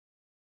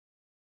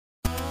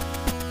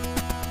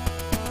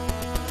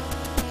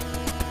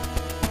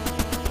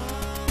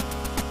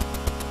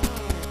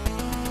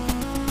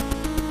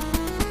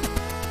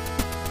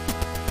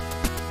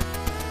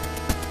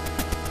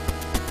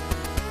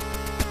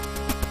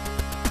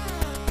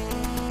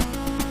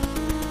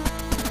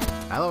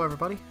Hello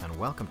everybody, and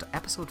welcome to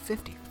episode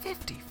 50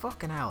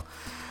 fucking hell,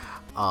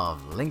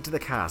 of Link to the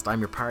Cast. I'm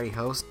your party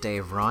host,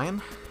 Dave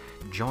Ryan,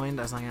 joined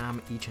as I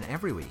am each and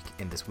every week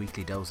in this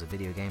weekly dose of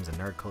video games and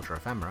nerd culture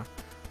ephemera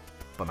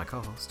by my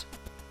co-host,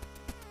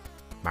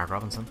 Mark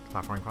Robinson,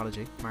 Platforming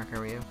Prodigy. Mark,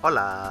 how are you?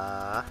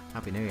 Hola!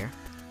 Happy New Year.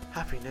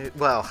 Happy New...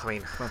 Well, I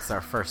mean... Well, it's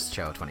our first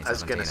show, 2017. I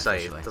was going to say,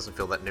 officially. it doesn't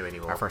feel that new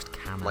anymore. Our first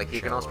canon Like, you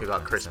show can ask me of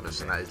about Christmas,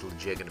 and 2017. that is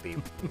legit going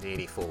to be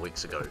nearly 4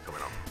 weeks ago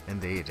coming up.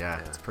 Indeed, yeah,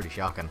 it's pretty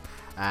shocking.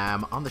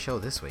 On the show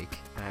this week,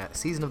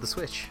 Season of the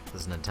Switch,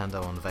 as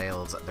Nintendo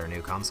unveils their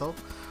new console,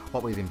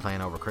 what we've been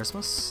playing over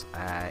Christmas,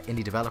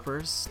 indie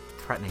developers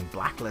threatening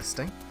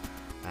blacklisting,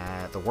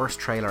 the worst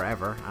trailer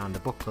ever, and a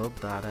book club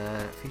that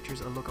features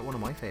a look at one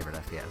of my favourite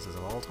FPSs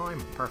of all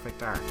time, Perfect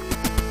Dark.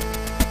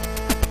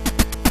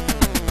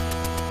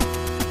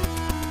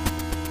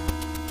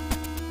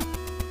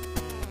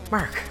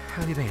 Mark,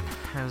 how have you been?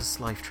 How's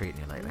life treating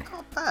you lately?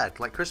 Not bad.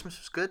 Like, Christmas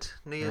was good.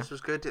 New Year's was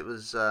good. It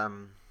was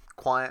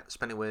quiet.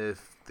 Spent it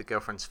with the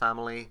girlfriend's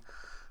family.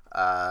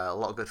 A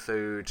lot of good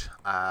food.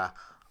 I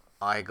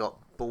got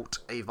bought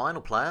a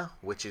vinyl player,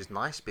 which is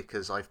nice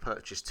because I've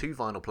purchased 2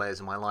 vinyl players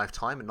in my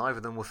lifetime, and neither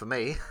of them were for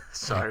me.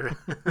 So...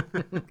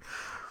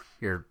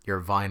 You're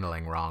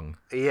vinyling wrong.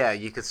 Yeah,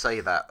 you could say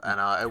that, and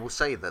I will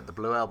say that the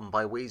Blue Album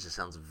by Weezer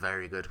sounds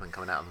very good when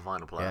coming out of a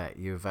vinyl player.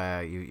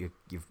 Yeah, you've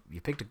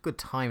picked a good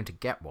time to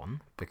get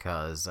one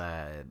because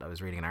I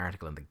was reading an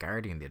article in The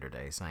Guardian the other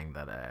day saying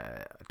that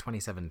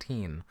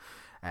 2017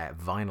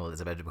 vinyl is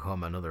about to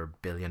become another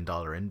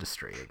billion-dollar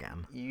industry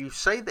again. You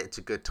say that it's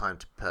a good time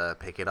to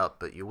pick it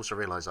up, but you also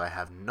realise I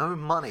have no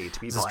money to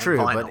be This buying is true,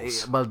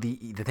 vinyls. but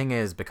the thing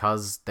is,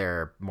 because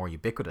they're more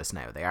ubiquitous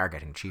now, they are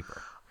getting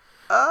cheaper.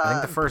 I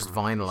think the first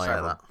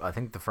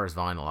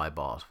vinyl I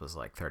bought was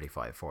like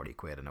 35-40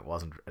 quid, and it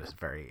wasn't a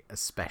very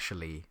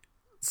especially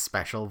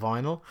special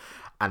vinyl.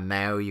 And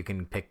now you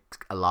can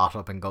pick a lot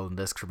up in golden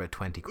discs for about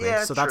 20 quid.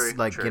 Yeah, so that's true,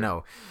 like true. you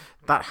know,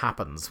 that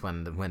happens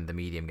when the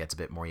medium gets a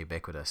bit more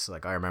ubiquitous.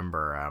 Like I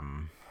remember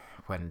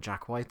when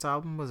Jack White's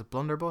album was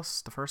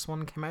Blunderbuss, the first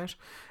one came out,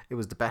 it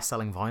was the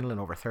best-selling vinyl in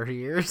over 30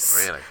 years.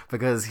 Really?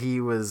 Because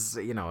he was,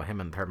 you know, him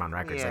and Third Man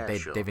Records, Yeah,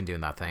 like sure. they've been doing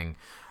that thing,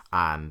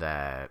 and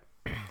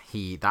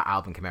that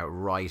album came out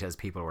right as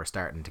people were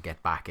starting to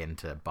get back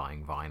into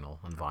buying vinyl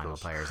and vinyl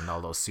players and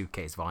all those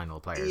suitcase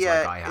vinyl players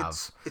like I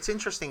have. It's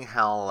interesting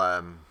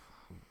how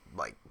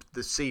like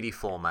the CD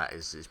format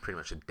is pretty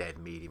much a dead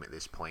medium at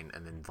this point,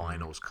 and then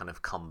vinyls kind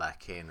of come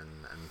back in, and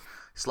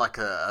it's like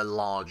a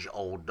large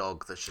old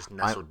dog that's just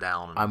nestled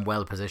down. I'm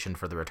well positioned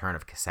for the return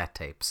of cassette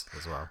tapes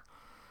as well.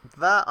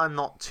 That I'm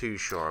not too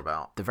sure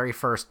about. The very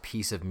first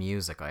piece of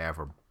music I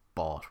ever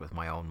bought with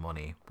my own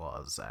money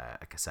was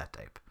a cassette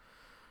tape,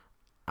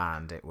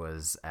 and it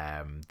was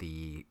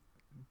the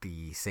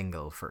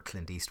single for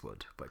Clint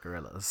Eastwood by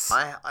Gorillaz.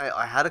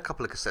 I had a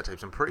couple of cassette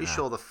tapes. I'm pretty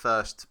sure the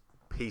first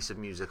piece of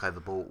music I ever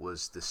bought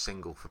was the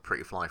single for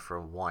Pretty Fly for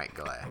a White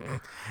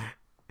Guy.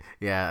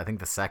 Yeah, I think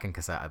the second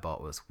cassette I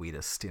bought was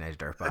Wheatus Teenage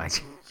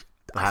Dirtbag.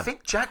 I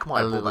think Jack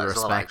might A have bought Little that as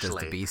well, Respect as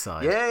actually. the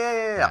B-side.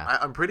 Yeah.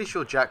 I'm pretty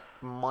sure Jack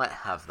might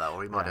have that,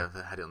 or he might have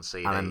had it on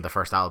CD. And then the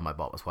first album I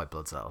bought was White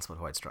Blood Cells with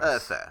White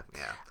Stripes. Fair,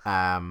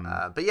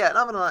 yeah. But yeah,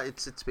 other than that,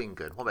 it's been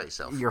good. What about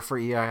yourself?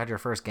 You had your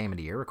first Game of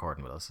the Year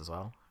recording with us as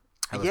well.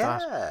 How was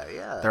that?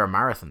 Yeah. They're a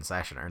marathon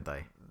session, aren't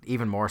they?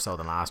 Even more so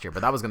than last year.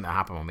 But that was going to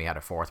happen when we had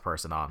a fourth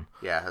person on.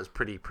 Yeah, it was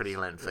pretty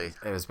lengthy.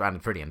 It was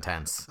pretty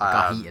intense. It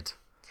got heated.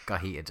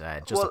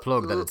 Just a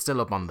plug that it's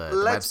still up on the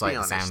website,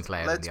 the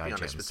SoundCloud, and the iTunes.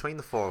 Honest, between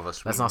the four of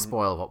us, Let's not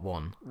spoil what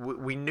won.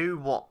 We knew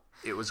what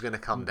it was going to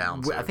come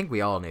down to. I think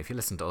we all knew. If you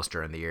listened to us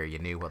during the year, you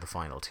knew what the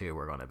final two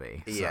were going to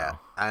be. So. Yeah,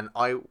 and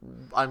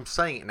I'm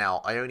saying it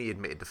now. I only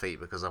admitted defeat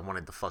because I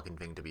wanted the fucking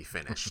thing to be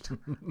finished.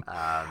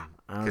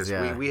 Because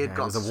we had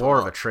got it was a war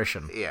of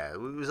attrition. Yeah, it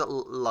was at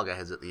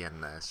loggerheads at the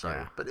end there. So,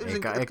 Yeah. but it was a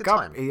good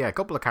time. Yeah, a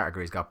couple of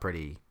categories got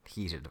pretty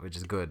heated, which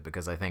is good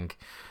because I think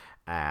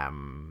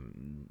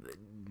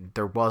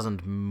there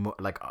wasn't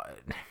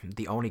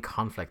the only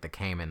conflict that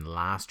came in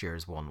last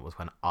year's one was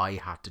when I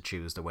had to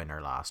choose the winner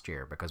last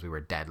year because we were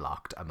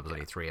deadlocked and there was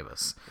only 3 of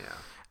us.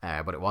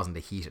 Yeah. But it wasn't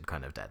a heated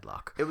kind of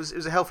deadlock. It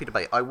was a healthy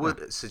debate. I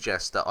would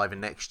suggest that either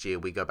next year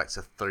we go back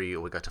to 3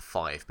 or we go to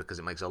 5 because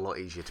it makes it a lot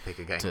easier to pick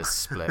a game. To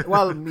split.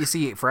 Well, you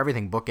see, for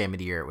everything book Game of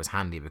the Year, it was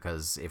handy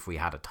because if we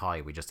had a tie,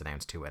 we just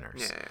announced 2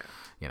 winners. Yeah.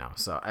 You know.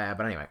 So,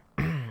 but anyway,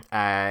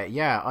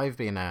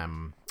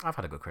 I've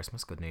had a good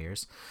Christmas, good New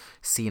Year's.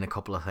 Seen a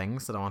couple of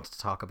things that I wanted to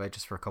talk about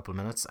just for a couple of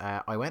minutes.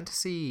 I went to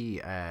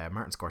see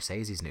Martin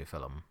Scorsese's new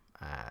film,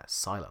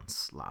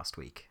 Silence, last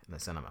week in the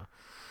cinema.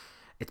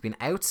 It's been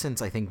out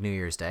since I think New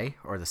Year's Day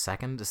or the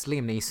 2nd. It's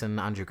Liam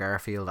Neeson, Andrew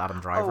Garfield,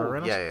 Adam Driver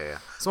in it. Yeah.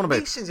 It's one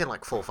about Neeson's in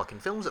like 4 fucking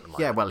films at the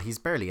moment. Yeah, well, he's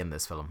barely in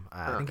this film.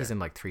 I think he's in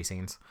like 3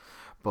 scenes,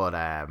 but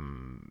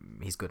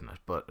he's good in it.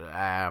 But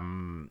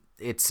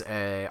it's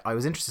I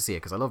was interested to see it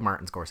because I love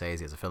Martin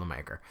Scorsese as a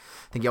filmmaker.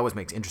 I think he always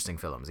makes interesting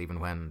films, even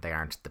when they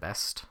aren't the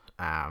best.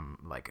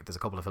 Like there's a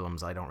couple of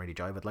films I don't really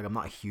jive with. Like I'm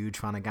not a huge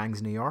fan of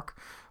Gangs of New York,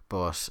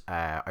 but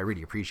I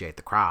really appreciate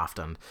the craft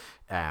and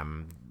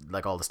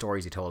like all the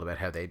stories he told about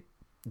how they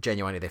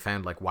genuinely they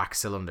found like wax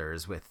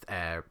cylinders with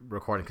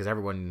recording, because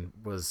everyone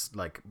was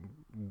like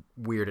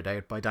weirded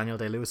out by Daniel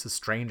Day-Lewis's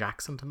strange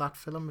accent in that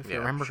film, if you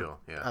remember,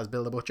 as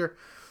Bill the Butcher.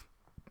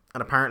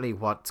 And apparently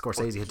what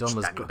Scorsese had done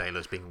was... Daniel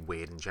Day-Lewis being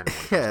weird in general.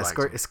 Yeah,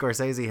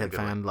 Scorsese had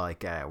found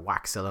like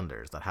wax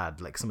cylinders that had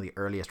like some of the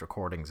earliest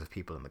recordings of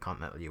people in the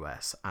continental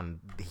US, and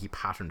he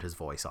patterned his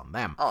voice on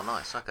them. Oh,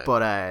 nice, okay.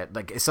 But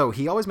like, so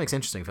he always makes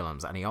interesting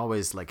films, and he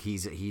always like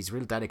he's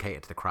real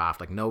dedicated to the craft.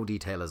 Like no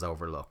detail is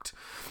overlooked.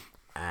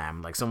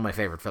 Like some of my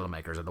favorite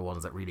filmmakers are the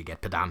ones that really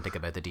get pedantic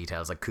about the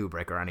details, like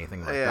Kubrick or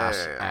anything like that.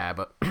 Yeah.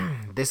 But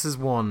this is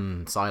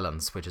one,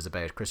 Silence, which is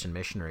about Christian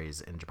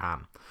missionaries in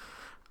Japan.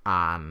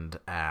 And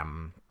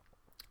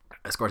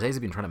Scorsese has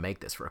been trying to make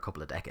this for a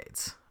couple of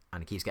decades,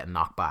 and he keeps getting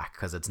knocked back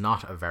because it's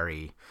not a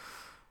very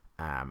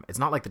it's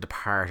not like The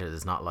Departed,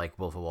 it's not like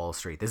Wolf of Wall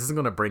Street. This isn't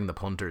going to bring the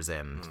punters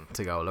in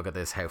to go, look at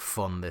this, how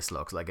fun this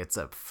looks. Like it's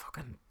a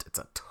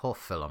tough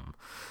film.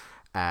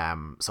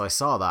 So I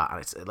saw that, and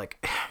it's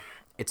like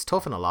it's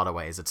tough in a lot of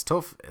ways. It's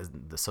tough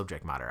in the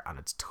subject matter, and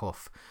it's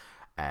tough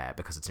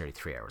because it's nearly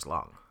 3 hours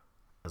long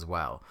as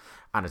well.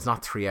 And it's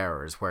not 3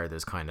 hours where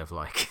there's kind of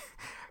like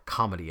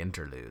comedy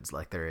interludes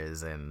like there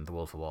is in The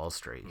Wolf of Wall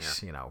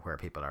Street, you know, where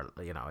people are,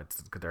 you know,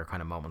 there are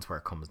kind of moments where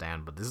it comes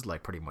down, but this is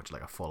like pretty much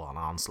like a full-on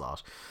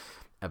onslaught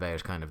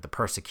about kind of the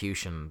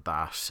persecution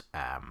that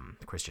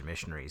Christian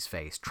missionaries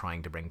face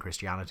trying to bring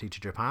Christianity to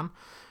Japan.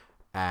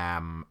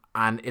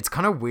 And it's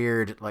kind of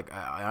weird, like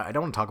I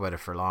don't want to talk about it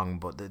for long,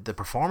 but the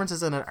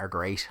performances in it are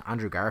great.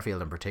 Andrew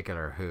Garfield in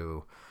particular,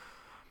 who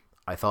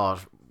I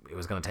thought it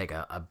was going to take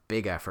a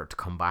big effort to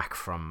come back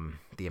from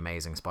The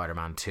Amazing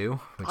Spider-Man 2,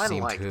 which I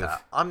seemed like to have...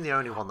 that. I'm the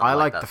only one that I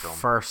liked like that the film.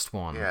 first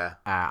one, Yeah.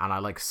 And I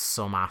like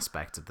some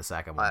aspects of the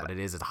second one, but it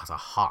has a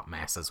hot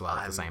mess as well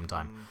at the same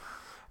time.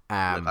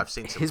 Look, I've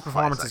seen some his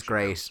performance is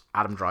great. films.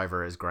 Adam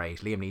Driver is great.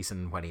 Liam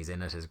Neeson, when he's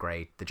in it, is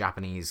great. The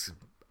Japanese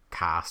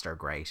cast are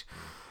great.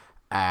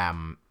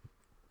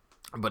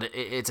 But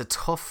it's a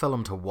tough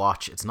film to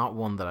watch. It's not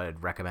one that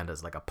I'd recommend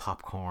as like a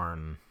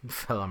popcorn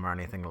film or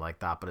anything like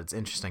that, but it's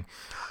interesting.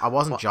 I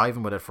wasn't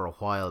jiving with it for a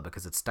while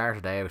because it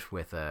started out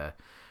with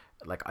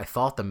I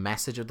thought the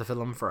message of the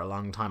film for a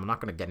long time, I'm not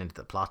going to get into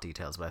the plot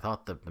details, but I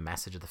thought the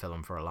message of the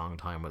film for a long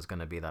time was going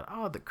to be that,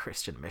 the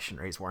Christian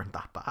missionaries weren't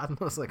that bad. And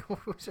I was like,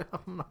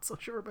 I'm not so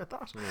sure about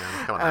that.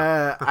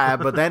 Yeah, come on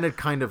but then it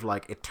kind of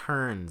like, it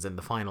turns in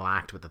the final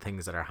act with the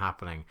things that are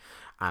happening,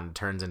 and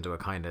turns into a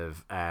kind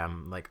of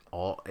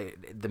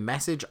the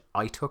message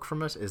I took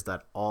from it is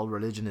that all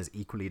religion is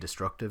equally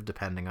destructive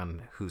depending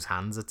on whose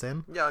hands it's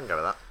in. Yeah, I can go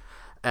with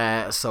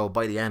that. So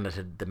by the end,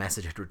 the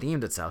message had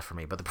redeemed itself for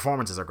me. But the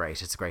performances are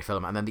great. It's a great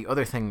film. And then the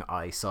other thing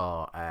I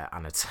saw,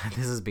 and this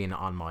has been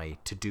on my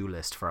to-do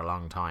list for a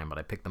long time, but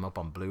I picked them up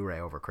on Blu-ray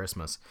over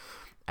Christmas.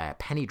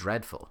 Penny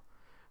Dreadful,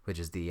 which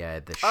is the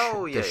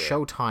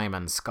Showtime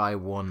and Sky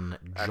One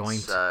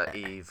joint. That's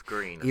Eve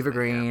Green. Eva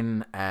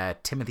Green,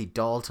 Timothy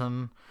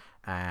Dalton,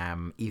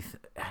 not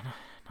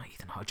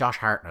Ethan Hawke, Josh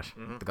Hartnett,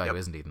 the guy who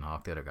isn't Ethan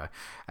Hawke, the other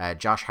guy,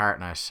 Josh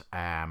Hartnett,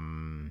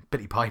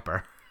 Billy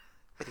Piper.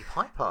 Billy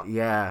Piper?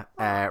 Yeah,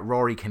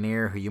 Rory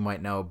Kinnear, who you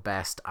might know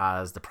best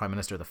as the Prime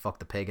Minister of the Fuck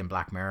the Pig in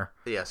Black Mirror.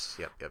 Yes,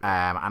 yep.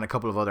 And a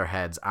couple of other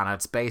heads, and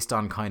it's based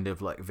on kind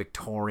of like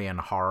Victorian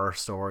horror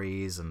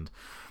stories, and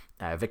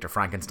Victor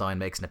Frankenstein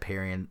makes an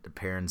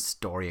appearance,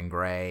 Dorian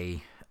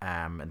Gray,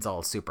 it's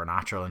all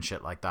supernatural and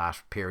shit like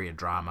that, period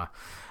drama.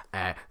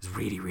 It's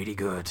really, really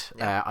good.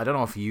 Yeah. I don't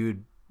know if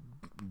you'd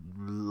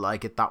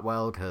like it that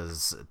well,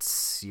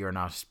 because you're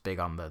not big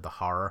on the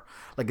horror.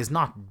 Like, it's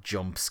not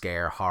jump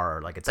scare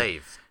horror. Like, it's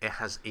Dave, it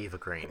has Eva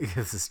Green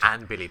this is true.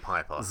 and Billy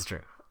Piper. This is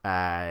true.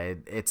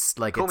 It's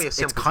like Call me a it's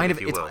simpleton, kind if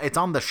of you will. it's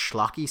on the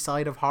schlocky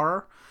side of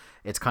horror.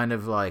 It's kind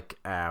of like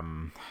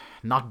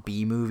not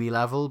B movie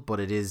level,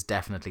 but it is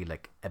definitely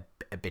like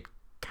a bit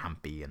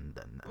campy and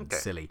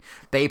silly.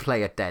 They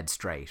play it dead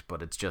straight,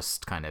 but it's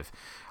just kind of,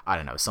 I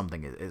don't know,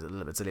 something is a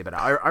little bit silly. But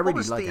I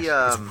really like it.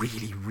 It's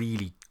really,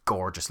 really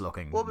gorgeous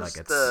looking. What was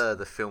like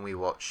the film we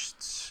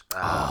watched?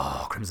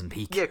 Crimson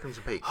Peak. Yeah,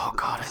 Crimson Peak. Oh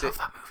god, I love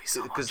that movie so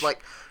much. Because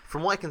like,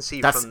 from what I can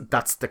see,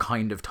 that's the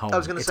kind of tone. I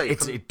was going to say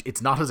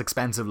it's not as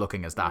expensive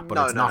looking as that, but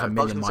it's not a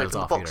million miles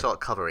off. From the box either.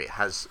 art cover, it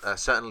has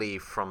certainly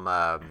from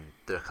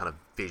the kind of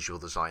visual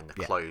design, the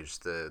clothes,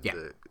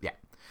 the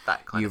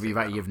that kind of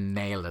thing. You've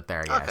nailed it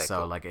there. Yeah. Okay,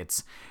 so cool. like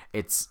it's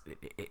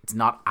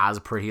not as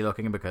pretty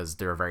looking because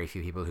there are very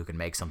few people who can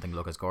make something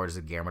look as gorgeous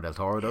as Guillermo del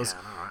Toro does.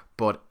 Right.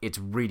 But it's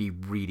really,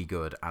 really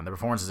good, and the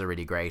performances are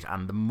really great.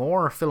 And the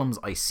more films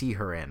I see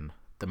her in,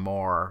 the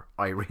more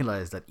I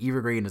realize that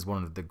Eva Green is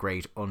one of the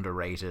great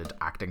underrated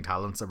acting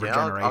talents of her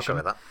generation. I'll go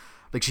with that.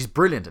 Like, she's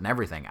brilliant in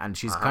everything, and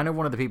she's kind of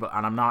one of the people,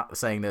 and I'm not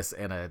saying this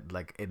in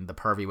the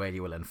pervy way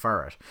you will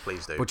infer it.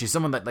 Please do. But she's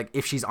someone that, like,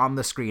 if she's on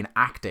the screen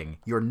acting,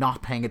 you're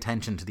not paying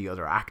attention to the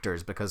other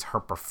actors because her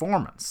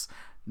performance,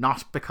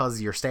 not because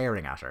you're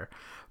staring at her,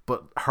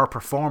 but her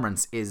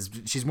performance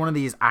she's one of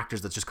these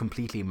actors that's just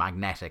completely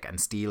magnetic and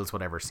steals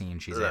whatever scene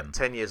she's in.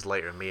 10 years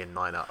later, me and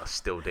Nina are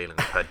still dealing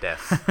with her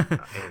death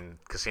in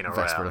Casino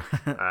Royale.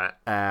 Alright.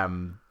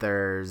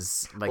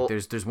 There's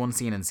one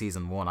scene in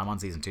season 1. I'm on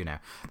season 2 now.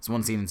 There's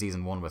one scene in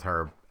season 1 with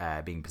her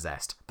being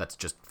possessed. That's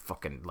just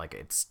fucking like,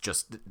 it's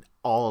just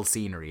all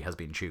scenery has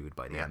been chewed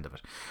by the end of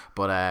it.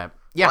 But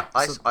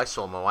I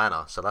saw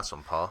Moana, so that's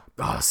on par.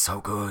 Oh,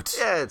 so good.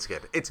 Yeah, it's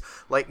good. It's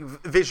like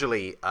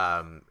visually,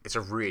 it's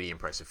a really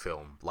impressive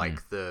film.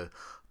 Like the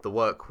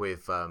work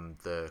with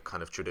the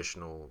kind of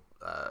traditional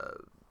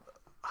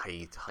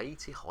Hawaiian.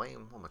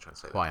 What am I trying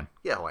to say? Hawaiian.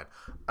 Yeah, Hawaiian.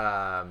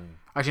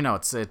 Actually, no,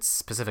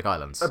 it's Pacific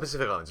Islands.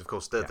 Pacific Islands, of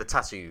course. The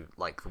tattoo,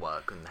 like the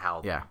work and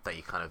how they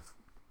kind of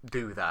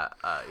do that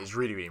is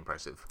really, really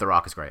impressive. The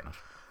Rock is great in it.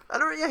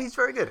 And he's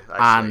very good. Actually.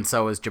 And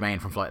so is Jermaine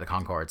from Flight of the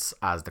Conchords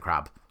as the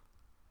crab.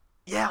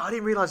 Yeah, I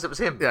didn't realise it was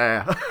him.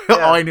 Yeah.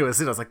 Oh, I knew as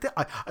soon as I was like,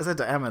 I said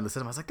to Emma in the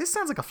cinema, I was like, this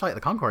sounds like a Flight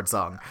of the Conchords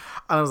song.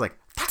 And I was like,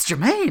 that's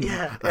Jermaine.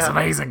 Yeah. That's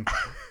amazing.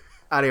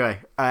 Anyway,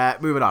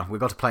 moving on. We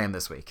got to playing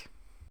this week.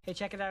 Hey,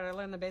 check it out. I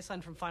learned the bass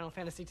line from Final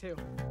Fantasy II.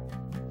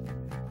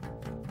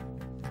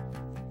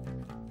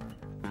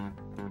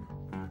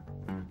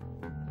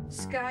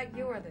 Scott,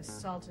 you are the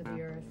salt of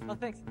the earth. Oh,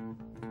 thanks.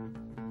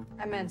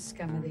 I meant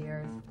scum of the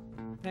earth.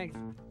 Thanks.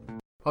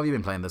 What have you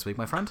been playing this week,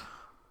 my friend?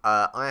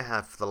 I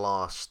have for the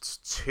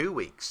last 2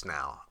 weeks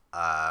now.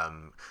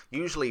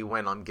 Usually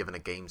when I'm given a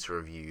game to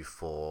review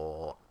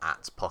for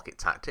 @Pocket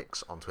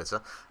Tactics on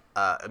Twitter,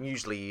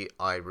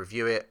 I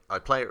review it, I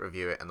play it,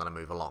 review it, and then I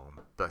move along.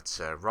 But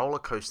Roller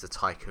Coaster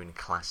Tycoon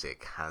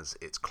Classic has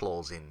its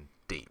claws in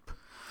deep.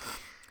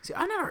 See,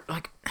 I never,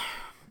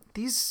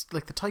 these,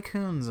 the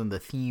tycoons and the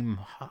theme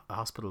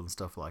hospital and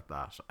stuff like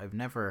that, they've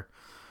never,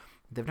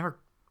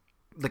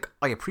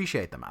 I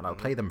appreciate them and I'll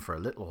play them for a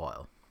little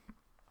while.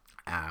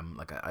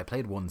 I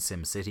played one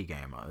SimCity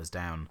game. I was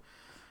down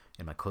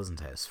in my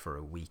cousin's house for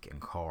a week in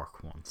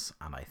Cork once,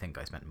 and I think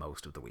I spent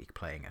most of the week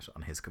playing it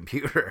on his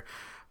computer.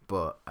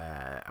 But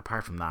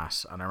apart from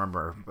that, and I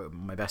remember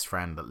my best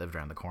friend that lived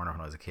around the corner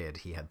when I was a kid,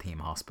 he had Theme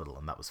Hospital,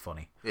 and that was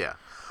funny. Yeah.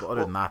 But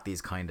other than that,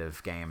 these kind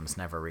of games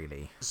never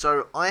really...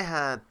 So I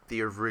had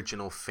the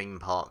original theme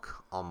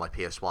park on my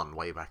PS1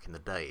 way back in the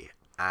day,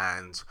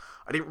 and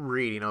I didn't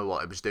really know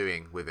what I was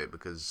doing with it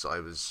because I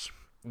was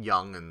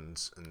young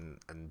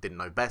and didn't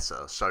know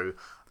better. So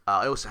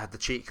I also had the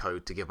cheat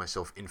code to give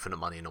myself infinite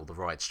money in all the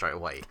rides straight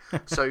away.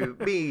 So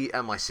me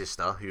and my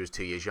sister, who was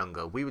 2 years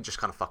younger, we would just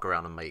kind of fuck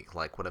around and make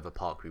whatever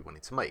park we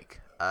wanted to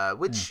make,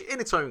 which in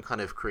its own kind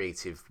of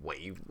creative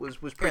way was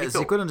pretty it's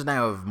cool. the equivalent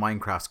now of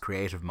Minecraft's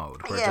creative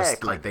mode,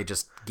 where they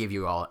just give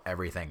you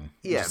everything.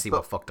 You just see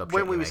what fucked up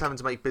when shit we you was make. having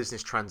to make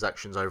business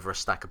transactions over a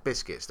stack of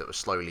biscuits that was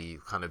slowly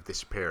kind of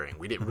disappearing,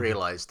 we didn't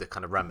realise the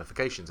kind of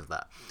ramifications of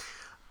that.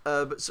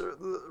 But so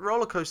the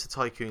Roller Coaster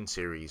Tycoon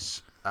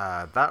series,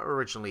 that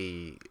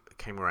originally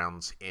came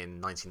around in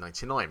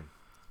 1999,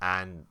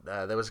 and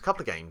there was a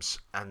couple of games,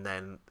 and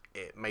then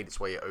it made its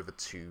way over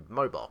to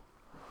mobile.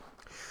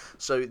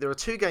 So there are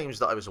 2 games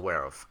that I was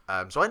aware of.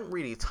 So I hadn't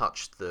really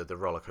touched the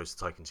Roller Coaster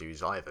Tycoon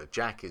series either.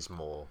 Jack is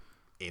more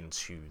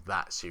into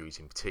that series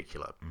in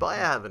particular, but I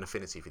have an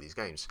affinity for these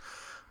games.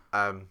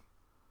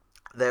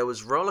 There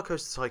was Roller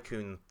Coaster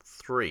Tycoon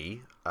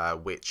 3,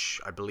 which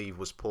I believe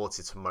was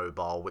ported to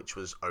mobile, which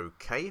was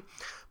okay.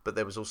 But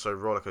there was also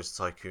Roller Coaster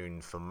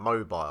Tycoon for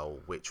mobile,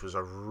 which was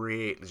a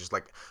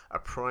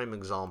prime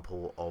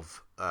example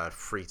of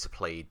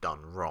free-to-play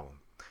done wrong.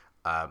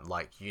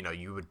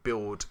 You would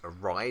build a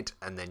ride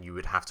and then you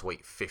would have to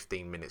wait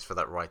 15 minutes for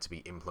that ride to be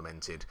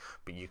implemented,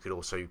 but you could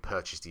also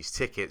purchase these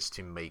tickets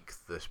to make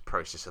the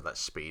process of that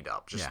speed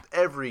up.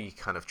 Every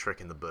kind of trick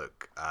in the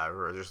book,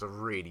 just a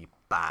really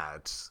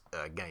bad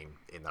game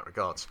in that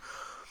regards.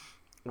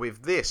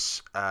 With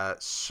this,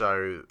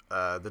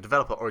 the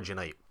developer Origin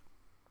 8,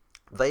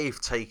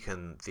 they've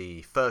taken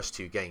the first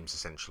 2 games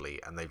essentially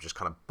and they've just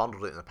kind of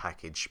bundled it in a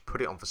package,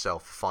 put it on for sale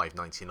for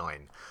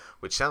 $5.99,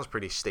 which sounds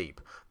pretty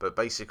steep, but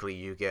basically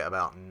you get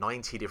about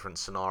 90 different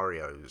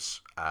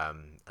scenarios,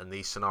 and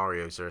these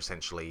scenarios are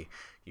essentially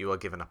you are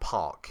given a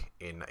park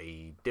in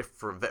a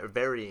different,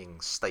 varying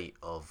state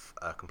of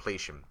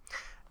completion,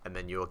 and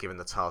then you are given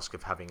the task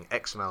of having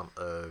X amount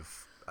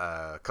of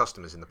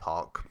customers in the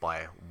park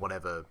by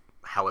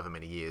however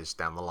many years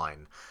down the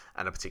line,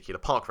 and a particular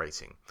park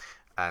rating.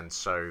 And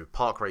so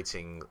park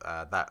rating,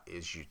 that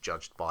is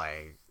judged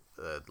by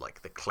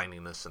the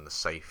cleanliness and the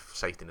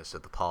safetiness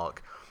of the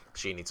park.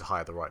 So you need to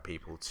hire the right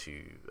people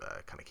to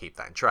kind of keep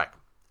that in track.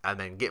 And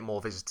then get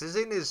more visitors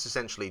in is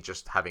essentially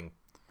just having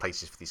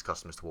places for these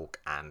customers to walk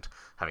and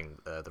having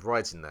the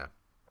rides in there.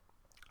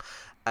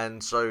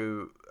 And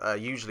so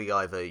usually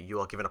either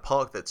you are given a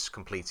park that's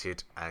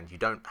completed and you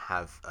don't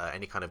have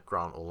any kind of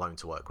grant or loan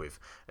to work with,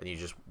 and you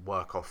just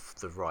work off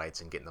the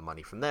rides and getting the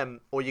money from them,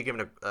 or you're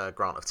given a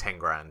grant of 10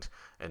 grand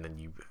and then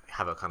you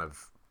have a kind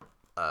of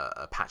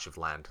a patch of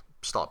land,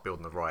 start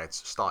building the rides,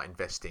 start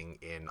investing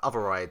in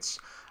other rides,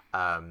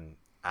 and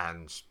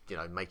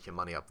make your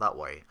money up that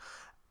way.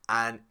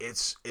 and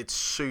it's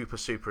super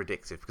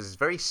addictive because it's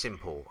very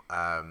simple.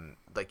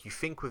 Like you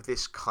think with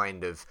this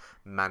kind of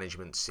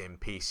management sim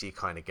PC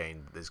kind of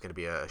game, there's going to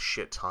be a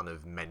shit ton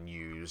of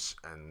menus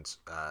and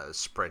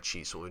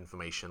spreadsheets sort of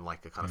information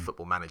like a kind of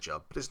football manager,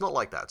 but it's not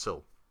like that at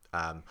all.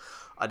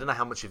 I don't know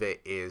how much of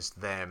it is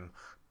them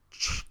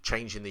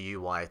changing the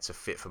UI to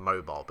fit for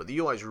mobile, but the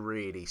UI is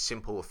really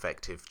simple,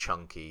 effective,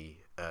 chunky,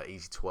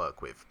 easy to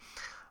work with.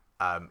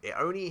 It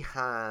only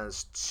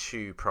has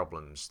two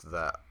problems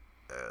that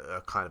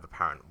are kind of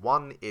apparent.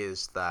 One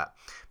is that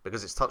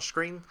because it's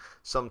touchscreen,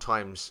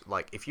 sometimes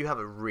like if you have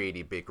a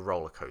really big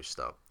roller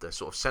coaster, the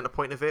sort of center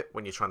point of it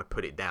when you're trying to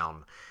put it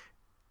down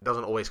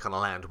doesn't always kind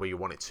of land where you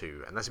want it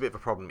to, and that's a bit of a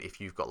problem if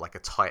you've got like a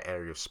tight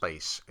area of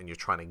space and you're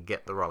trying to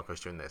get the roller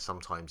coaster in there.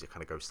 Sometimes it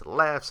kind of goes to the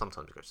left,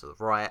 sometimes it goes to the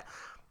right,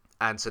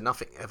 and so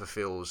nothing ever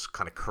feels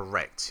kind of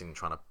correct in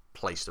trying to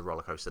place the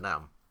roller coaster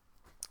down.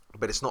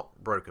 But it's not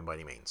broken by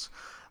any means.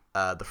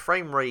 The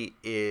frame rate,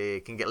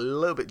 it can get a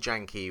little bit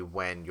janky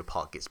when your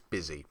park gets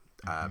busy.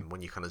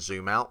 When you kind of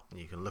zoom out and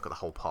you can look at the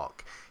whole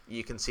park,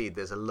 you can see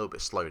there's a little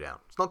bit of slowdown.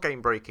 It's not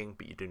game breaking,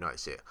 but you do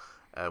notice it.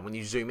 When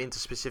you zoom into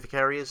specific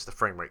areas, the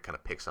frame rate kind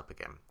of picks up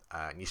again.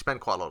 And you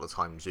spend quite a lot of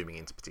time zooming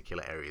into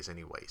particular areas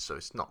anyway, so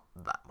it's not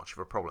that much of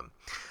a problem.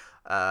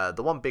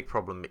 The one big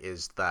problem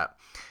is that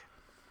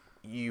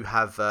you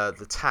have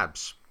the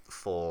tabs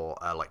for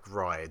like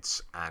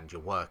rides and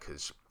your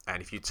workers.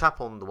 And if you tap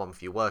on the one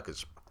for your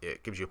workers,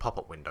 it gives you a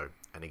pop-up window,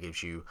 and it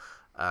gives you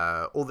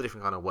all the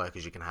different kind of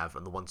workers you can have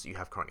and the ones that you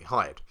have currently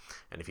hired.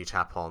 And if you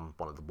tap on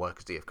one of the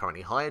workers that you have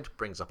currently hired, it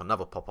brings up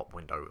another pop-up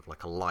window with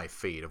like a live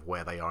feed of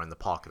where they are in the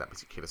park at that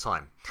particular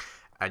time.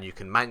 And you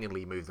can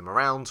manually move them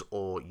around,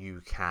 or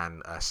you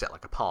can set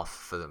like a path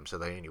for them so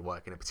they only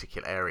work in a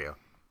particular area.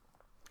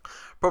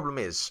 Problem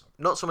is,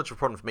 not so much of a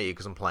problem for me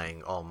because I'm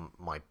playing on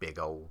my big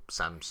old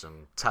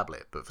Samsung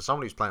tablet, but for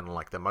someone who's playing on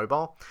like their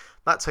mobile,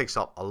 that takes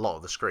up a lot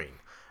of the screen.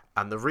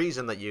 And the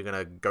reason that you're going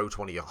to go to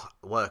one of your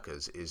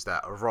workers is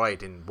that a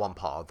ride in one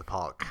part of the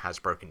park has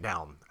broken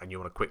down, and you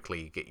want to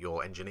quickly get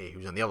your engineer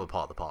who's in the other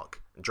part of the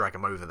park and drag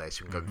him over there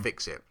so you can go and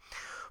fix it.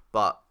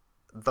 But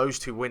those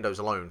two windows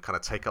alone kind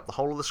of take up the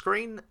whole of the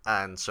screen,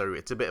 and so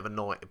it's a bit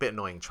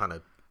annoying trying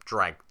to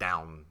drag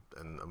down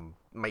and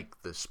make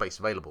the space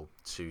available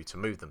to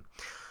move them.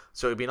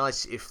 So it'd be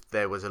nice if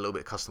there was a little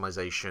bit of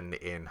customization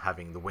in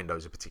having the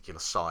windows a particular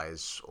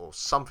size or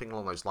something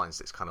along those lines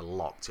that's kind of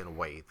locked in a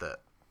way that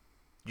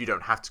you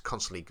don't have to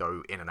constantly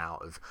go in and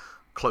out of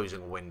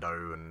closing a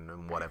window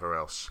and whatever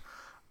else.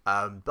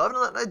 But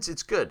other than that,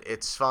 it's good.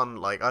 It's fun.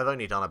 Like, I've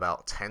only done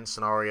about 10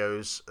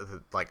 scenarios.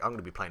 Like, I'm going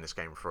to be playing this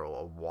game for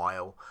a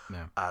while.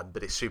 Yeah.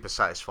 But it's super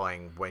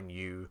satisfying when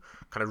you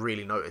kind of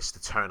really notice the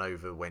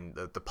turnover when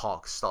the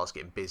park starts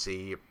getting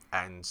busy,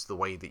 and the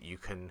way that you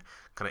can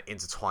kind of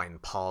intertwine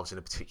paths in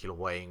a particular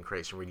way and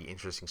create some really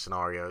interesting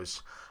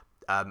scenarios.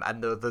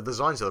 And the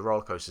designs of the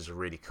roller coasters are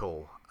really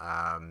cool.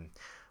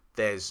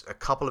 There's a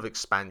couple of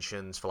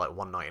expansions for like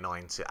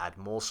 $1.99 to add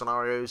more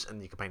scenarios,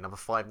 and you can pay another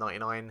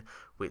 $5.99,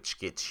 which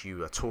gets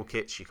you a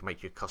toolkit. You can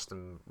make your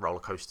custom roller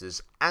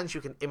coasters, and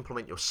you can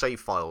implement your save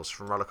files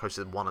from Roller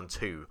Coaster 1 and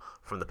 2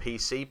 from the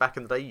PC back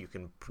in the day. You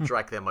can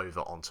drag them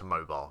over onto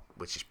mobile,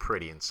 which is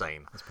pretty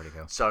insane. That's pretty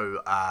cool.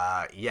 So,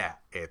 yeah,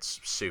 it's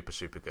super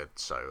good.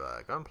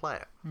 So, go and play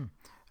it.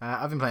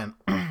 I've been playing.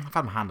 I've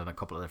had my hand on a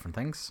couple of different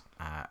things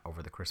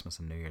over the Christmas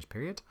and New Year's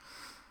period.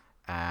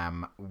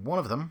 One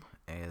of them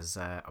is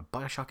a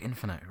Bioshock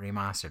Infinite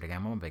remastered, again,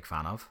 I'm a big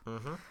fan of.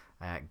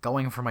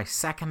 Going for my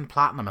second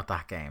platinum at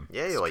that game.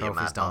 Yeah, you are.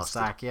 Trophies don't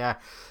stack, yeah.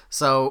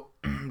 So,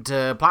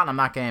 to platinum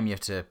that game, you have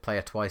to play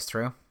it twice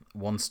through.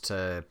 Once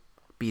to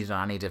beat it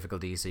on any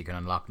difficulty so you can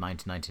unlock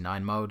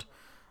 1999 mode.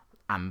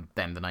 And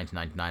then the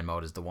 1999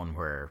 mode is the one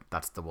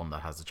that's the one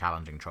that has the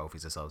challenging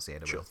trophies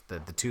associated with.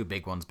 The two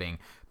big ones being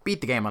beat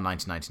the game on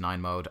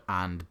 1999 mode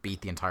and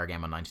beat the entire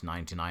game on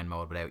 1999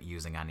 mode without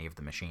using any of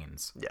the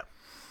machines. Yeah.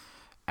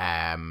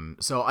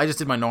 So I just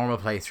did my normal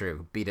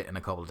playthrough, beat it in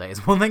a couple of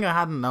days. One thing I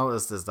hadn't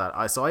noticed is that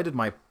I did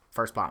my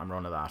first platinum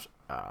run of that.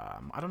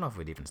 I don't know if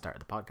we'd even started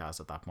the podcast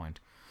at that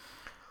point.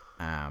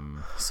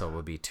 So it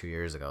would be 2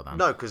 years ago then.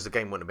 No, because the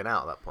game wouldn't have been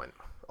out at that point.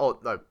 Oh,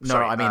 no,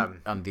 sorry. No, I mean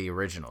on the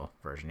original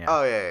version, yeah.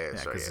 Oh, yeah.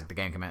 Sorry, because the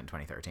game came out in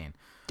 2013.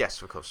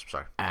 Yes, of course,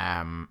 sorry.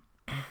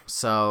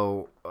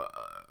 So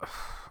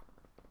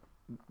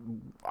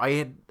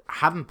I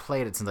hadn't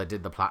played it since I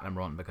did the platinum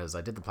run, because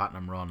I did the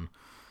platinum run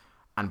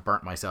and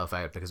burnt myself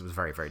out because it was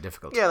very, very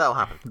difficult. Yeah, that'll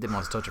happen. Didn't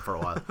want to touch it for a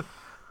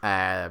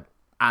while.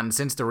 And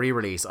since the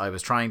re-release, I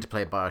was trying to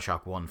play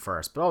Bioshock 1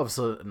 first, but all of a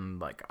sudden,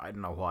 like, I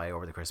don't know why,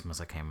 over the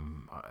Christmas I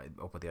came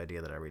up with the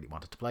idea that I really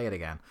wanted to play it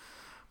again.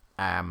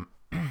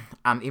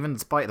 And even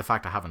despite the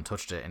fact I haven't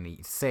touched it in,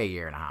 say, a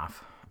year and a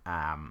half,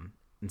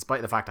 in spite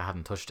of the fact I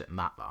hadn't touched it in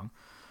that long,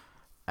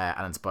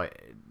 and in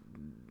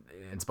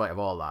spite of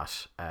all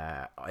that,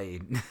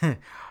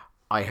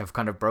 I have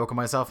kind of broken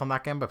myself on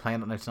that game by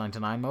playing it in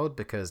 1999 mode,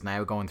 because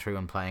now going through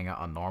and playing it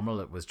on normal,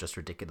 it was just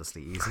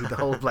ridiculously easy the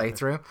whole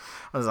playthrough,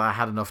 as I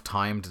had enough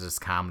time to just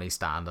calmly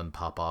stand and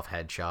pop off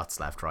headshots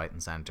left, right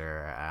and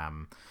centre.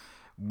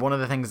 One of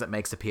the things that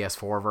makes the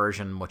PS4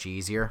 version much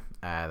easier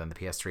than the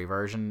PS3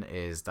 version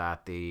is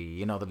that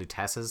the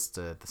Lutesses,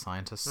 the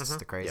scientists,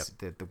 the crazy,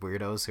 the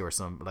weirdos who are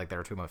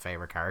they're two of my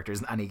favorite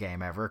characters in any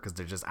game ever, because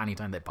they're just,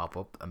 anytime they pop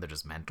up and they're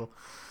just mental.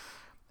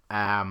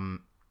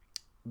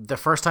 The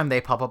first time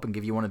they pop up and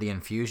give you one of the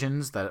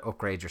infusions that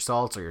upgrades your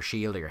salts or your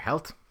shield or your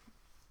health,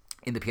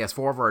 in the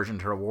PS4 version,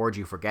 to reward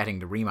you for getting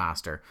the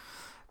remaster,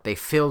 they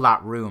fill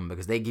that room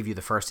because they give you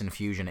the first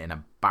infusion in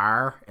a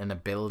bar in a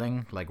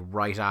building, like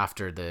right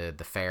after the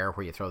fair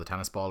where you throw the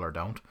tennis ball or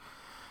don't.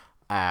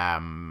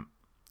 In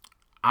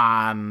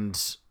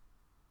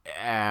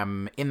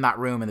that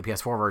room in the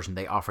PS4 version,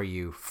 they offer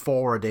you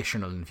 4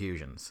 additional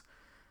infusions.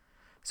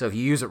 So if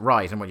you use it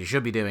right, and what you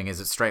should be doing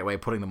is straight away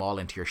putting them all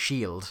into your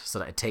shield so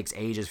that it takes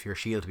ages for your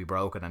shield to be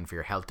broken and for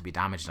your health to be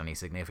damaged in any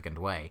significant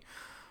way.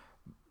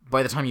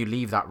 By the time you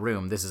leave that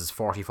room, this is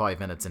 45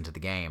 minutes into the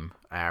game,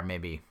 or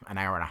maybe an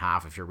hour and a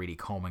half if you're really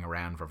combing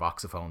around for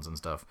voxophones and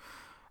stuff.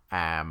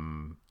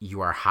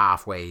 You are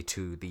halfway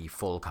to the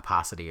full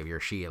capacity of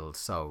your shield,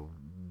 so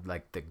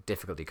like the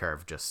difficulty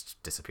curve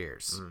just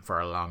disappears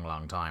for a long,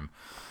 long time.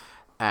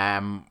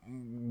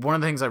 One of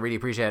the things I really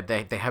appreciate,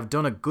 they have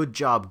done a good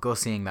job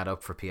gussying that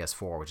up for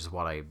PS4, which is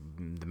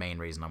the main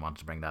reason I wanted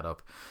to bring that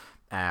up.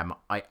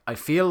 I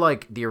feel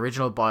like the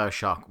original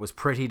BioShock was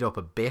prettied up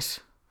a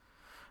bit.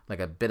 Like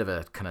a bit of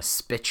a kind of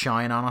spit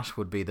shine on it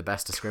would be the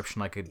best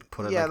description I could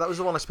put it. Yeah, that was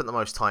the one I spent the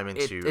most time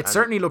into. It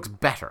certainly looks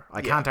better.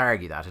 I can't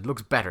argue that. It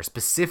looks better.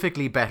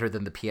 Specifically better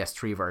than the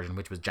PS3 version,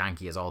 which was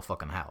janky as all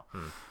fucking hell.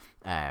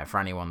 For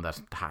anyone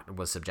that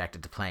was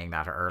subjected to playing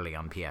that early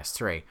on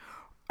PS3.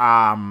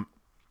 But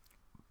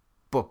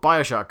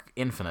BioShock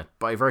Infinite,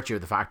 by virtue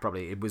of the fact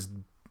probably the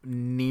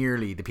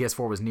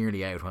PS4 was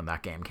nearly out when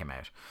that game came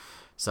out.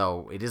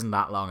 So it isn't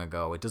that long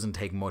ago. It doesn't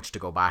take much to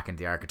go back into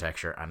the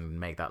architecture and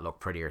make that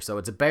look prettier. So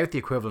it's about the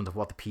equivalent of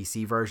what the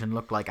PC version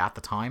looked like at the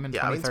time in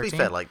 2013. I mean, to be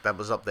fair, like that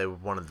was up there with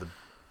one of the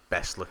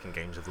best looking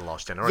games of the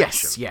last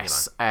generation.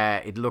 Yes.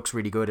 It looks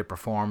really good. It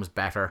performs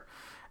better.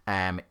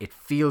 It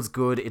feels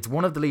good. It's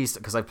one of the least,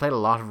 because I played a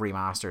lot of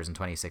remasters in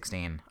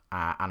 2016,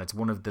 and it's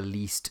one of the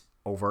least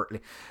overtly.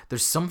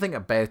 There's something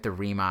about the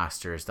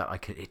remasters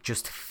that it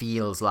just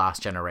feels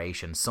last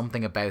generation.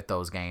 Something about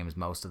those games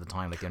most of the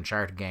time, like the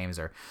Uncharted games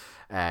or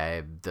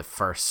the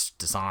first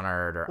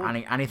Dishonored or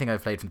anything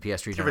I've played from the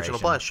PS3 generation. The original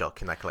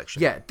BioShock in that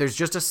collection. Yeah, there's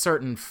just a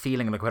certain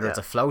feeling, like whether it's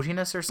a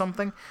floatiness or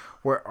something,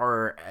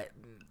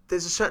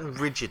 there's a certain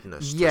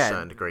rigidness to a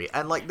certain degree,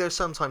 and like there's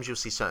sometimes you'll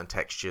see certain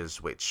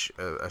textures which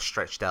are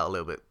stretched out a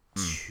little bit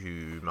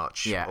too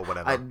much, or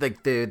whatever.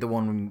 Like the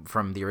one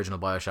from the original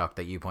BioShock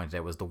that you pointed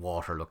out was the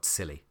water looked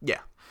silly. Yeah.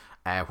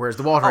 Whereas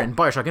the water in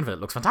BioShock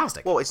Infinite looks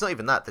fantastic. Well, it's not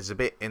even that. There's a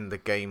bit in the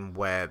game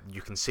where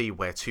you can see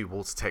where two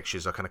water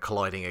textures are kind of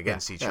colliding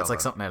against each other. It's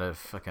like something out of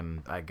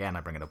fucking, again,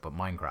 I bring it up, but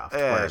Minecraft,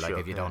 where like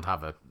if you don't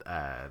have it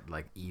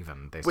like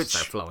even, they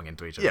start flowing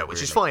into each other. Yeah,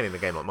 which is fine in a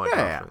game like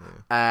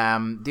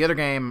Minecraft. The other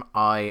game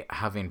I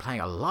have been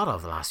playing a lot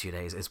of the last few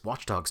days is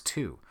Watch Dogs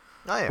 2.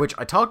 Oh, yeah. Which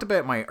I talked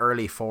about my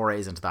early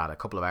forays into that. A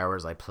couple of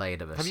hours I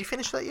played of it. Have you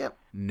finished that yet?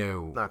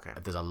 No. Okay.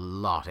 There's a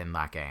lot in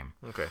that game.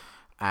 Okay.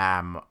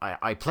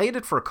 I played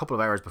it for a couple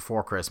of hours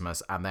before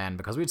Christmas, and then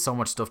because we had so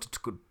much stuff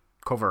to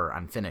cover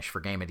and finish for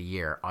Game of the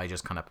Year, I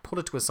just kind of put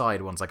it to a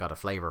side once I got a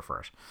flavour for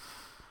it.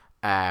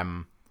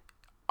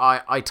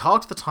 I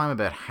talked at the time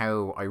about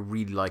how I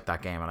really like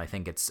that game, and I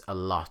think it's a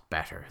lot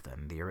better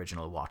than the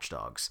original Watch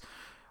Dogs.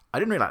 I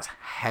didn't realise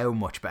how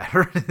much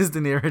better it is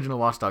than the original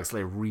Watch Dogs, so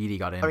I really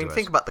got into it. I mean,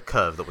 think about the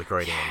curve that we're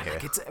grading on here.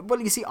 Well,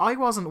 you see, I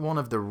wasn't one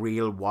of the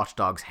real Watch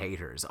Dogs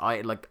haters.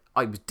 I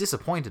was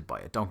disappointed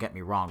by it, don't get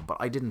me wrong, but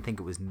I didn't think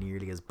it was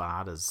nearly as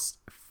bad as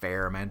a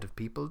fair amount of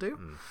people do.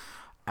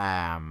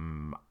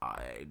 Brian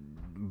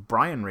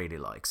really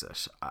likes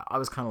it. I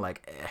was kind of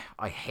like,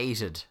 I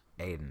hated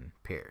Aiden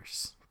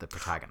Pierce, the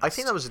protagonist. I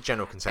think that was a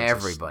general consensus.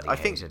 Everybody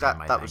hated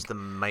him, that was the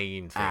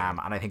main thing.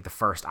 And I think the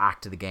first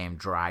act of the game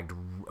dragged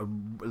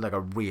like a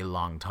real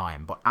long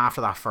time. But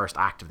after that first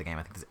act of the game,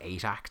 I think there's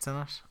 8 acts in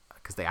it,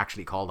 because they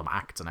actually call them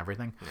acts and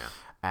everything.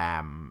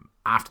 Yeah.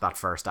 After that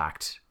first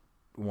act,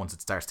 once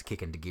it starts to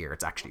kick into gear,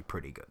 it's actually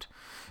pretty good.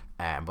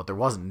 But there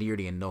wasn't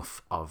nearly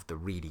enough of the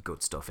really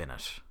good stuff in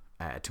it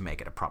to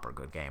make it a proper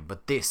good game.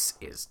 But this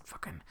is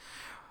fucking...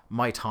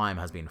 My time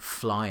has been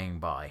flying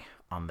by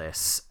on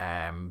this,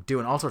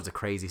 doing all sorts of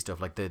crazy stuff.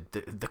 Like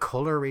the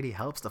color really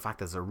helps. The fact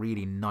there's a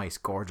really nice,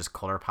 gorgeous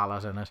color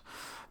palette in it.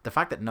 The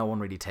fact that no one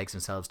really takes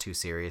themselves too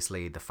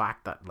seriously. The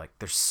fact that like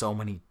there's so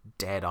many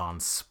dead-on,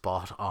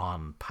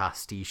 spot-on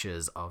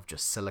pastiches of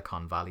just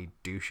Silicon Valley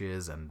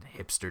douches and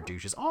hipster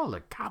douches, all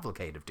like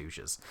cavalcade of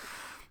douches.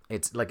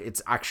 It's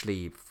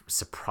actually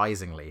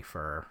surprisingly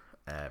for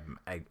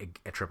a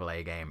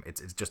AAA game,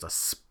 it's just a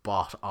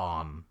spot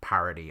on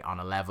parody on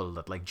a level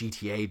that like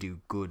GTA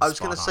do good. I was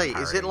going to say,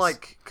 parodies. Is it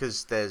like,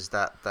 because there's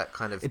that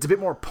kind of... It's a bit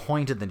more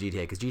pointed than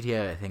GTA, because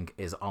GTA I think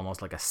is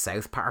almost like a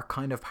South Park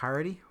kind of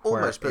parody.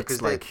 Almost, because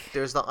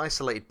there's that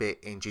isolated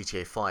bit in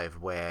GTA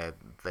 5 where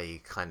they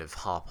kind of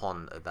harp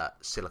on that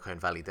Silicon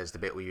Valley. There's the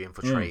bit where you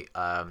infiltrate,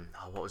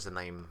 what was the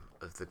name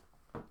of the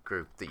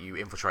group that you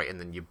infiltrate and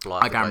then you blow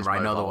up. I can't remember. I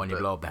know the mobile, one you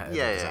but- blow up the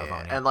Yeah, cell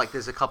phone. Yeah. and like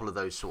there's a couple of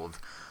those sort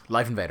of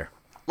Life Invader.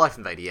 Life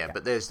Invader, yeah.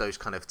 But there's those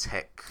kind of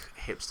tech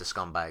hipster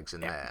scumbags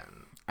in there.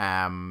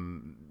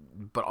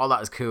 But all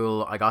that is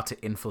cool. I got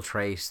to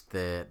infiltrate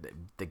the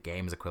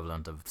game's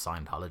equivalent of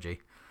Scientology.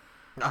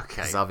 Okay,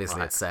 Because obviously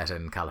right. it's set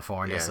in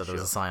California, Yeah, so there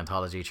was a sure.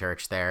 Scientology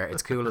church there.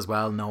 It's cool as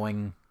well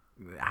knowing,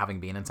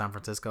 having been in San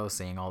Francisco,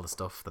 seeing all the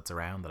stuff that's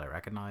around that I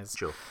recognize.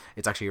 Sure.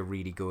 It's actually a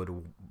really good,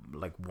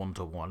 like,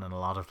 one-to-one in a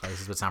lot of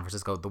places with San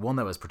Francisco. The one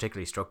that was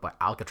particularly struck by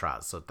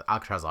Alcatraz, so the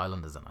Alcatraz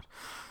Island is in it.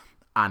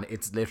 And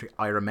it's literally,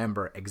 I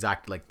remember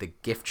exactly, like, the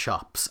gift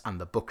shops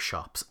and the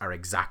bookshops are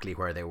exactly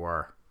where they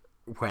were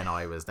when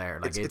I was there.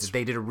 Like,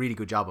 they did a really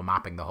good job of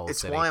mapping the whole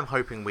It's city. why I'm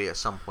hoping we at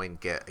some point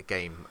get a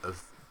game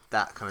of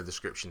that kind of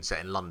description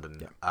set in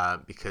London,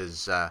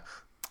 because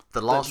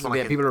the last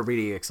one. People are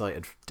really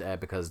excited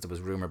because there was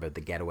rumor about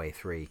the Getaway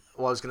 3.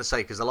 Well, I was going to say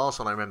because the last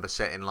one I remember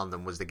set in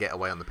London was the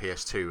Getaway on the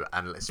PS2,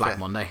 and Black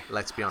Monday.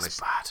 Let's be honest,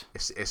 bad.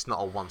 it's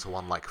not a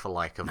one-to-one like for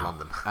like of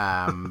London.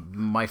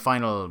 My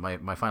final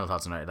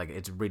thoughts on it, like,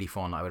 it's really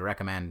fun. I would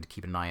recommend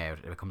keeping an eye out.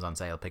 If it comes on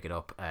sale, pick it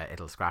up.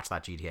 It'll scratch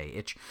that GTA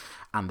itch.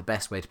 And the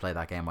best way to play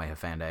that game, I have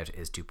found out,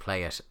 is to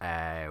play it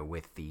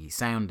with the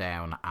sound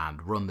down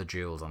and run the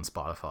jewels on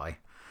Spotify.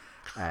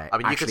 I mean, you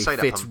could actually say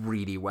that fits for,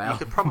 really well. You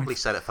could probably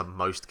set it for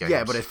most games.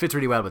 Yeah, but it fits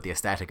really well with the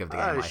aesthetic of the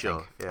game, I sure,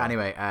 think. yeah.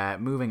 Anyway,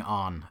 moving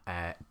on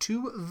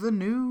to the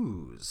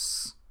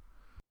news.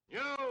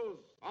 News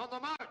on the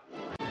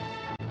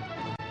march.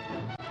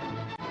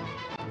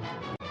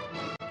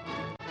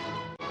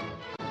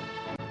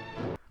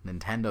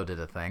 Nintendo did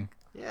a thing.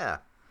 Yeah.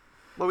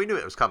 Well, we knew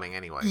it was coming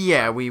anyway.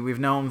 Yeah, we've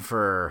known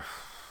for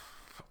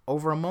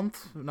over a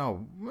month.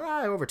 No,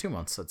 over 2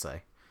 months, I'd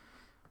say.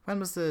 When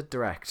was the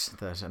direct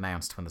that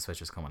announced when the Switch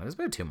was coming? It was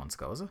about 2 months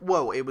ago, was it?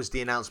 Well, it was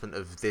the announcement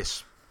of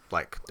this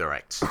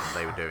direct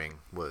they were doing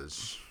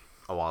was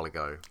a while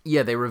ago.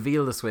 Yeah, they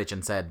revealed the Switch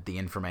and said the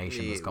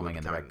information was It coming would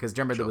in come direct. in, Because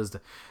remember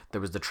sure.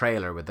 there was the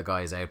trailer with the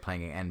guys out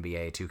playing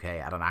NBA 2K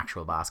at an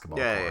actual basketball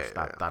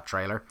court. That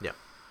trailer. Yeah.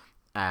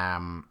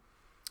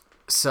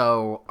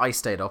 So I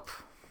stayed up.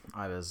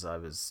 I was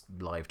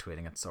live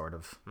tweeting it, sort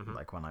of,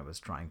 like when I was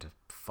trying to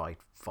fight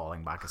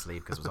falling back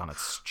asleep because it was on at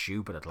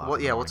stupid o'clock.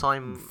 What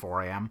time?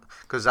 4 a.m.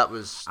 Because that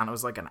was And it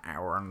was like an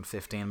hour and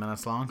 15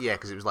 minutes long. yeah,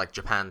 because it was like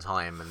Japan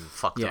time and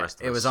fuck the Yeah, rest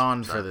of us. it was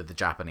on so- for the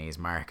Japanese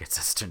markets.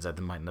 As it turns out,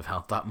 they mightn't have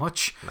helped that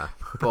much. No.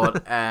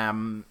 But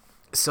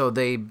so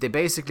they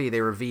basically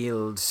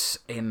revealed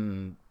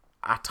in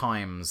at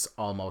times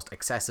almost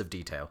excessive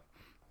detail.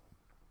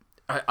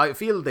 I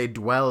feel they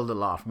dwelled a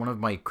lot. One of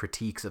my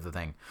critiques of the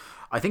thing,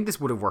 I think this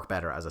would have worked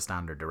better as a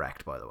standard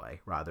direct, by the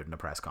way, rather than a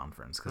press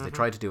conference, because they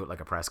tried to do it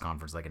like a press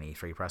conference, like an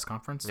E3 press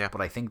conference. Yeah.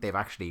 But I think they've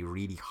actually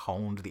really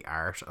honed the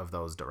art of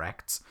those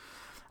directs.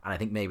 And I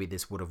think maybe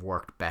this would have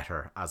worked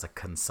better as a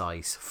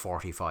concise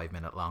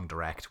 45-minute long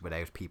direct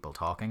without people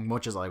talking,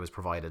 much as I was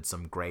provided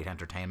some great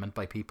entertainment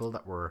by people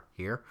that were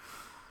here.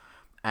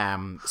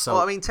 So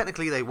Well, I mean,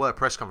 technically they were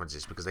press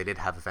conferences because they did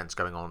have events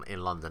going on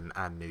in London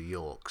and New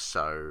York.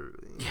 So,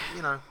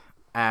 you know,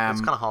 it's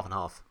kind of half and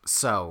half.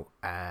 So,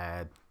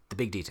 the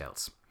big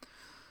details.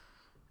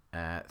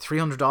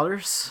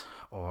 $300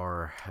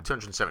 or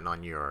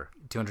 €279.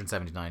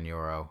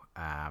 €279,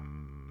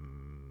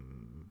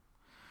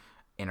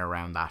 in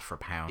around that for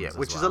pounds. Yeah, as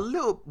which is well. a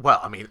little. Well,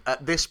 I mean,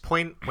 at this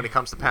point, when it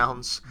comes to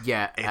pounds,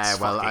 Yeah, it's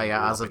well, fucking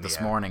as up of in the this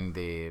air. morning,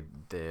 the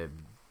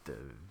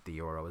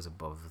euro is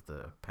above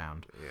the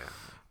pound.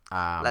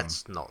 Yeah.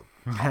 Let's not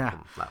harp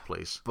on that,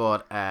 please.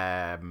 But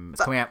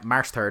it's coming out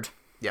March 3rd.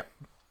 Yep.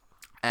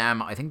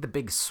 I think the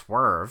big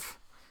swerve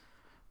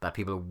that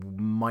people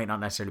might not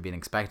necessarily been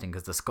expecting,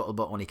 because the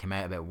scuttlebutt only came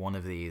out about one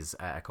of these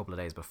a couple of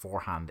days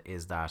beforehand,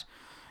 is that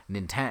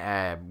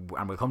Nintendo,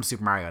 and we'll come to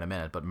Super Mario in a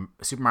minute, but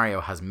Super Mario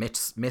has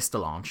missed the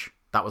launch.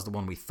 That was the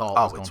one we thought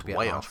was going it's to be at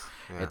way launch. off.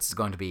 Yeah. It's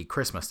going to be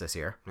Christmas this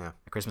year. Yeah.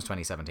 Christmas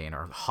 2017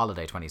 or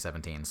holiday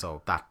 2017.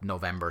 So that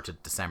November to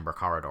December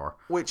corridor.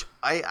 Which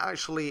I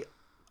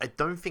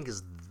don't think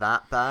is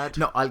that bad.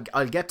 No, I'll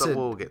get But to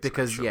we'll get to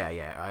because that,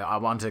 sure. I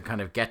want to kind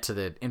of get to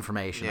the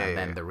information and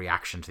then yeah. the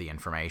reaction to the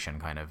information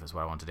kind of is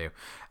what I want to do.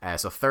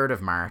 So 3rd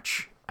of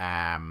March.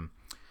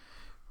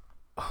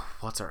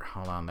 What's our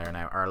hold on there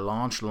now? Our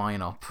launch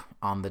lineup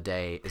on the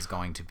day is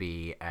going to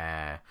be.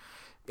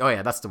 Oh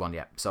yeah, that's the one.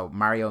 Yeah. So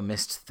Mario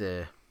missed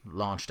the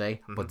launch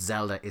day, but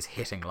Zelda is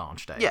hitting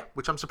launch day. Yeah,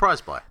 which I'm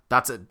surprised by.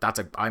 That's a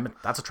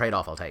trade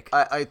off I'll take.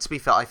 I to be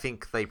fair, I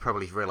think they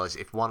probably realise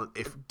if Do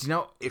you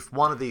know? if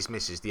one of these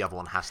misses, the other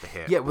one has to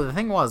hit. Yeah, well, the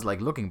thing was,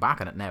 like, looking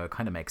back on it now, it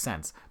kind of makes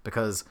sense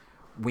because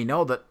we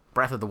know that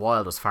Breath of the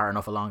Wild was far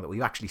enough along that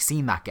we've actually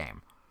seen that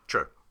game,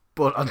 True.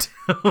 but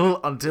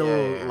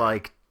until Yeah.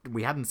 like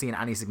we hadn't seen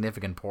any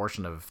significant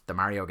portion of the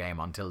Mario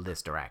game until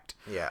this direct.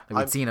 Yeah.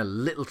 Like, we'd seen a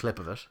little clip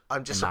of it.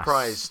 I'm just in that-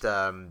 surprised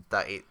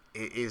that it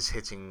is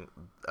hitting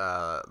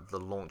the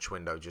launch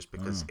window just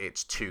because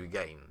it's 2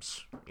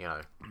 games, you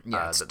know.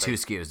 Yeah, it's that 2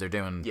 SKUs. They're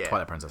doing Yeah.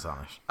 Twilight Princess on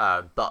it.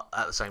 But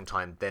at the same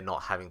time, they're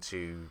not having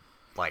to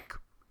like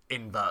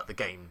invert the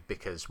game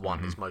because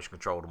one is motion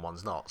controlled and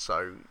one's not.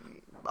 So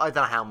I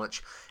don't know how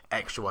much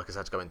extra work has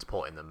had to go into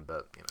porting them,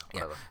 but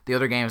whatever. The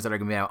other games that are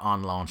going to be out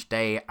on launch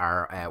day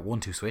are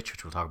 1-2 Switch,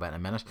 which we'll talk about in a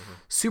minute.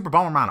 Super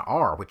Bomberman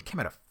R, which came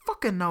out of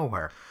fucking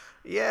nowhere.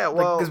 Yeah,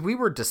 well, because we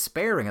were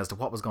despairing as to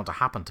what was going to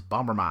happen to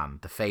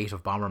Bomberman, the fate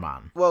of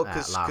Bomberman. Well,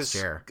 last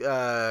year,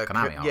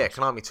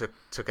 Konami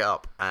took it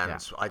up,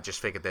 and I just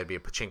figured there'd be a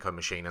pachinko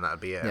machine, and that'd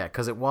be it. Yeah,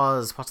 because it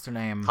was, what's their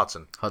name?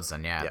 Hudson,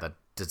 that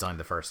designed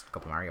the first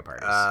couple Mario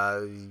parties.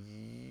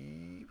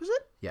 Was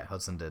it? Yeah,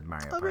 Hudson did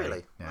Mario Party. Party.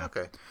 Really? Yeah.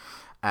 Okay.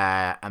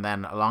 And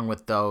then along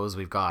with those,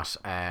 we've got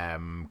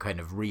kind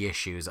of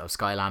reissues of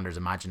Skylanders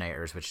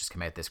Imaginators, which just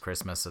came out this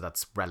Christmas, so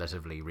that's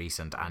relatively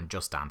recent, and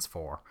Just Dance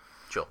 4.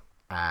 Sure.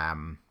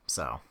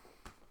 So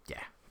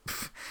yeah.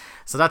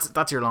 So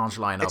that's your launch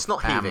lineup. It's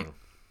not heaving.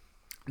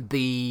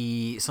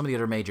 Some of the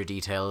other major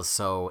details.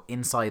 So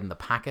inside in the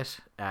packet,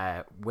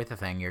 with the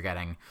thing, you're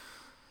getting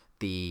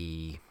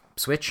the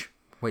Switch,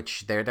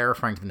 which they're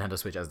referring to the Nintendo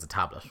Switch as the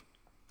tablet.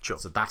 Sure.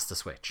 So that's the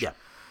Switch. Yeah.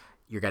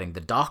 You're getting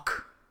the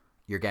dock.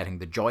 You're getting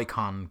the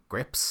Joy-Con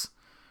grips,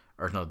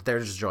 or no, they're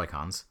just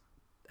Joy-Cons.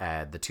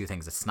 The two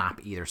things that snap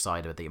either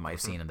side of it that you might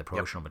have seen in the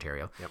promotional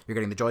material. Yep. You're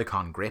getting the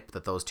Joy-Con grip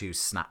that those two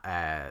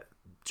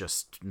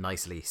just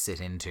nicely sit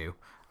into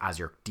as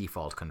your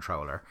default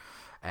controller.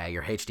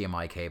 Your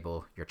HDMI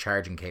cable, your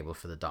charging cable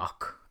for the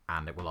dock,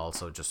 and it will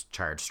also just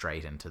charge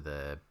straight into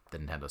the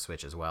Nintendo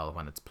Switch as well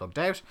when it's plugged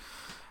out.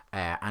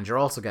 And you're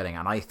also getting,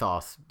 and I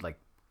thought, like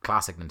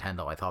classic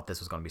Nintendo, I thought this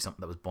was going to be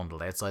something that was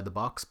bundled outside the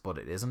box, but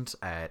it isn't.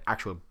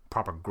 Actual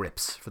proper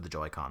grips for the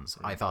Joy-Cons.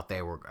 I thought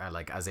they were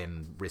like as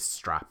in wrist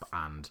strap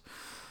and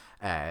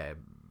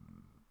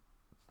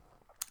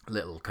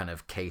little kind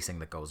of casing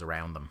that goes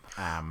around them,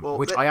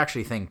 which I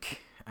actually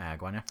think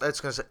go on, yeah. I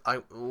was going to say,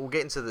 we'll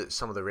get into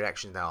some of the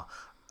reactions now.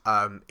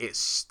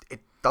 It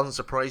doesn't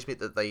surprise me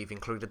that they've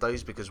included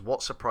those, because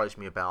what surprised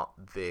me about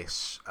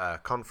this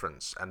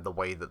conference and the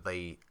way that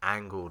they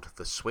angled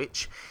the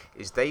Switch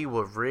is they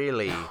were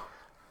really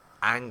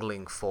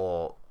angling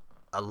for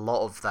a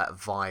lot of that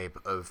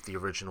vibe of the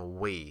original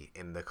Wii,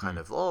 in the kind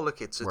of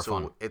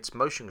it's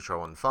motion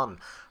control and fun,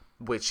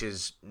 which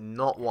is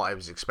not what I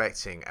was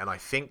expecting, and I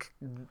think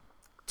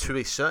to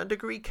a certain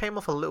degree came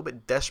off a little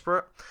bit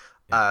desperate.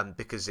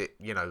 Because it,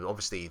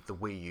 obviously the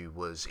Wii U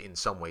was in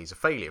some ways a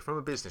failure from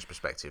a business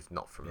perspective,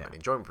 not from an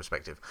enjoyment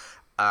perspective.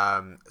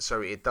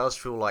 So it does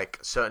feel like,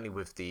 certainly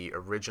with the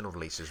original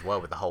release as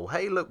well, with the whole,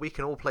 hey, look, we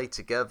can all play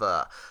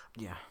together.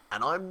 Yeah.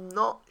 And I'm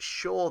not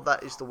sure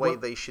that is the way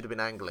they should have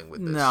been angling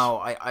with this. No,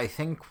 I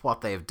think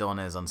what they've done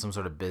is, on some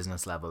sort of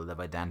business level, they've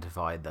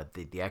identified that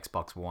the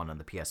Xbox One and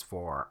the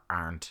PS4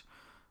 aren't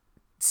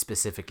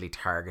specifically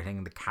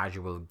targeting the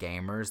casual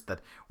gamers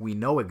that we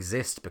know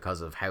exist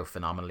because of how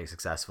phenomenally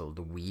successful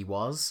the Wii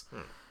was.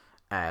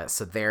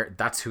 So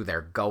that's who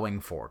they're going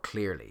for,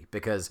 clearly,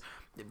 because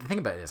the thing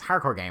about it is,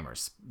 hardcore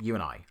gamers, you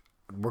and I,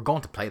 we're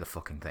going to play the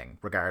fucking thing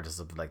regardless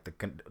of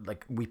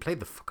we played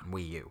the fucking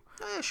Wii U.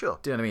 Yeah, sure.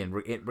 Do you know what I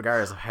mean?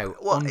 Regardless of how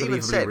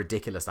unbelievably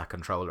ridiculous that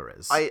controller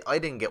is. I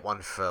didn't get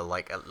one for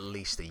at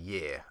least a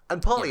year,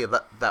 and partly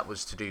that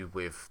was to do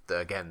with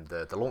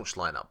the launch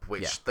lineup,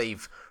 which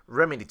they've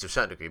remedied to a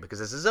certain degree, because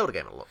there's a Zelda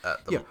game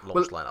at the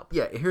launch lineup.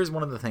 Yeah, here's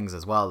one of the things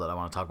as well that I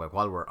want to talk about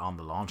while we're on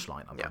the launch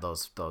lineup. Yeah.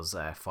 Those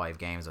 5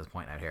 games I was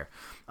pointing out here.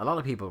 A lot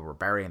of people were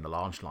burying the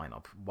launch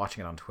lineup,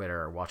 watching it on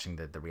Twitter, or watching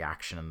the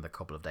reaction in the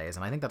couple of days,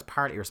 and I think that's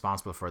partly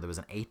responsible for there was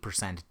an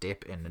 8%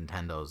 dip in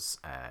Nintendo's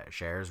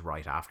shares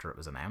right after it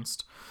was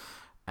announced.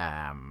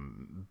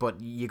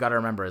 But you got to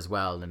remember as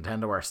well,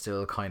 Nintendo are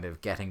still kind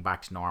of getting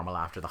back to normal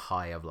after the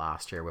high of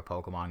last year with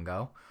Pokemon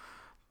Go.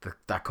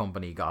 That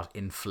company got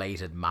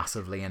inflated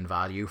massively in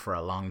value for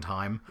a long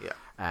time.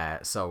 Yeah.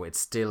 So it's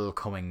still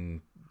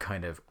coming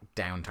kind of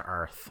down to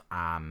earth,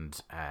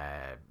 and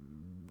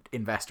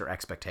investor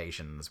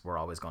expectations were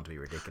always going to be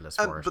ridiculous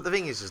for it. But the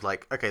thing is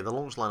okay, the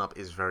launch lineup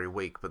is very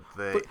weak, but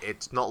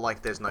it's not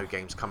like there's no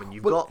games coming.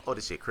 You've got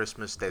Odyssey at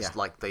Christmas. There's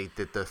they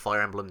did the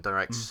Fire Emblem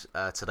Directs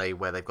today,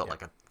 where they've got I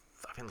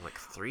think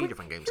 3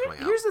 different games coming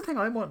out. Here's the thing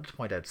I wanted to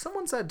point out.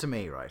 Someone said to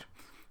me, right,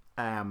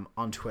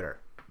 on Twitter,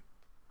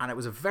 and it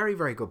was a very,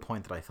 very good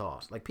point that I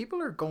thought.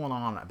 People are going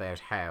on about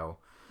how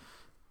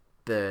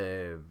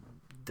the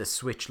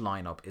Switch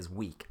lineup is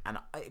weak, and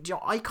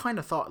I kind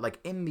of thought,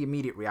 in the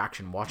immediate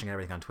reaction, watching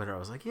everything on Twitter, I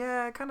was like,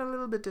 yeah, kind of a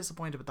little bit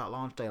disappointed with that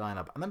launch day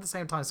lineup. And then at the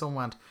same time, someone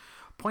went,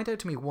 point out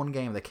to me one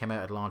game that came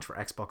out at launch for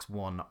Xbox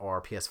One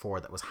or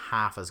PS4 that was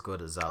half as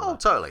good as Zelda. Oh,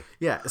 totally.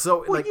 Yeah,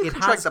 so you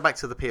can track that back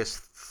to the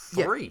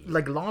PS3.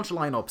 Yeah, launch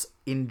lineups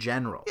in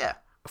general. Yeah.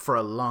 For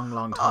a long,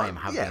 long time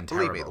have been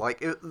terrible.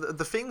 Believe me,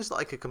 the things that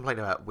I could complain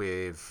about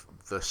with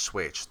the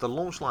Switch, the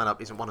launch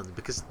lineup isn't one of them,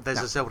 because there's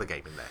a Zelda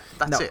game in there.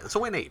 That's it. That's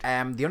all we need.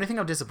 The only thing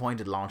I'm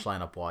disappointed launch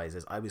lineup wise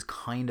is I was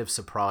kind of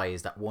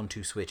surprised that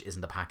 1-2 Switch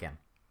isn't the pack-in.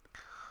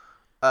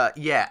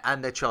 Yeah,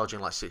 and they're charging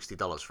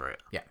 $60 for it.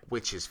 Yeah,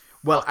 which is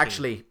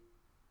actually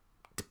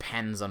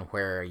depends on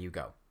where you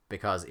go,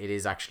 because it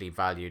is actually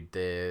valued.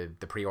 The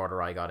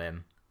pre-order I got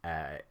in,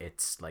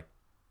 it's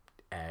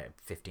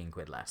 15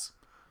 quid less.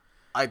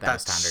 than a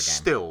that's standard game.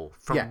 still,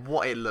 from Yeah.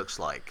 what it looks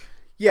like.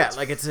 Yeah,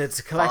 like it's a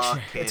collection.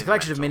 fucking It's a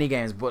collection of mental. mini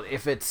games, but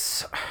if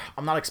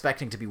I'm not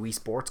expecting to be Wii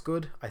Sports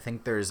good. I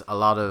think there's a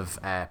lot of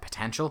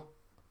potential.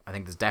 I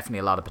think there's definitely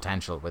a lot of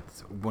potential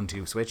with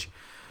 1-2 Switch.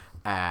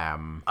 I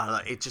don't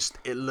know,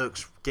 it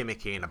looks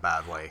gimmicky in a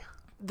bad way.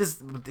 The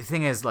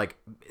thing is, like,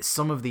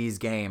 some of these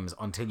games,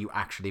 until you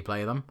actually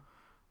play them,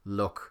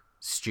 look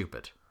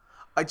stupid.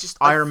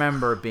 I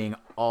remember being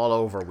all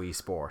over Wii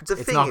Sports.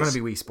 It's not going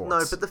to be Wii Sports.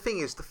 No, but the thing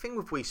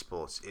with Wii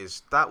Sports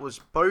is that was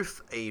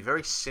both a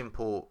very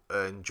simple,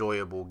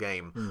 enjoyable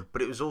game,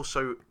 but it was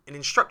also an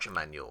instruction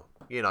manual,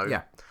 you know?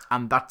 Yeah,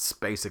 and that's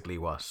basically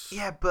what...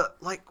 Yeah, but,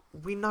 like,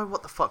 we know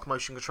what the fuck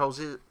motion controls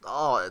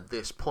are at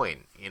this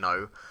point, you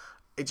know?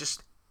 It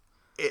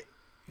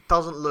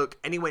doesn't look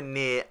anywhere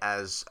near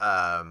as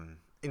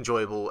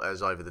enjoyable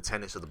as either the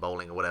tennis or the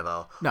bowling or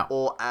whatever. No.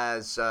 Or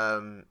as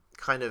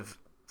kind of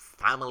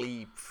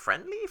family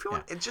friendly, if you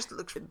want. It just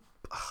looks...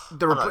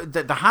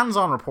 The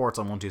hands-on reports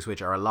on 1-2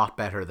 Switch are a lot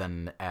better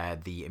than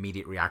the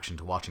immediate reaction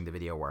to watching the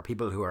video, where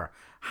people who are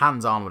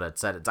hands-on with it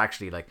said it's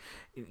actually like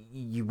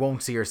you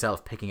won't see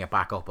yourself picking it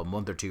back up a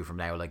month or two from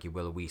now like you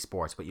will Wii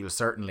Sports, but you'll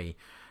certainly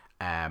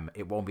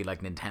it won't be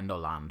like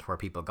Nintendo Land where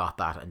people got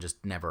that and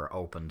just never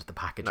opened the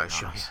packaging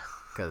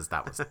because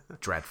that was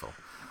dreadful.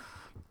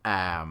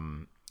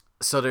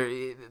 So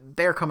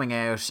they're coming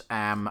out.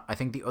 I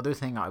think the other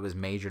thing I was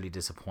majorly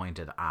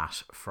disappointed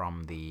at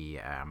from the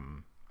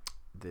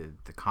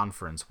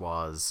conference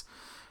was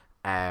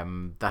that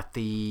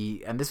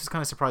and this was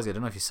kind of surprising, I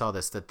don't know if you saw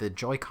this, that the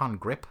Joy-Con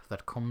grip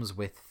that comes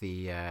with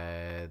the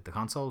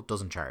console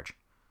doesn't charge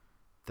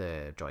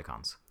the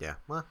Joy-Cons. Yeah,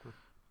 well...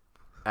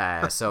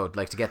 So,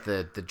 like, to get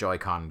the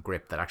Joy-Con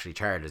grip that actually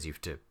charges, you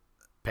have to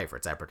pay for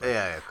it separately.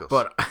 Yeah, of course.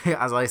 But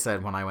as I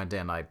said when I went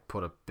in, I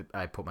put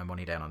my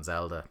money down on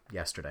Zelda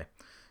yesterday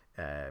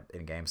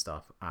in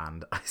GameStop,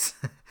 and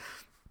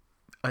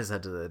I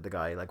said to the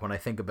guy, like, when I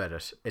think about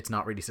it, it's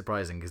not really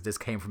surprising because this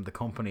came from the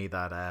company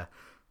that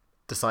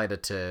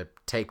decided to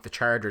take the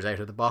chargers out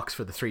of the box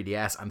for the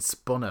 3DS and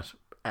spun it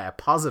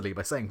positively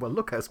by saying, well,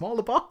 look how small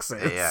the box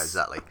is. Yeah,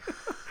 exactly.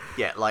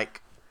 Yeah,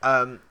 like,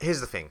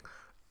 here's the thing.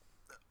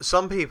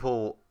 Some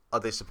people are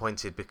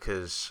disappointed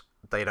because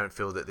they don't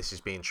feel that this is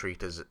being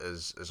treated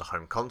as a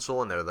home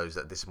console, and there are those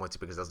that are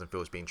disappointed because it doesn't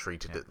feel it's being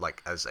treated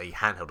like as a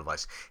handheld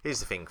device. Here's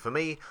the thing. For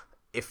me,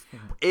 if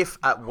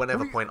at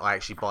whenever point I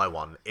actually buy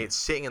one, it's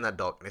sitting in that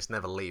dock and it's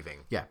never leaving.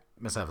 Yeah,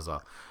 myself as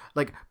well.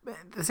 Like,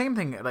 the same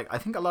thing, like, I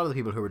think a lot of the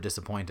people who were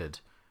disappointed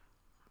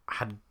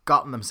had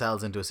gotten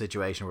themselves into a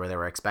situation where they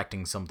were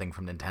expecting something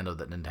from Nintendo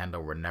that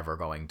Nintendo were never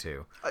going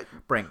to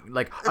bring.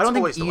 Like, I don't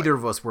think either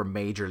of us were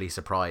majorly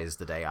surprised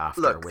the day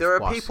after. Look, there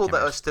are people that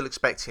out. are still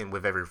expecting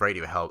with every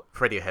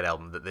Radiohead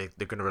album that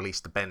they're going to release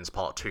the Benz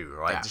Part 2,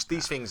 right? Yeah, just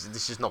these things,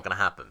 this is not going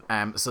to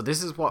happen. So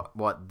this is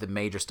what the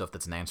major stuff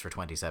that's announced for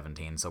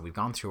 2017. So we've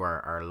gone through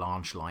our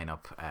launch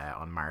lineup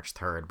on March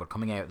 3rd, but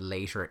coming out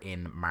later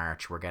in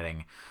March, we're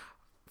getting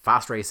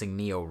Fast Racing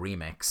Neo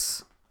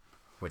Remix,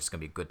 which is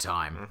going to be a good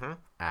time.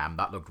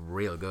 That looked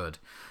real good.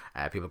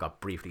 People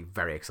got briefly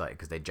very excited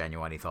because they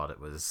genuinely thought it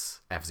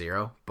was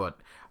F-Zero, but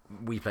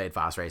we played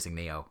Fast Racing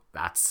Neo.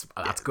 That's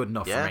good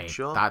enough for me.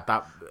 Sure.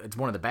 That it's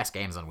one of the best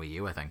games on Wii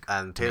U, I think.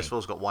 And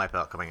PS4's got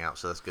Wipeout coming out,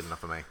 so that's good enough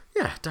for me.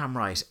 Yeah, damn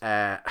right.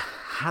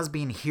 Has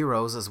been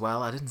Heroes as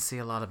well. I didn't see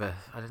a lot of it.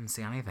 I didn't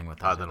see anything with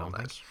that. I don't know what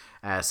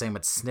that is. Same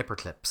with Snipper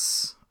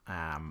Clips.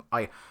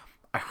 I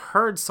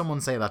heard someone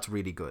say that's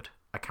really good.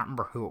 I can't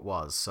remember who it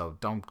was, so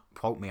don't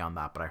quote me on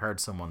that, but I heard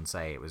someone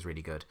say it was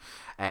really good.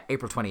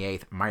 April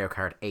 28th, Mario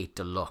Kart 8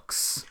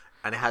 Deluxe.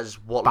 And it has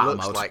what Battle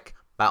looks mode. like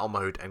battle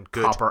mode and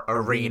good Proper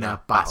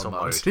arena battle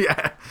mode. mode.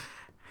 Yeah.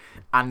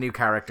 And new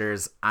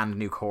characters and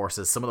new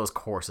courses. Some of those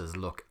courses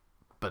look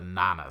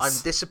bananas.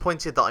 I'm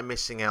disappointed that I'm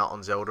missing out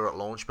on Zelda at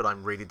launch, but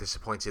I'm really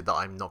disappointed that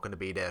I'm not going to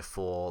be there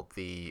for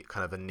the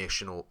kind of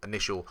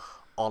initial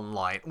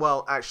online.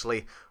 Well,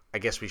 actually, I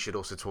guess we should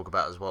also talk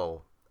about as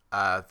well.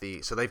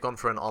 So they've gone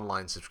for an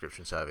online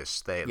subscription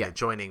service. They're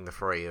joining the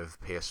fray of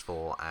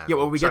PS4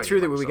 and we get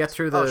through the we get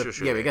through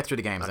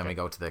the games, okay. then we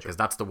go to the, because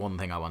that's the one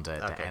thing I want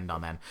to end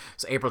on then.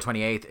 So April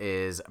 28th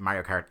is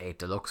Mario Kart 8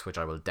 Deluxe, which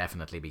I will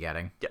definitely be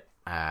getting. Yep.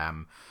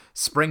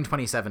 Spring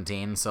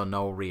 2017, so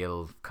no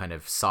real kind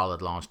of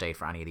solid launch date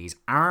for any of these.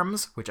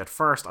 ARMS, which at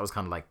first I was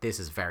kind of like, this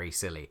is very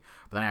silly,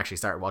 but then I actually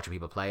started watching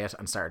people play it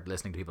and started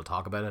listening to people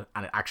talk about it,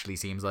 and it actually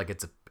seems like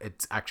it's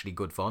actually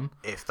good fun.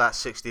 If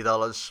that's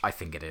 $60, I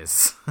think it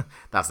is.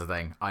 That's the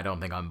thing. I don't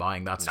think I'm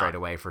buying that straight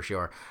away for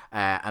sure.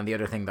 And the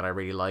other thing that I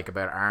really like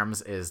about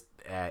ARMS is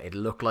it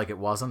looked like it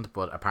wasn't,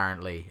 but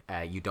apparently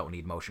you don't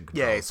need motion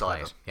controls. Yeah, it's to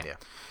play either. it.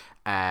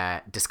 Yeah.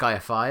 Disgaea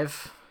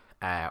 5.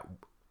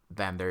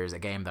 Then there's a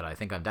game that I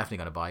think I'm definitely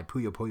going to buy,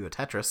 Puyo Puyo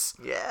Tetris.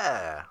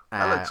 Yeah,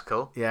 that looks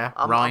cool. Yeah,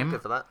 I'm Rhyme.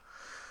 good for that.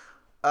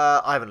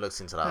 I haven't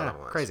looked into that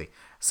one. Crazy.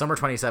 Summer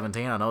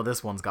 2017. I know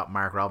this one's got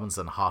Mark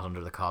Robinson hot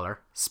under the collar.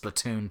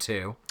 Splatoon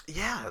 2.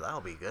 Yeah, that'll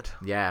be good.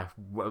 Yeah,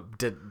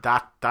 did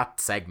that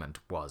segment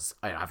was?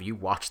 Have you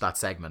watched that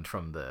segment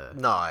from the?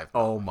 No.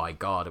 Oh my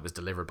god, it was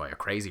delivered by a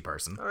crazy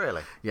person. Oh,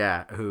 really?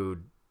 Yeah, who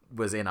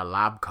was in a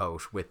lab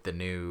coat with the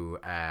new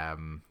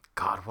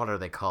God, what are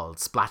they called?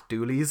 Splat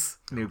Doolies,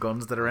 new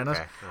guns that are in it.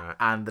 Right.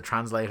 And the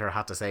translator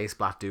had to say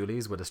Splat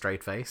Doolies with a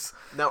straight face.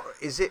 Now,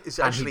 is it And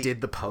actually? he did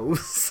the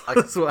pose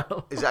as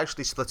well. Is it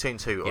actually Splatoon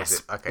 2? Or Yes, is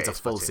it, okay, it's a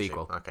full Splatoon 2.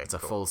 sequel. Okay, it's a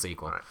cool. full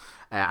sequel. All right.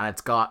 And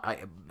it's got,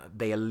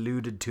 they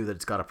alluded to that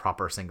it's got a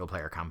proper single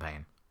player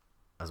campaign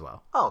as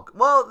well. Oh,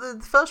 well,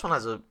 the first one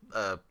has a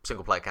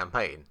single player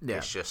campaign. Yeah.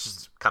 It's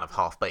just kind of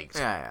half baked.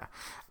 Yeah.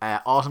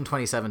 Autumn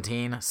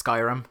 2017,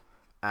 Skyrim.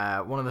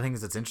 One of the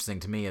things that's interesting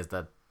to me is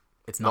that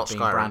it's not being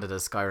Skyrim. branded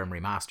as Skyrim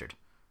Remastered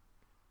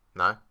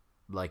No?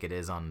 like it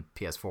is on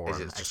PS4 Is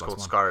and it just Xbox called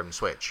One. Skyrim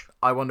Switch?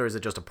 I wonder, is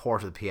it just a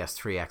port of the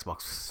PS3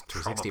 Xbox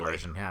 360 Probably.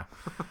 version?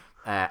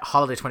 Yeah.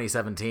 Holiday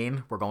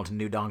 2017, we're going to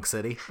New Donk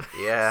City.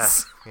 Yeah.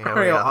 Here we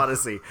Mario are.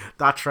 Odyssey.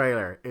 That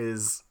trailer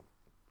is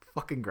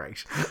fucking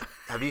great.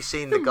 Have you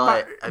seen the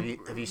guy? Have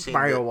you seen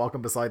Mario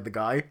walking beside the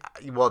guy.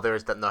 Well, there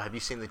is that. No, have you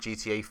seen the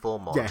GTA 4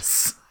 mod?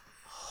 Yes.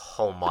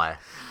 Oh my.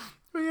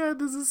 But yeah,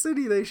 there's a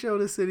city, they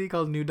showed a city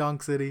called New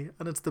Donk City,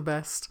 and it's the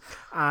best.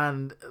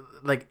 And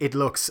like, it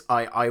looks,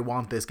 I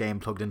want this game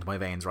plugged into my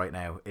veins right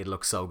now. It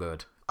looks so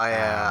good.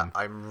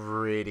 I'm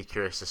really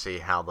curious to see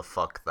how the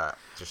fuck that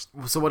just.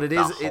 So what it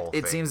that is, whole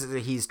it thing. seems that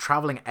he's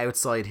traveling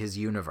outside his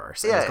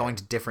universe. And Yeah. he's going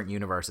to different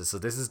universes. So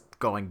this is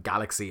going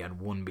galaxy and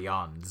one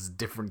beyond. This is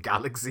different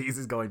galaxies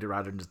he's going to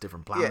rather than just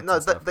different planets. Yeah, no,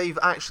 and stuff. they've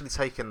actually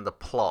taken the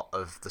plot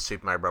of the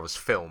Super Mario Brothers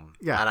film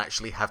Yeah. and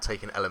actually have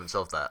taken elements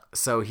of that.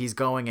 So he's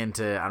going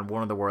into, and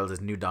one of the worlds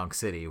is New Donk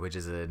City, which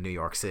is a New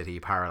York City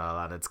parallel,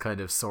 and it's kind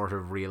of sort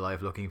of real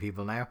life looking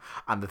people now.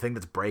 And the thing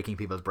that's breaking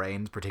people's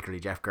brains, particularly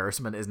Jeff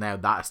Gerstmann, is now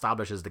that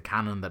establishes the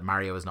canon that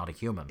Mario is not a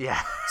human. Yeah.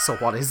 So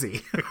what is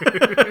he?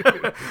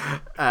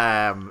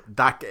 And Look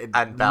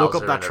up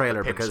Bowser that in a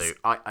trailer pimp because suit.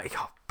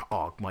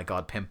 oh my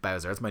god, Pimp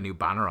Bowser. That's my new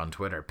banner on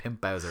Twitter.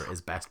 Pimp Bowser is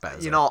best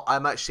Bowser. You know,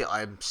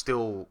 I'm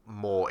still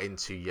more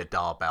into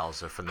Yadar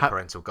Bowser from the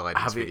parental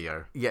guidance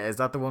video. Yeah, is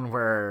that the one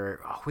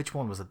where? Which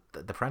one was it?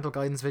 The parental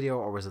guidance video,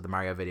 or was it the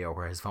Mario video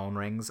where his phone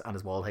rings and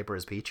his wallpaper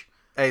is Peach?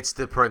 It's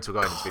the parental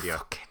guidance video.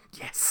 Fucking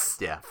yes.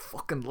 Yeah.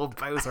 Fucking love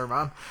Bowser,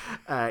 man.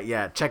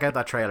 Yeah, check out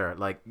that trailer.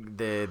 Like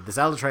the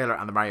Zelda trailer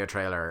and the Mario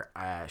trailer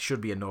should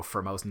be enough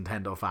for most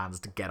Nintendo fans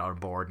to get on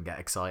board and get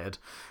excited.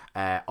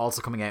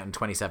 Also coming out in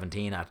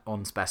 2017 at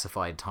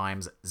unspecified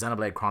times,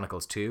 Xenoblade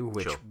Chronicles 2,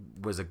 which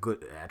was a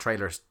good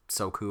trailer,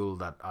 so cool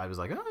that I was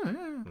like,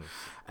 oh,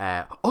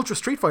 yeah. Ultra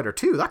Street Fighter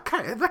 2, that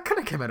kind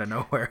of came out of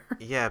nowhere.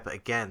 Yeah, but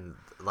again,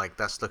 like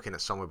that's looking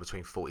at somewhere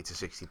between $40 to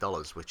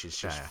 $60, which is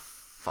just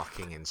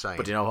fucking insane.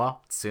 But you know what?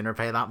 Sooner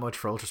pay that much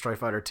for Ultra Street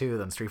Fighter 2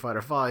 than Street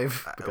Fighter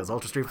 5 because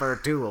Ultra Street Fighter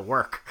 2 will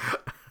work.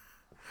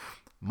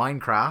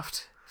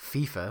 Minecraft,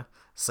 FIFA,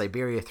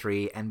 Siberia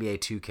 3, NBA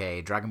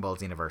 2K, Dragon Ball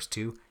Xenoverse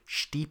 2,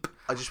 Steep,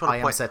 I just want to I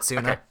Am point. Setsuna,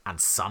 Okay. and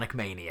Sonic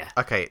Mania.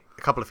 Okay,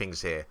 a couple of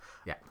things here.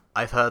 Yeah.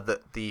 I've heard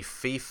that the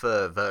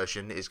FIFA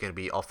version is going to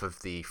be off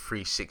of the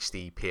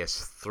 360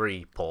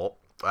 PS3 port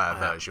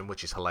version,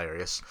 which is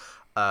hilarious.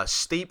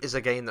 Steep is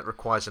a game that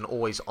requires an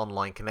always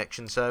online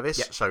connection service.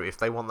 Yeah. So if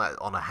they want that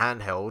on a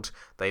handheld,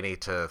 they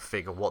need to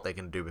figure what they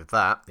can do with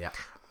that. Yeah.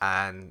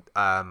 And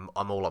I'm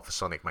all up for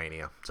Sonic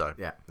Mania. So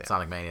Yeah,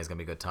 Sonic Mania is going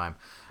to be a good time.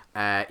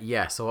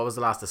 So what was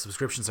the last? The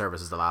subscription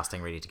service is the last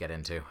thing really to get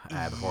into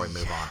before we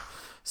move on.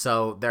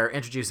 So they're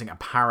introducing a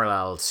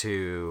parallel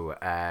to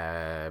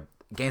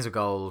Games of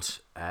Gold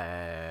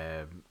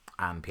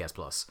and PS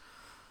Plus.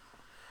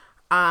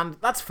 And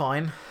that's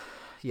fine.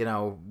 You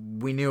know,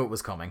 we knew it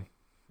was coming.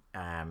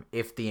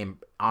 If the online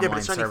yeah, but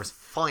it's only service...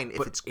 fine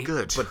if it's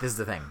good. But this is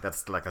the thing.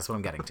 That's what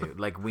I'm getting to.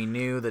 Like, we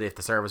knew that if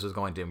the service was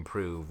going to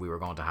improve, we were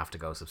going to have to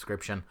go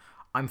subscription.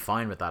 I'm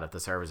fine with that if the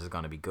service is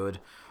going to be good.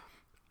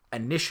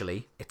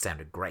 Initially, it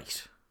sounded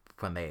great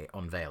when they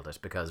unveiled it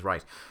because,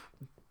 right,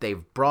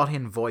 they've brought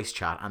in voice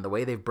chat, and the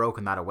way they've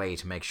broken that away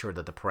to make sure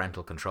that the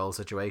parental control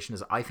situation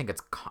is, I think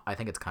it's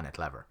kind of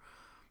clever.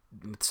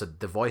 So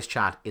the voice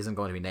chat isn't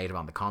going to be native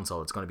on the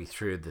console; it's going to be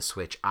through the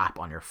Switch app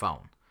on your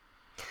phone.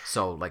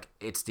 So, like,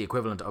 it's the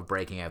equivalent of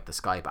breaking out the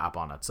Skype app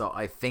on it. So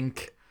I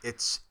think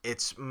it's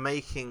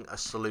making a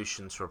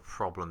solution to a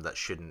problem that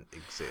shouldn't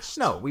exist.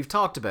 no, we've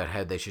talked about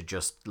how they should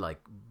just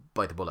like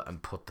bite the bullet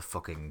and put the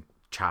fucking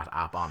chat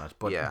app on it.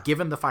 But Yeah.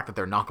 given the fact that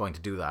they're not going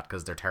to do that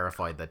because they're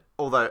terrified that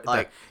Although,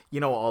 like, you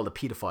know, all the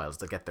pedophiles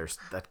that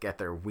get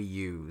their Wii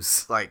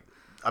U's.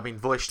 I mean,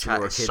 voice chat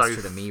our is kids so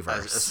through the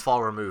Miiverse. as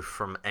far removed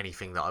from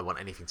anything that I want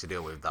anything to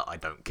deal with that I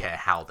don't care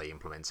how they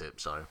implement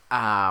it. So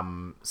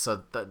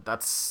So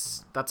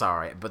that's all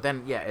right. But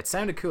then yeah, it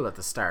sounded cool at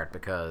the start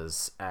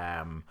because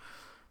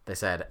they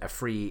said a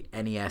free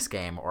NES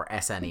game or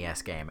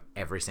SNES game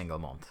every single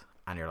month,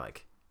 and you're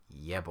like,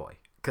 yeah, boy.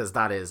 Because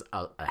that is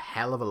a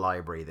hell of a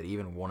library that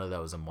even one of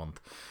those a month,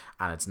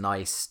 and it's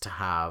nice to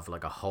have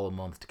like a whole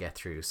month to get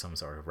through some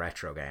sort of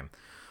retro game.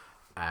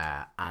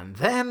 And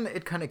then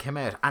it kind of came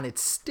out, and it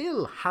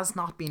still has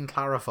not been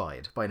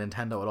clarified by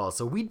Nintendo at all.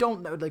 So we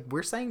don't know, like,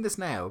 we're saying this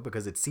now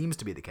because it seems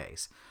to be the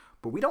case,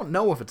 but we don't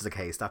know if it's the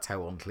case. That's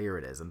how unclear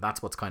it is, and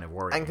that's what's kind of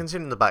worrying. And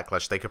considering the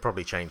backlash, they could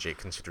probably change it,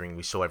 considering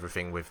we saw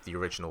everything with the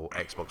original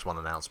Xbox One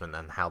announcement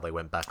and how they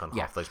went back on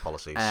half those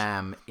policies.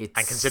 And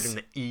considering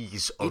the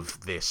ease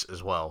of this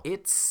as well.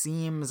 It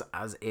seems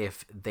as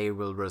if they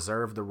will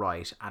reserve the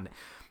right, and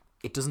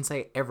it doesn't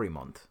say every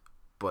month,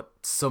 but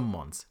some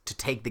months, to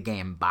take the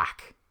game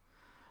back.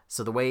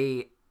 So the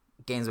way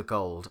Games with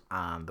Gold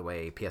and the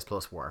way PS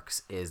Plus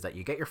works is that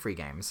you get your free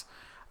games.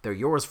 They're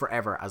yours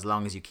forever as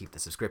long as you keep the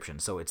subscription.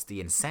 So it's the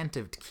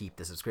incentive to keep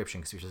the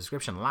subscription, because if your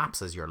subscription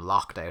lapses, you're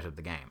locked out of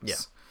the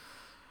games.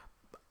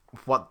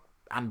 Yeah.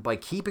 And by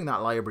keeping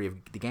that library of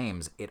the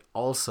games, it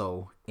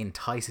also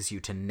entices you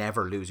to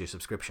never lose your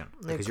subscription,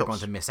 because you're going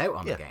to miss out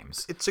on the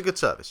games. It's a good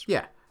service.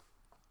 Yeah.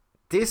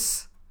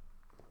 This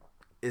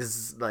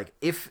is like,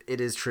 if it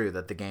is true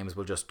that the games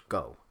will just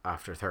go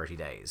after 30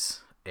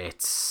 days,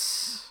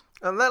 it's...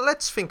 And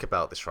let's think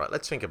about this, right?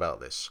 Let's think about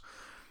this.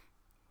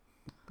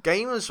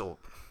 Gamers,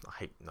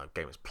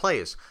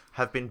 players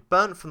have been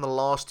burnt from the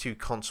last two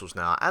consoles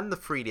now, and the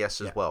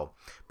 3DS as well,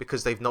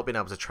 because they've not been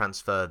able to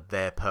transfer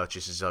their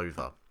purchases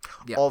over.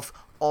 Yeah.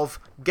 Of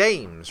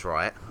games,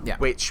 right? Yeah.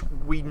 Which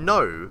we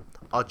know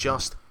are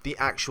just the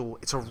actual...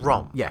 It's a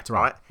ROM. Yeah, it's a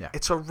ROM. Right? Yeah.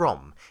 It's a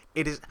ROM.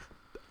 It is...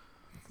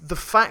 The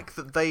fact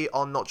that they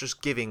are not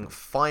just giving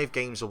 5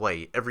 games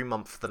away every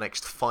month for the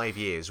next 5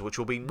 years, which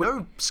will be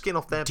no skin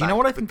off their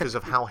back because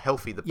of how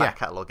healthy the back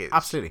catalogue is.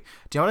 Absolutely.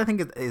 Do you know what I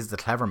think is the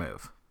clever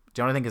move? If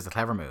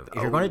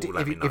you're going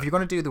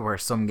to do the where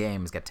some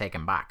games get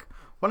taken back,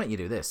 why don't you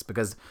do this?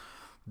 Because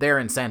their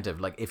incentive,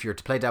 like if you're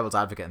to play devil's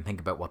advocate and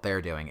think about what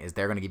they're doing, is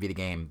they're going to give you the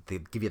game, they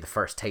give you the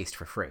first taste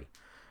for free,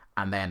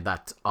 and then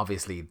that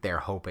obviously they're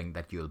hoping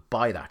that you'll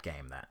buy that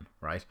game then,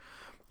 right?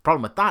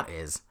 Problem with that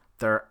is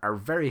there are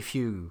very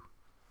few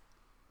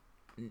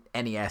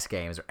NES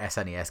games or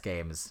SNES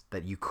games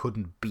that you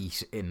couldn't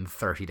beat in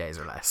 30 days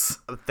or less.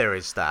 There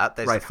is that.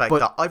 There's the fact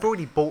that I've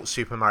already bought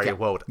Super Mario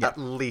World at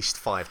least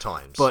 5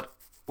 times. But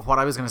what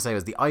I was going to say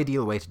was the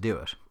ideal way to do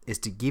it is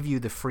to give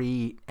you the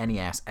free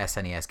NES,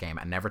 SNES game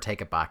and never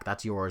take it back.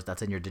 That's yours.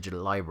 That's in your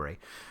digital library.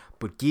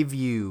 But give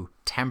you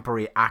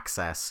temporary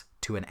access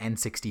to an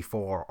N64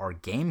 or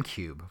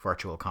GameCube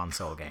Virtual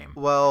Console game.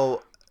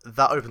 Well...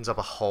 That opens up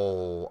a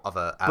whole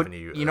other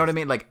avenue. But you know what I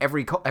mean? Like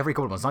every couple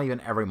of months, not even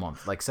every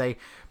month. Like say,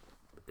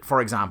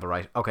 for example,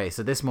 right? Okay,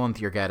 so this month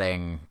you're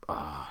getting,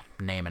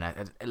 naming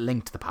it, a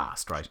Link to the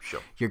Past, right? Sure.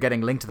 You're getting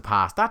Link to the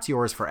Past. That's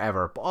yours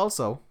forever. But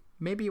also,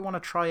 maybe you want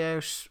to try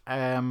out,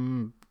 I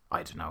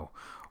don't know.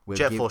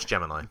 Jet Force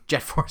Gemini.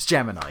 Jet Force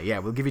Gemini, yeah.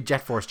 We'll give you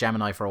Jet Force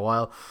Gemini for a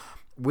while.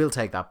 We'll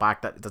take that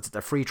back. That's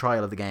a free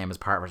trial of the game as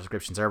part of our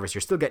subscription service.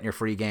 You're still getting your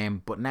free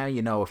game, but now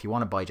you know if you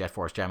want to buy Jet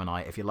Force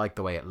Gemini, if you like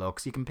the way it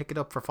looks, you can pick it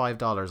up for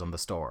 $5 on the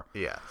store.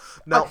 Yeah.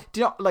 Now,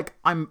 do you know? Like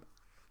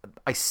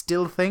I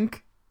still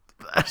think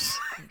that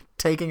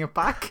taking it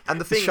back and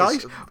the thing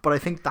is, is, but I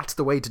think that's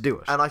the way to do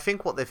it. And I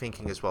think what they're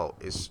thinking as well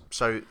is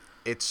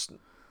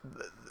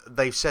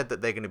they've said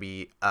that they're going to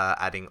be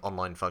adding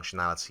online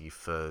functionality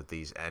for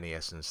these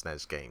NES and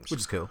SNES games,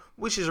 which is cool.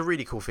 Which is a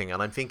really cool thing,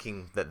 and I'm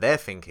thinking that they're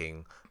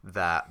thinking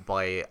that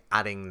by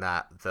adding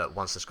that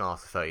once it's gone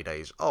after 30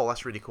 days, oh,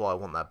 that's really cool, I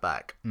want that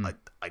back.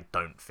 I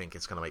don't think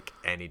it's going to make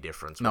any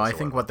difference. No,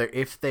 whatsoever. I think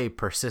if they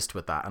persist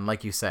with that, and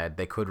like you said,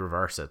 they could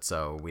reverse it,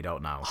 so we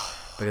don't know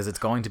because it's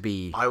going to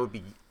be. I would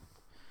be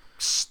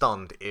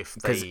stunned if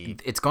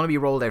it's going to be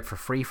rolled out for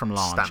free from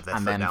launch,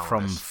 and then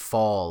from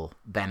fall,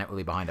 then it will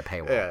be behind a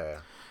paywall. Yeah.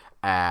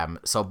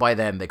 So by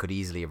then they could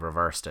easily have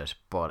reversed it,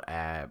 but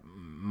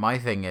my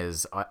thing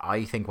is,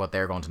 I think what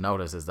they're going to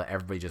notice is that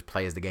everybody just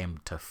plays the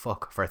game to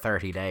fuck for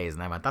 30 days,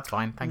 and they went, that's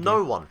fine, thank you.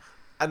 No one.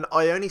 And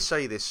I only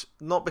say this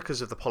not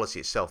because of the policy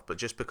itself, but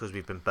just because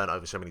we've been burnt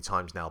over so many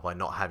times now by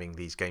not having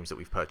these games that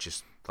we've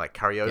purchased like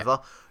carry over.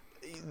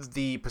 Yeah.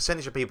 The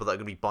percentage of people that are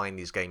going to be buying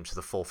these games for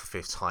the 4th or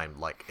 5th time,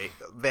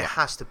 there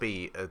has to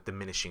be a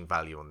diminishing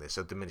value on this,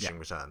 a diminishing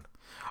return.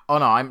 Oh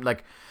no, I'm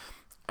like,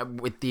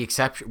 with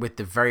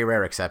the very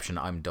rare exception,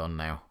 I'm done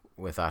now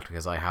with that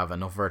because I have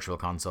enough Virtual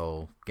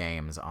Console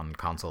games on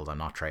consoles I'm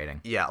not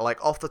trading. Yeah,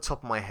 like off the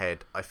top of my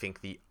head, I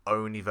think the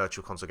only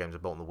Virtual Console games I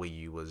bought on the Wii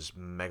U was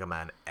Mega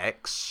Man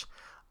X,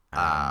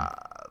 and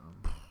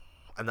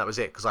that was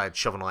it because I had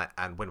Shovel Knight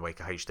and Wind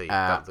Waker HD.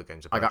 That were the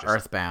games I got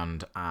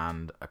Earthbound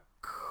and I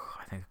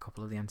think a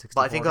couple of the N64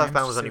 But I think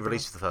Earthbound was only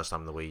released for the first time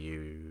on the Wii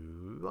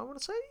U, I want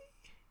to say.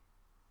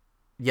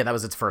 Yeah, that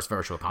was its first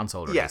Virtual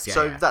Console release.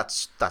 Yeah,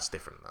 that's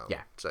different though.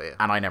 Yeah. So yeah.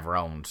 And I never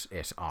owned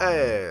it on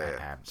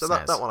so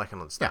that one I can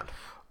understand.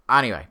 Yeah.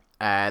 Anyway,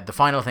 the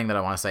final thing that I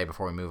want to say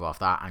before we move off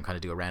that and kind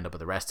of do a roundup of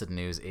the rest of the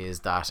news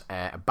is that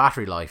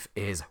battery life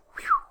is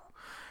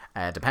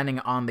Depending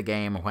on the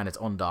game when it's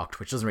undocked,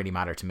 which doesn't really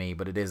matter to me,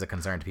 but it is a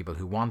concern to people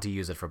who want to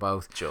use it for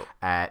both. Sure.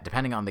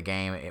 Depending on the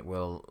game,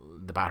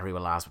 the battery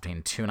will last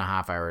between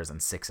 2.5 hours and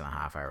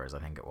 6.5 hours, I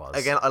think it was.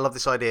 Again, I love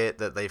this idea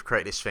that they've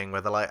created this thing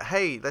where they're like,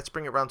 hey, let's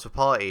bring it round to a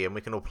party and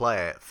we can all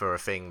play it for a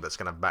thing that's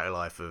going to have a battery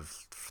life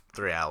of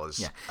 3 hours.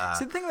 Yeah.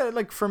 See, the thing that,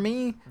 like, for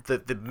me, the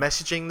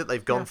messaging that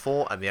they've gone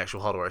for and the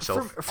actual hardware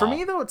itself. For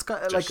me though, it's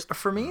got, like,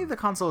 for me the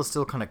console is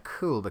still kind of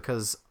cool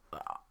because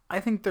I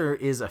think there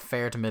is a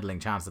fair to middling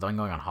chance that I'm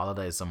going on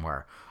holidays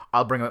somewhere.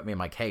 I'll bring it with me in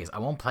my case. I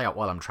won't play it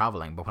while I'm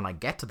traveling, but when I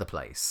get to the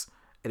place,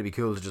 it'd be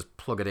cool to just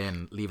plug it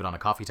in, leave it on a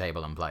coffee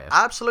table, and play it.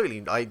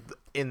 Absolutely.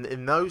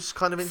 In those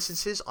kind of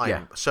instances,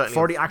 I'm certainly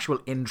for the actual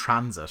in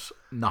transit,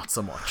 not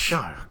so much.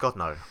 No, God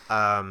no.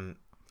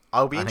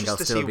 I'll be I think interested I'll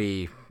to still see.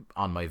 be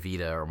on my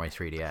Vita or my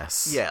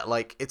 3DS. Yeah,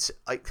 like it's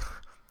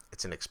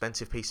an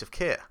expensive piece of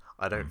kit.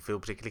 I don't feel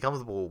particularly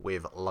comfortable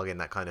with lugging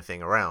that kind of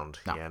thing around.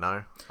 No. You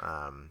know,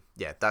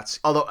 that's.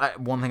 Although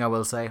one thing I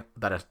will say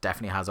that it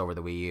definitely has over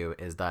the Wii U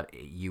is that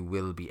you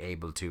will be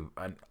able to,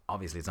 and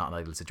obviously it's not an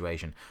ideal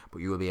situation, but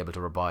you will be able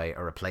to buy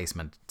a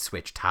replacement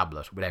Switch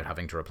tablet without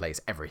having to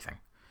replace everything.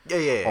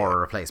 Yeah. Or a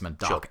replacement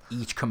dock.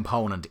 Sure. Each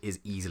component is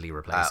easily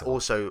replaceable.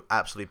 Also,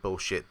 absolute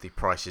bullshit. The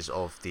prices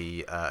of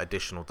the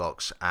additional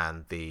docks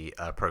and the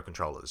Pro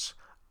controllers.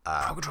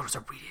 Pro controllers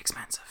are really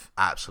expensive.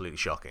 Absolutely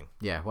shocking.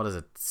 Yeah, what is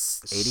it?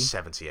 80?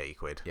 70, 80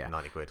 quid. Yeah.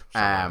 90 quid.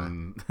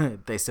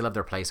 They still have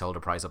their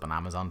placeholder price up on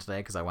Amazon today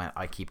because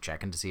I keep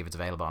checking to see if it's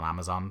available on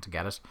Amazon to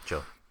get it.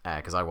 Sure.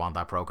 Because I want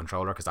that Pro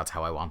controller because that's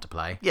how I want to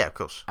play. Yeah, of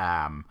course.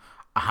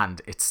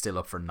 And it's still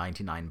up for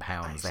 £99.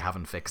 Nice. They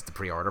haven't fixed the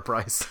pre-order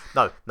price.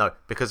 No,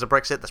 because of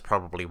Brexit, that's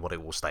probably what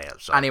it will stay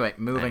at. So. Anyway,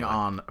 moving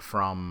on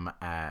from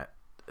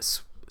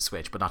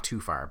Switch, but not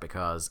too far,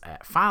 because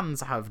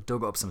fans have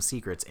dug up some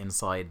secrets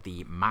inside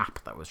the map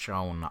that was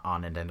shown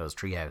on Nintendo's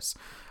Treehouse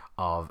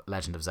of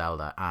Legend of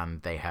Zelda,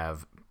 and they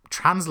have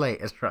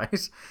translated,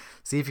 right?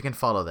 See if you can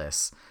follow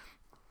this.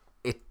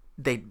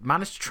 They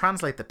managed to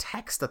translate the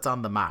text that's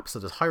on the map, so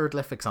there's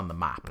hieroglyphics on the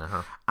map,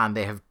 and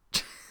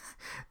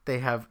they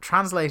have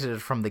translated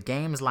it from the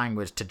game's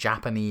language to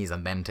Japanese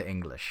and then to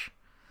English.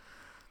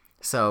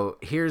 So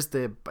here's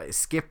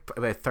skip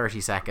about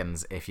 30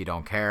 seconds if you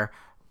don't care,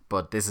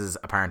 but this is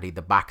apparently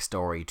the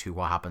backstory to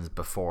what happens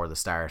before the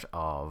start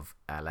of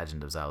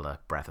Legend of Zelda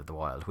Breath of the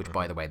Wild, which,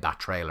 by the way, that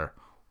trailer...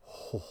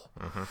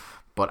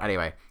 But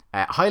anyway,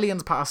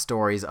 Hylian's past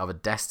stories of a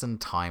destined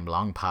time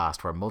long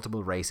past where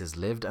multiple races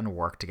lived and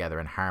worked together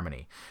in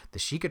harmony. The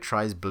Sheikah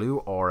tribe's blue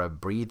aura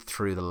breathed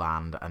through the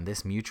land, and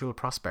this mutual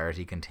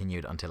prosperity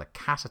continued until a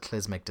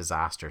cataclysmic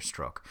disaster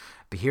struck.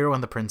 The hero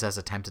and the princess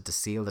attempted to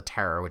seal the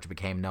terror which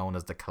became known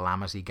as the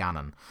Calamity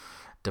Ganon.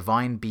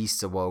 Divine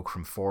beasts awoke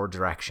from 4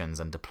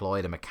 directions and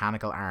deployed a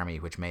mechanical army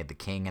which made the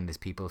king and his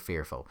people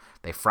fearful.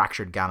 They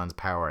fractured Ganon's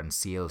power and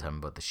sealed him,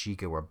 but the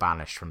Sheikah were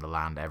banished from the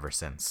land ever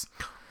since.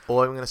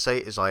 All I'm going to say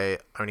is I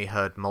only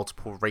heard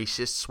multiple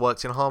racists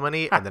worked in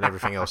harmony, and then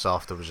everything else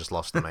after was just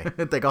lost to me.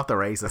 They got the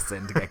racists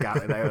in to get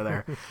Ganon out of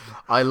there.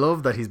 I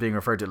love that he's being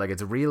referred to, like,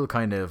 it's a real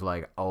kind of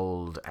like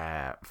old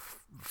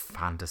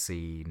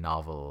fantasy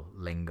novel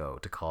lingo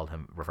to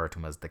refer to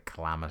him as the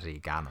Calamity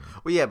Ganon.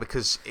 Well, yeah,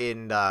 because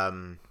in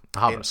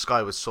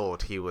Skyward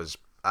Sword, he was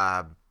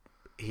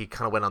he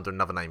kind of went under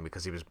another name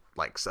because he was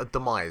like a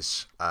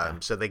demise.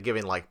 So they're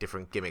giving like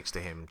different gimmicks to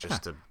him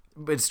just to.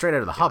 But it's straight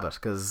out of The Hobbit,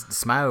 because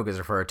Smaug is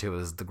referred to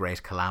as the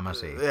Great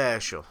Calamity. Yeah,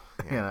 sure.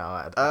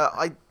 Yeah.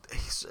 You know,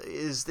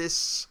 is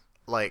this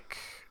like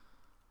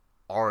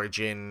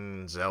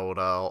Origin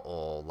Zelda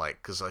or like,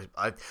 because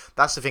I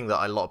that's the thing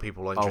that a lot of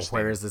people are interested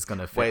in. Where is this going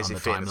to fit Where on is the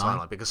it fit in the timeline?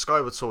 timeline? Because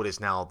Skyward Sword is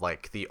now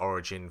like the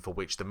origin for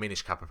which the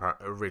Minish Cap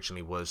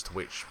originally was, to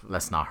which...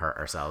 Let's not hurt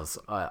ourselves.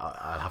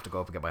 I'll have to go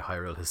up and get my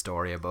Hyrule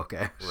Historia book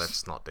out.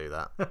 Let's not do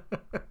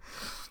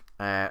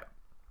that.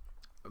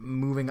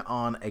 Moving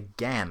on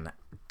again.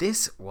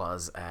 This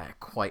was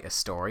quite a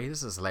story.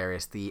 This is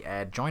hilarious. The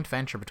joint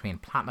venture between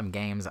Platinum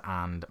Games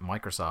and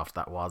Microsoft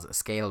that was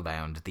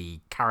Scalebound, the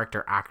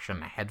character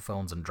action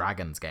Headphones and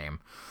Dragons game,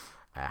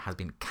 has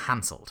been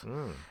cancelled.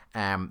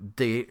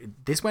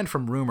 This went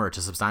from rumour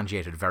to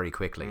substantiated very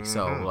quickly.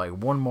 So, like,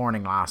 one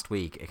morning last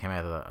week, it came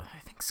out that I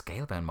think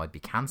Scalebound might be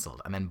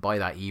cancelled. And then by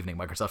that evening,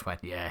 Microsoft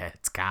went, yeah,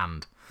 it's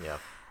canned. Yeah.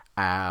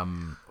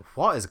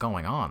 What is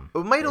going on?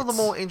 It made all the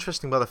more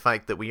interesting by the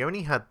fact that we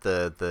only had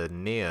the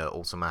Nier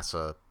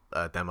Automata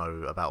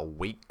demo about a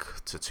week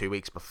to 2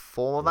 weeks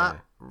before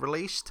that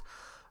released.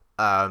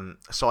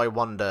 So I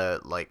wonder,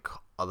 like,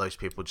 are those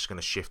people just going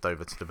to shift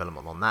over to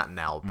development on that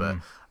now? But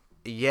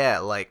yeah,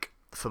 like,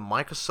 for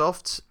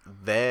Microsoft,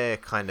 their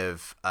kind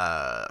of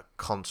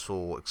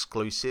console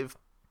exclusives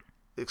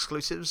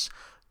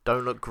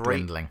don't look great.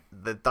 Dwindling.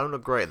 They don't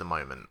look great at the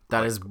moment.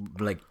 That is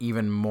like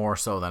even more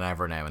so than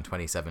ever now in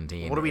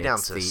 2017. What are we down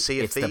to?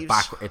 Sea of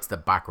Thieves? It's the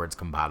backwards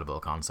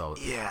compatible console.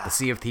 Yeah. The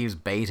Sea of Thieves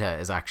beta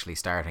is actually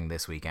starting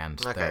this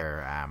weekend.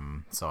 Okay.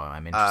 So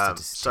I'm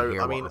interested to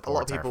hear I mean, what a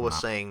lot of reports are people from were that.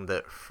 saying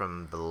that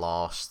from the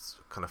last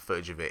kind of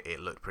footage of it, it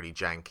looked pretty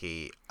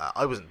janky.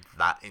 I wasn't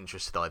that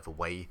interested either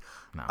way.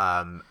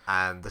 No.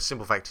 And the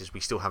simple fact is we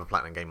still have a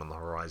Platinum game on the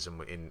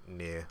horizon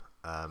near.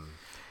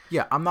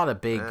 Yeah, I'm not a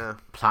big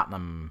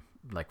Platinum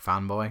like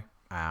fanboy,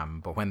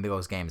 but when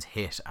those games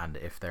hit and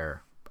if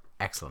they're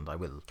excellent, I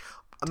will.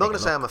 I'm not going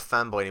to say I'm a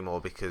fanboy anymore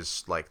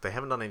because like they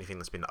haven't done anything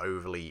that's been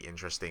overly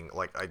interesting.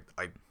 Like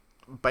I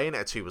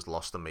Bayonetta 2 was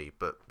lost on me,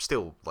 but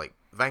still, like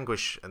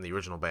Vanquish and the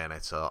original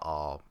Bayonetta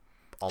are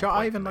on point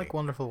I even for me. like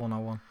Wonderful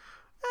 101.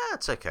 Yeah,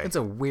 it's okay. It's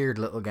a weird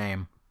little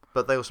game.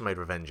 But they also made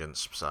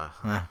Revengeance, so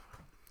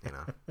you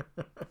know,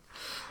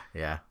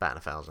 Yeah, bat in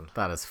 1,000.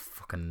 that is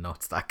fucking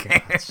nuts. That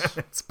game.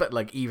 It's but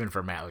like even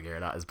for Metal Gear,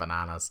 that is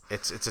bananas.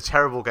 It's a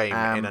terrible game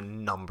in a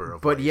number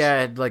of But ways.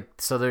 yeah, like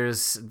so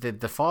there's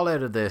the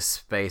fallout of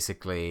this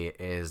basically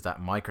is that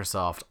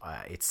Microsoft,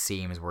 it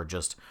seems, were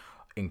just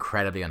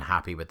incredibly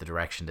unhappy with the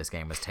direction this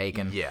game was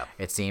taken. Yeah.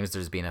 It seems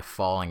there's been a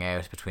falling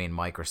out between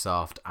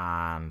Microsoft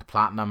and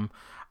Platinum,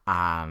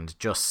 and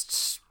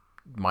just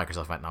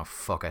Microsoft went, no,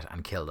 fuck it,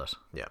 and killed it.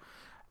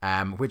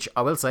 Yeah. Which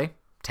I will say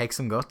takes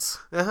some guts.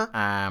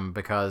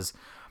 Because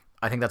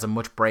I think that's a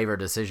much braver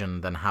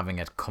decision than having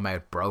it come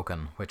out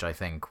broken, which I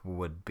think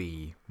would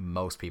be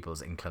most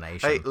people's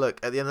inclination. Hey, look,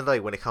 at the end of the day,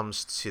 when it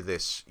comes to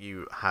this,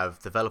 you have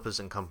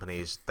developers and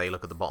companies, they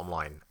look at the bottom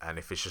line, and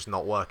if it's just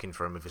not working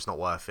for them, if it's not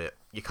worth it,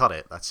 you cut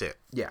it, that's it.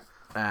 Yeah.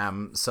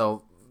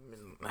 So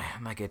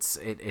like it's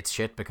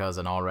shit because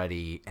an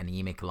already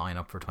anemic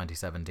lineup for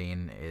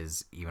 2017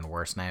 is even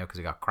worse now because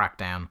we got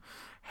Crackdown,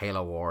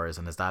 Halo Wars,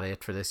 and is that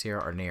it for this year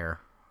or near?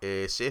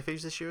 Is Sea of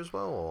Thieves this year as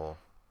well, or?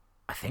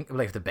 I think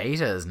like the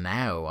beta is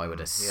now, I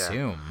would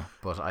assume,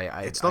 but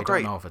It's not I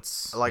great. don't know if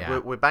it's Like yeah.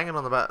 we're banging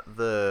on about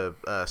the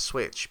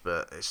Switch,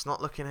 but it's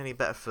not looking any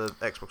better for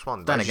Xbox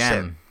One. Then As you said,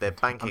 again, they're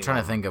banking. I'm trying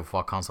on... to think of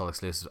what console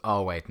exclusives.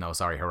 Oh wait, no,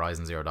 sorry,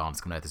 Horizon Zero Dawn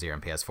is coming out this year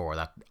on PS4.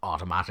 That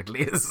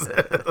automatically is.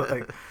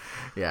 Like,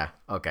 yeah,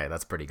 okay,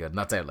 that's pretty good. And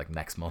that's out like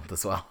next month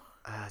as well.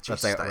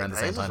 That's out around the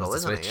same time as the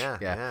Switch.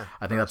 Yeah.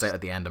 I think that's out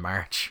at the end of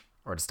March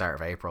or the start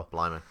of April.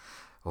 Blimey.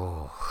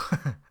 Oh.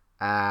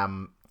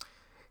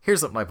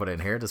 Here's something I put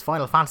in here. There's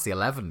Final Fantasy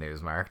 11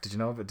 news, Mark. Did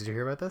you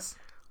hear about this?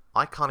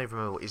 I can't even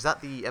remember. Is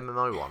that the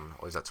MMO one,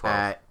 or is that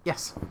 12?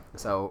 Yes.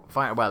 So,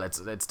 well,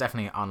 it's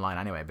definitely online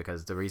anyway,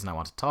 because the reason I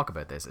want to talk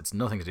about this, it's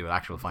nothing to do with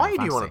actual Final Fantasy.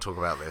 Why do you want to talk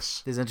about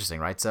this? This is interesting,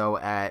 right?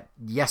 So,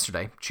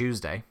 yesterday,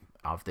 Tuesday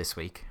of this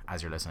week,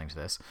 as you're listening to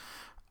this,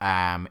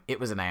 it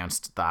was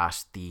announced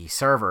that the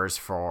servers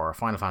for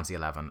Final Fantasy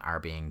 11 are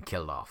being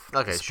killed off.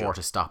 Okay, the support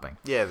is stopping.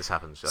 Yeah, this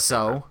happens.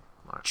 So,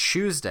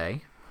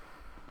 Tuesday,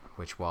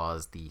 which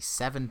was the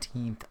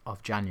 17th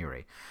of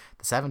January.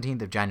 The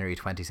 17th of January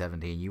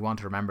 2017, you want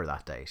to remember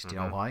that date. Do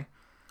you know why?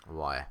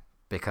 Why?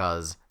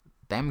 Because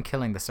them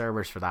killing the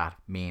servers for that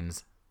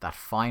means that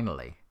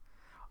finally,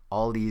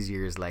 all these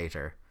years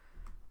later,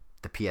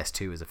 the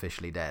PS2 is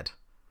officially dead.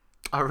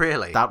 Oh,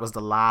 really? That was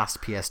the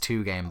last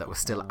PS2 game that was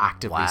still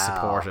actively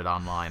supported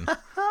online.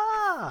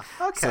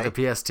 Okay. So the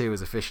PS2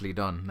 is officially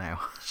done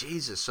now.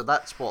 Jesus, so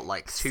that's what,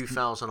 like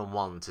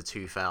 2001 to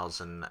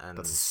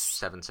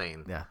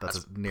 2017. Yeah,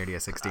 that's nearly a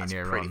 16-year That's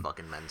run. pretty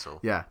fucking mental.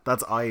 Yeah,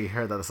 I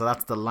heard that. So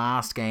that's the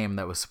last game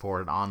that was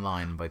supported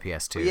online by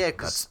PS2. Yeah,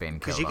 that's been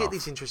because killed you get off.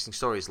 these interesting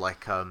stories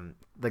like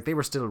they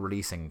were still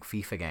releasing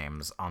FIFA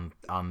games on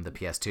the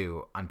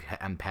PS2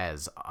 and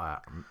PES.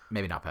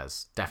 Maybe not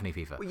PES,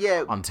 definitely FIFA.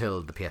 Yeah,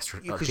 until the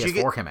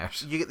PS4 came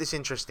out. You get this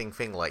interesting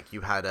thing like you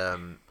had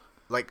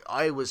like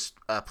I was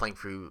playing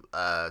through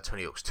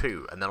Tony Hawk's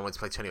 2, and then I went to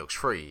play Tony Hawk's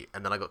 3,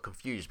 and then I got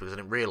confused because I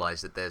didn't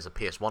realise that there's a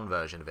PS1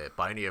 version of it,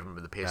 but I only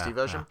remember the PS2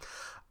 version.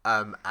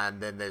 Yeah.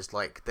 And then there's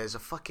a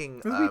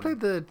fucking... we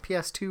played the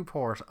PS2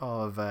 port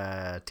of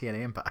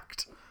TNA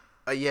Impact.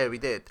 Yeah, we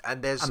did.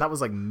 And that was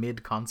like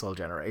mid-console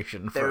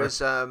generation. There's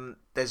a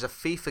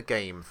FIFA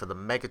game for the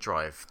Mega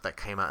Drive that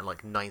came out in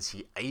like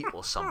 98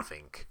 or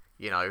something,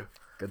 you know?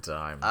 Good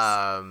times.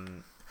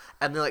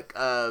 And then, like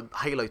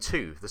Halo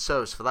 2, the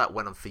service for that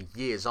went on for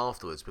years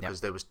afterwards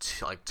because there was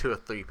two or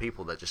three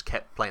people that just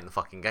kept playing the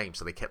fucking game,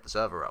 so they kept the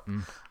server up.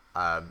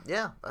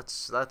 Yeah,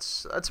 that's a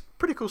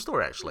pretty cool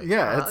story actually.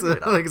 Yeah,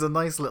 it's a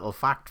nice little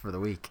fact for the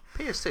week.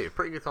 PS2,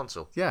 pretty good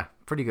console. Yeah,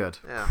 pretty good.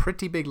 Yeah.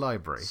 Pretty big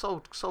library.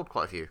 Sold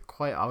quite a few.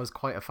 I was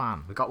quite a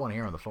fan. We got one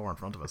here on the floor in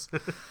front of us.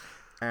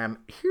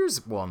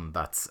 Here's one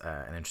that's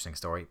an interesting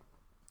story.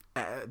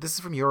 This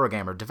is from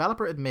Eurogamer.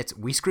 Developer admits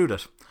we screwed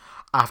it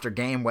after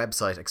game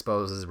website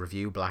exposes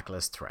review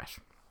blacklist threat.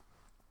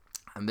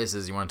 And this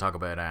is, you want to talk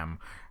about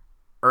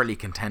early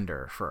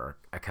contender for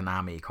a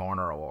Konami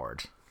Corner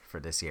Award for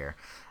this year.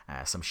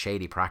 Some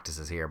shady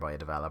practices here by a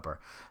developer.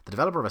 The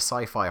developer of a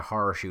sci-fi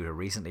horror shooter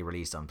recently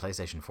released on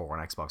PlayStation 4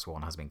 and Xbox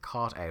One has been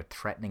caught out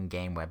threatening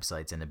game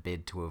websites in a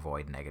bid to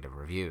avoid negative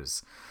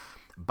reviews.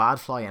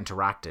 Badfly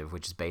Interactive,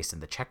 which is based in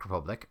the Czech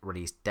Republic,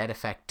 released Dead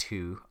Effect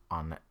 2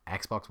 on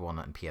Xbox One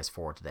and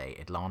PS4 today.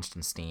 It launched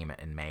on Steam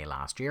in May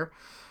last year.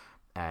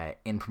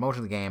 In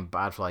promoting the game,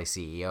 Badfly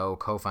CEO,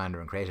 co-founder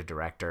and creative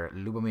director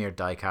Lubomir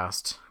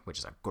Dicast, which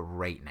is a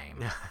great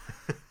name.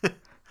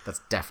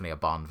 That's definitely a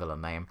Bond villain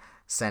name,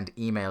 sent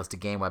emails to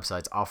game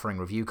websites offering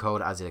review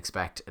code as you'd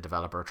expect a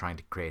developer trying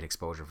to create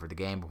exposure for the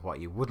game, but what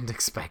you wouldn't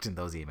expect in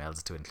those emails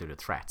is to include a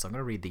threat. So I'm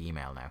going to read the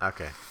email now.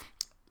 Okay.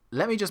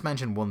 Let me just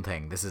mention one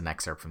thing. This is an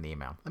excerpt from the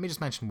email. Let me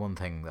just mention one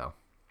thing, though.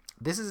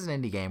 This is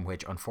an indie game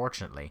which,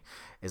 unfortunately,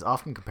 is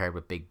often compared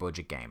with big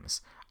budget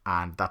games,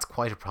 and that's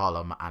quite a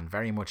problem and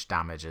very much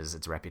damages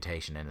its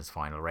reputation in its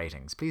final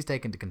ratings. Please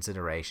take into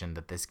consideration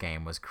that this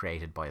game was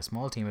created by a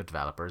small team of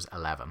developers,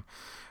 11,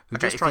 who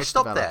Okay, just if tried you to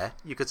stop develop... there,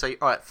 you could say,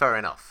 all right, fair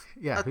enough.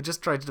 Yeah, who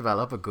just tried to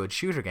develop a good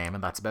shooter game,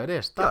 and that's about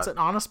it. That's Yeah. an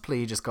honest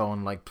plea, just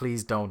going like,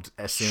 please don't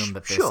assume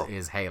that this Sure.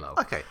 is Halo.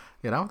 Okay.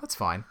 You know, that's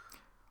fine.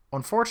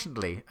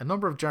 Unfortunately, a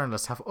number of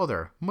journalists have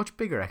other, much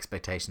bigger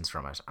expectations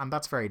from it, and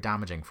that's very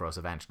damaging for us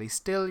eventually.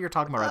 Still, you're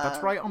talking about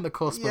that's right on the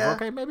cusp yeah. of,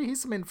 okay, maybe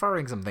he's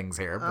inferring some things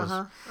here,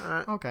 but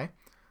Alright. okay.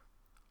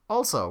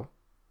 Also,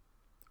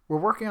 we're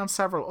working on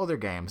several other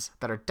games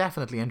that are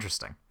definitely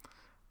interesting.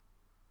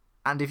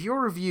 And if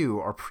your review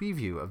or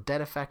preview of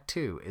Dead Effect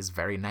 2 is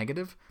very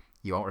negative,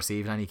 you won't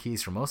receive any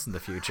keys from us in the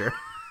future.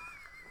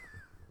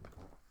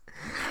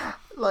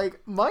 Like,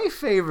 my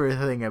favorite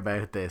thing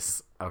about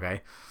this,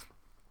 okay?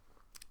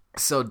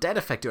 So, Dead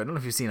Effect 2, I don't know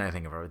if you've seen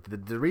anything about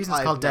it. The reason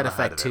it's I've called Dead never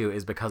heard Effect of 2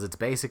 is because it's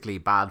basically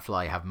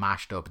Badfly have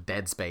mashed up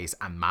Dead Space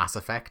and Mass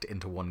Effect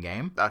into one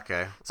game.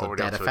 Okay. So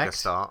Already Dead off to a good Effect.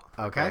 start.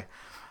 Okay.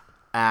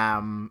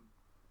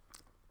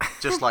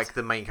 Just like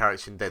the main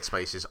character in Dead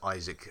Space is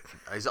Isaac.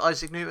 Is it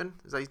Isaac Newton?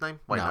 Is that his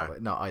name? Wait, no.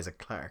 No, Isaac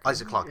Clarke.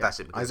 Isaac Clarke, Yeah.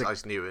 that's it. Because Isaac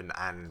Isaac Newton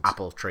and...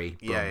 Apple Tree.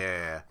 Boom.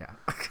 Yeah. Yeah.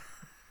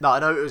 No, I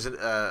know it was an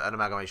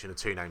amalgamation of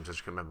two names. I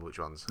just can't remember which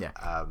ones. Yeah.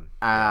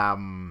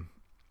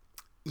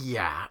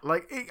 Yeah.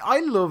 I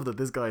love that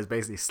this guy is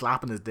basically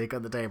slapping his dick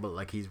on the table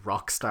like he's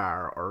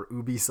Rockstar or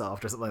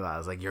Ubisoft or something like that.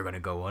 It's like, you're going to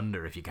go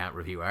under if you can't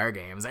review our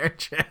games,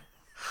 aren't you?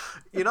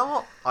 You know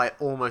what? I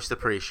almost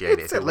appreciate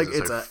it. If it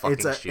wasn't so fucking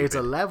stupid. It's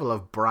a level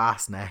of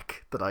brass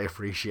neck that I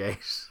appreciate.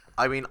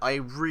 I mean, I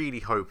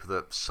really hope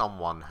that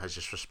someone has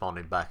just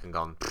responded back and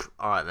gone,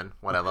 all right then,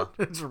 whatever.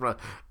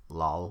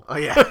 Lol. Oh,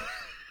 yeah.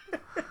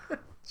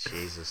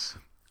 Jesus.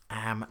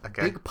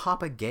 Okay. Big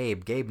Papa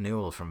Gabe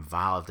Newell from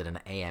Valve did an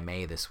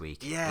AMA this week.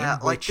 Yeah,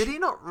 in like, which, did he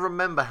not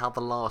remember how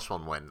the last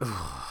one went?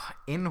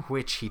 in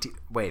which he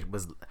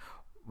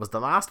was the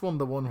last one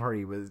the one where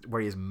he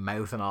was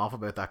mouthing off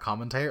about that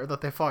commentator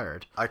that they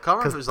fired? I can't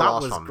remember if it was the that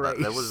last was one, great.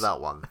 but there was that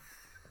one.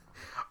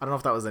 I don't know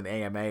if that was an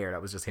AMA or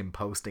that was just him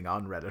posting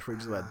on Reddit where he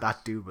just went,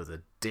 that dude was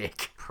a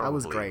dick. That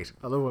was Probably. great.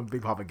 I love when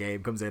Big Papa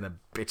Gabe comes in and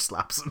bitch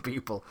slaps some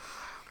people.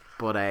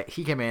 But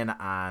he came in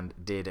and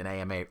did an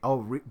AMA.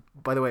 Oh,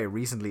 by the way,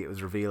 recently it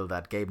was revealed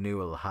that Gabe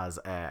Newell has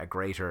a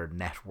greater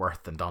net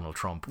worth than Donald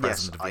Trump,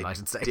 President of the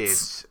United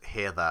States. Did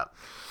hear that,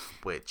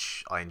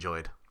 which I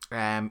enjoyed.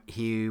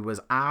 He was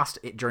asked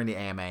during the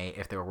AMA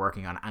if they were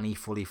working on any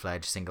fully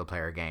fledged single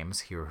player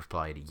games. He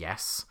replied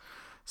yes.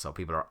 So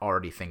people are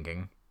already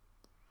thinking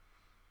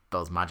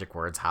those magic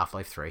words,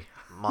 Half-Life 3.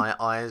 My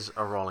eyes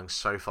are rolling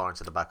so far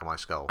into the back of my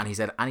skull. And he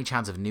said, any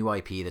chance of new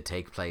IP that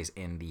take place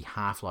in the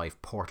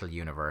Half-Life Portal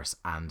universe?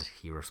 And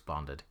he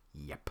responded,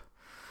 yep.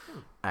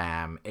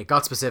 It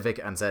got specific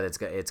and said it's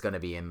going to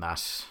be in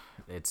that.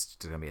 It's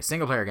going to be a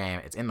single player game.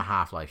 It's in the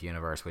Half-Life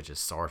universe, which is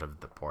sort of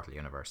the Portal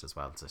universe as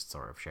well. It's a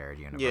sort of shared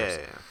universe.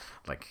 Yeah.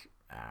 Like,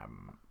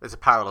 It's a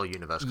parallel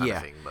universe kind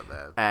of thing,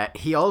 but they're...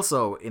 he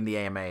also, in the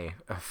AMA,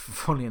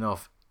 funny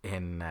enough,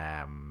 in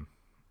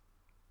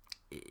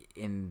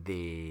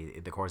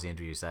the course of the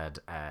interview, said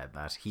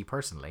that he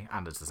personally,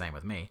 and it's the same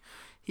with me,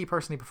 he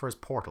personally prefers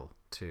Portal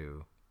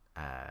to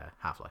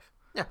Half-Life.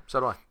 Yeah, so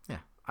do I. Yeah.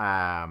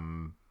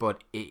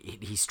 But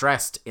he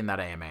stressed in that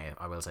AMA,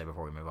 I will say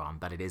before we move on,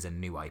 that it is a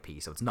new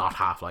IP, so it's not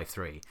Half-Life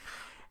 3.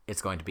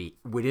 It's going to be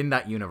within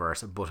that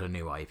universe, but a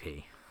new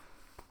IP.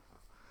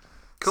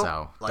 Cool.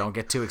 So don't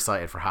get too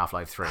excited for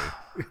Half-Life 3.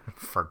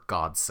 For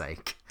God's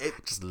sake.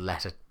 Just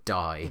let it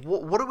die.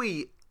 What are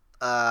we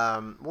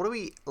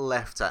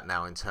left at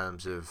now in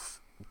terms of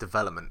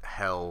development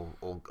hell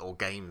or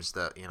games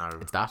that, you know...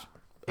 It's that.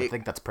 I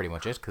think that's pretty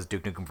much it, because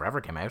Duke Nukem Forever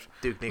came out.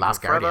 Duke Nukem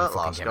Last Forever, Guardian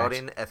fucking Last came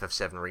Guardian,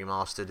 FF7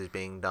 Remastered is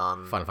being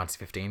done. Final Fantasy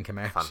 15 came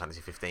out. Final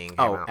Fantasy 15 came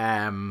Oh,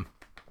 out.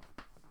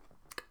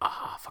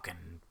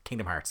 fucking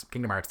Kingdom Hearts.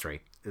 Kingdom Hearts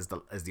 3 is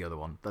the other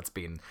one that's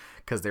been,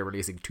 because they're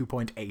releasing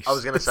 2.8. I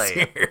was going to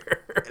say,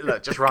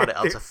 look, just round it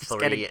up to It's 3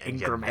 getting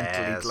and you're incrementally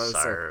there,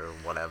 closer. so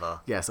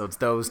whatever. Yeah, so it's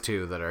those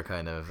two that are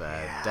kind of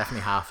definitely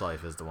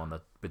Half-Life is the one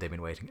that they've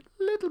been waiting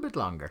a little bit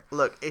longer.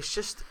 Look,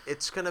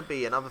 it's going to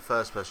be another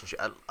first-person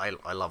shooter.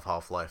 I love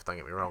Half-Life, don't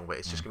get me wrong, but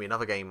it's just going to be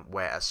another game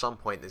where at some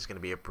point there's going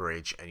to be a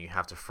bridge and you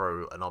have to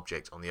throw an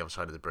object on the other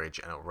side of the bridge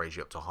and it'll raise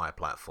you up to a higher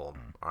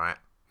platform, alright?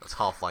 That's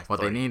Half-Life 3.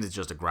 What they need is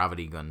just a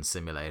gravity gun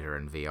simulator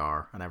in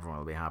VR and everyone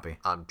will be happy.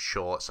 I'm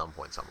sure at some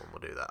point someone will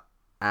do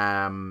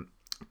that.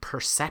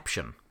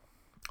 Perception.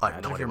 I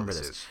have don't no know if you idea what remember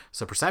this this. is.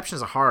 So Perception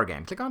is a horror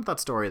game. Click onto that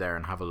story there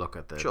and have a look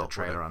at the Sure,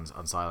 trailer okay.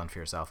 on Silent for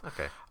yourself.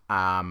 Okay.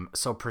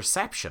 So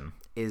Perception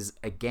is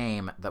a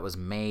game that was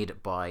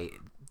made by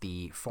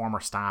the former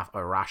staff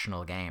of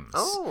Irrational Games.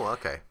 Oh,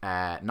 okay.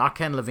 Not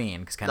Ken Levine,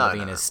 because Ken No,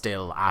 Levine no. is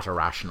still at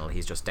Irrational.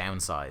 He's just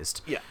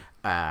downsized. Yeah.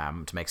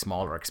 to make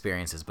smaller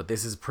experiences. But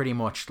this is pretty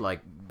much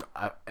like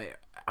a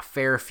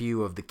fair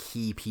few of the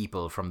key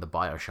people from the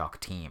BioShock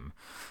team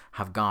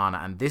have gone,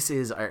 and this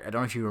is, I don't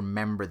know if you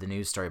remember the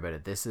news story about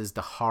it, this is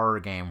the horror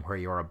game where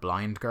you're a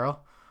blind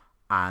girl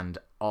and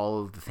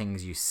all the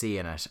things you see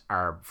in it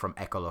are from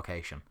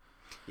echolocation.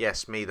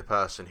 Yes, me, the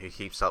person who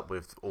keeps up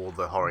with all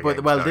the horror But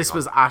games. well, this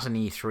was at an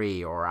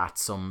E3 or at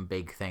some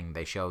big thing.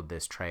 They showed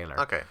this trailer.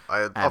 Okay,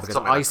 because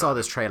I saw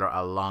this trailer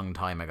a long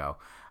time ago,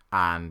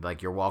 and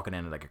like you're walking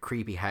into like a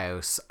creepy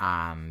house,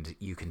 and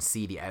you can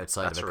see the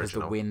outside of it because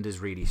the wind is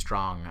really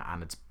strong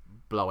and it's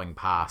blowing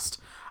past.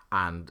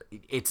 And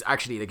it's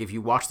actually, like, if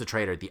you watch the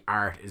trailer, the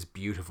art is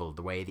beautiful.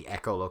 The way the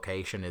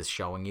echolocation is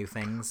showing you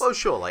things. Well,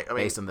 sure, like, I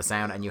mean, based on the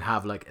sound, and you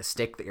have like a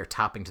stick that you're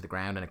tapping to the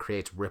ground, and it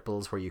creates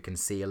ripples where you can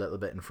see a little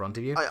bit in front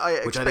of you,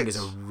 which I think is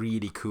a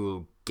really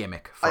cool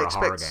gimmick for a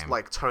horror game.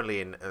 Like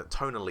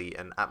tonally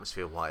and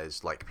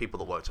atmosphere-wise, like people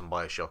that worked on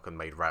BioShock and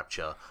made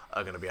Rapture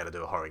are going to be able to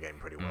do a horror game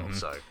pretty well.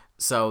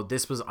 So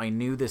this was, I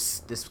knew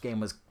this game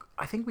was.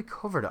 I think we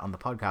covered it on the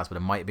podcast, but it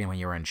might have been when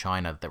you were in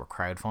China that they were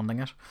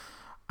crowdfunding it.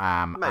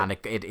 And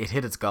it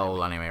hit its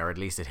goal anyway, or at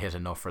least it hit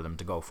enough for them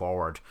to go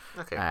forward.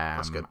 Okay,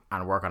 that's good.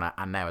 And work on it,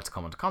 and now it's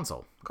coming to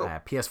console. Cool.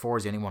 PS4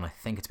 is the only one I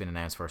think it's been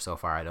announced for so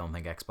far. I don't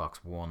think Xbox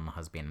One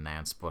has been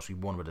announced, but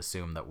one would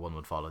assume that one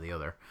would follow the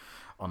other,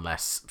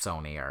 unless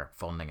Sony are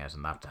funding it,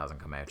 and that hasn't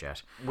come out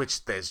yet.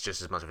 Which there's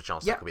just as much of a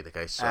chance that could be the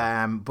case.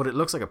 So. But it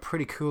looks like a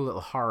pretty cool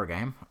little horror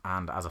game,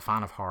 and as a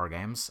fan of horror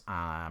games,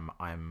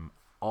 I'm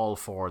all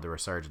for the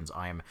resurgence.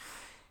 I'm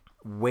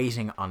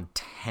waiting on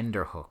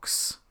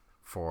tenterhooks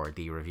for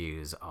the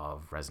reviews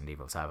of Resident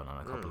Evil 7 in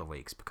a couple of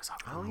weeks, because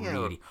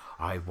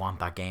I want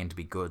that game to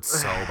be good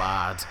so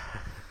bad.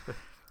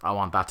 I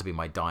want that to be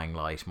my Dying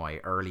Light, my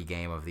early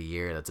game of the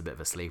year. That's a bit of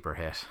a sleeper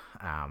hit.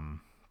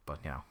 But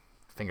you know,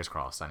 fingers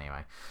crossed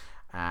anyway.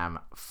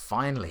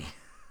 Finally,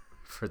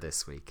 for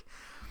this week,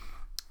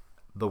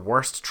 the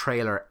worst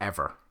trailer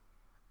ever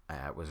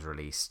was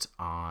released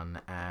on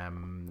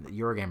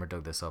Eurogamer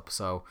dug this up.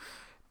 So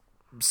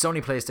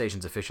Sony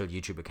PlayStation's official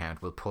YouTube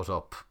account will put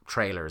up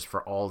trailers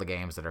for all the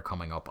games that are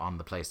coming up on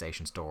the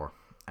PlayStation Store,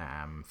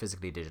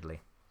 physically, digitally.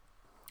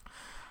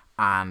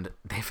 And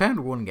they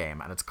found one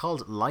game, and it's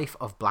called Life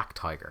of Black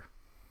Tiger.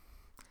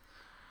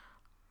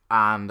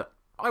 And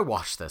I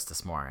watched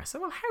this morning. I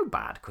said, well, how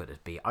bad could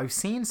it be? I've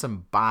seen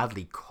some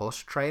badly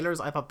cut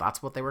trailers. I thought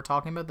that's what they were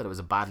talking about, that it was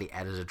a badly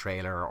edited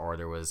trailer, or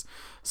there was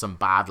some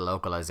bad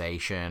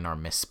localization or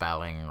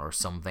misspelling or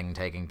something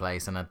taking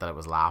place in it, that it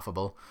was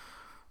laughable.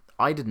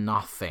 I did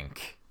not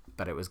think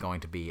that it was going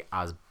to be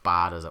as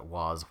bad as it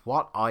was.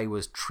 What I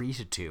was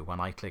treated to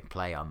when I clicked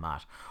play on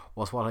that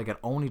was what I could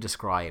only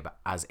describe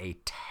as a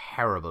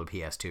terrible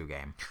PS2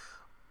 game.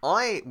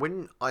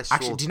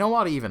 Actually, do you know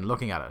what, even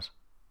looking at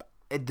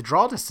it, the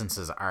draw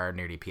distances are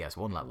nearly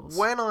PS1 levels.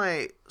 When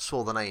I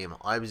saw the name,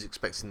 I was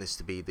expecting this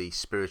to be the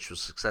spiritual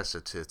successor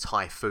to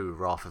Taifu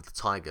Wrath of the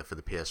Tiger for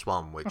the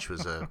PS1, which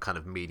was a kind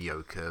of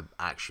mediocre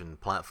action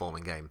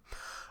platforming game.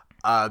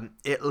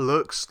 It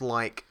looks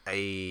like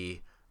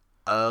a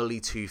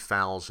early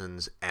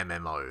 2000s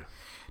MMO.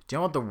 Do you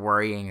know what the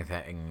worrying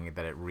thing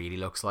that it really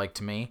looks like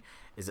to me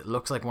is? It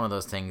looks like one of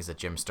those things that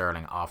Jim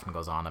Sterling often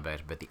goes on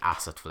about the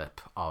asset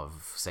flip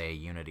of, say, a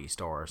Unity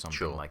store or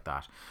something like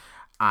that.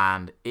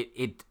 And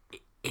it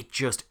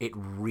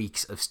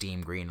reeks of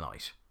Steam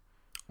Greenlight.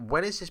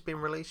 When has this been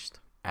released?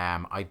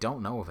 I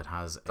don't know if it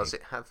has. Does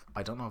it have?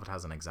 I don't know if it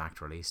has an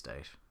exact release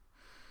date.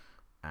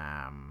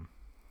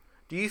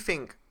 Do you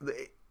think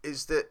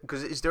is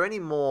there any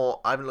more?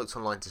 I haven't looked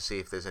online to see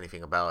if there's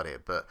anything about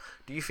it, but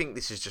do you think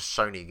this is just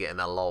Sony getting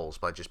their lols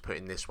by just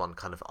putting this one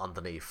kind of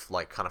underneath,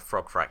 like kind of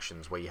Frog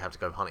Fractions, where you have to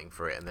go hunting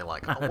for it, and they're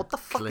like, oh, what the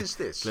fuck is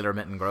this?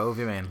 Glittermitten Grove,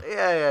 you mean?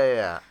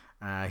 Yeah.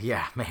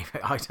 Yeah, maybe.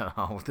 I don't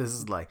know. This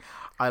is like,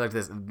 I like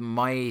this.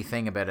 My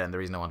thing about it, and the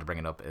reason I want to bring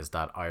it up, is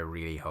that I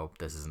really hope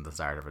this isn't the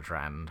start of a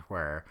trend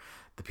where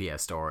the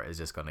PS Store is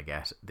just going to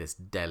get this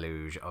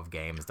deluge of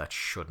games that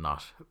should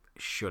not.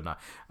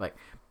 Like,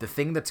 the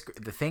thing that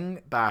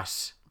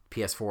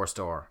PS4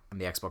 Store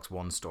and the Xbox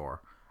One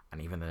Store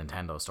and even the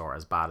Nintendo Store,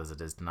 as bad as it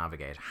is to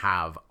navigate,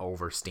 have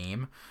over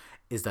Steam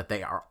is that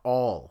they are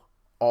all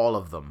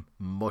of them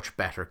much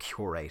better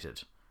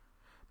curated.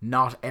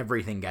 Not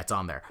everything gets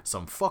on there.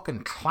 Some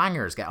fucking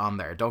clangers get on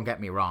there, don't get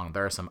me wrong.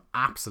 There are some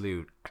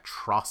absolute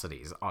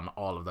atrocities on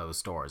all of those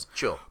stores.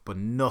 Sure. But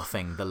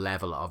nothing the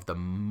level of the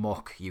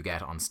muck you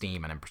get on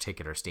Steam, and in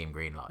particular Steam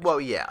Greenlight.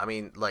 Well, yeah, I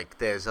mean, like,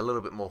 there's a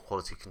little bit more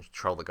quality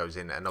control that goes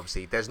in, and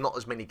obviously there's not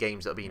as many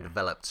games that are being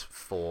developed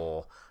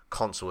for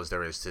console as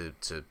there is to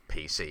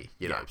PC,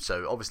 you know.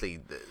 So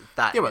obviously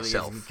that in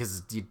itself,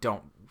 because you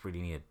don't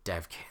really need a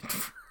dev kit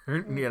for,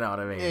 you know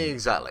what I mean?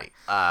 Exactly.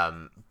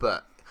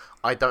 But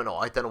I don't know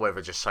whether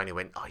just Sony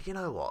went, oh, you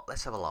know what,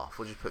 let's have a laugh,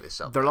 we'll just put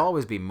this up. There'll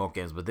always be muck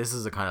games, but this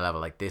is the kind of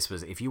level, like, this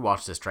was, if you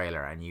watch this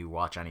trailer and you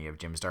watch any of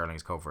Jim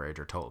Sterling's coverage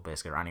or Total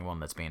Biscuit or anyone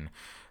that's been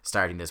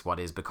starting this,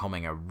 what is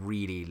becoming a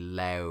really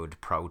loud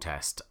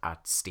protest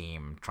at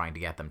Steam, trying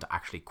to get them to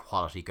actually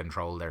quality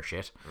control their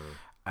shit,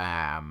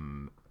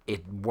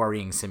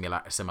 worrying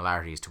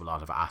similarities to a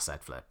lot of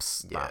asset flips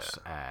that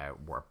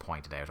were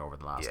pointed out over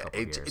the last couple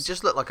of years. It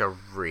just looked like a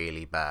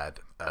really bad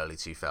early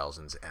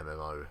 2000s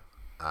MMO.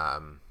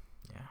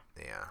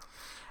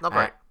 Not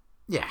great.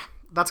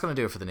 That's going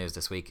to do it for the news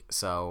this week.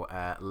 So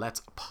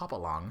let's pop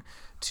along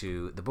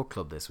to the book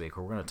club this week,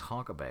 where we're going to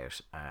talk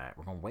about,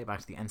 we're going way back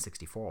to the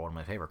N64, one of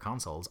my favourite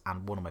consoles,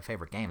 and one of my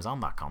favourite games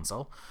on that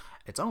console.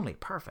 It's only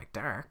Perfect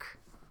Dark.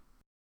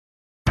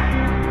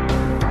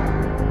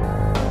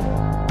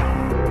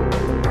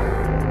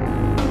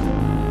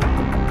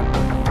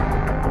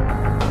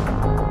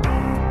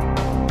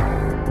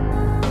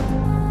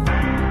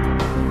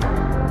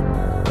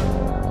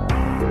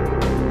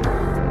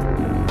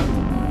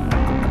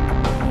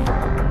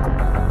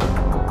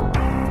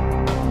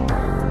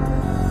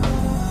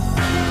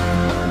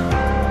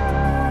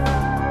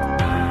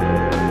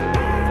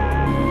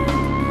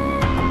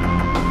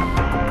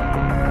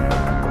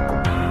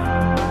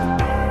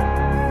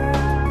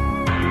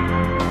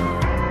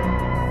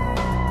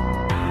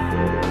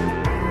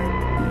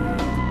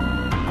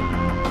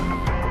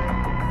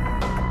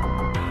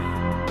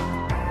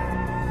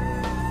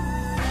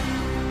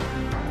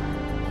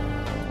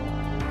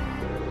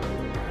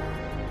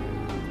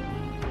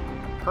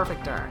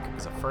 Perfect Dark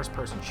is a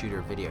first-person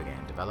shooter video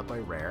game developed by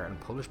Rare and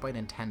published by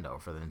Nintendo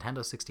for the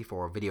Nintendo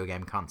 64 video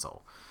game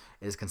console.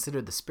 It is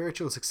considered the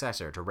spiritual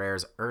successor to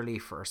Rare's early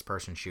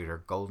first-person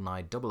shooter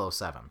GoldenEye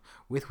 007,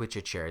 with which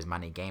it shares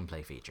many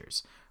gameplay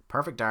features.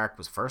 Perfect Dark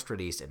was first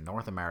released in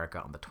North America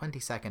on the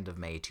 22nd of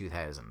May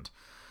 2000.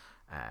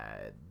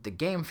 The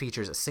game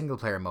features a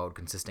single-player mode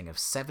consisting of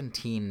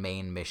 17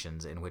 main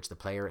missions in which the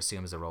player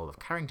assumes the role of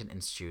Carrington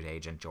Institute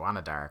agent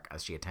Joanna Dark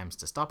as she attempts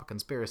to stop a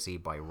conspiracy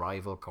by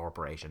rival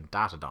corporation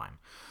Datadyne.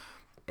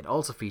 It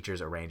also features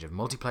a range of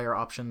multiplayer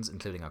options,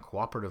 including a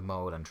cooperative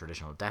mode and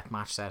traditional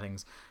deathmatch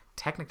settings.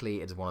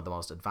 Technically, it is one of the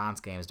most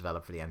advanced games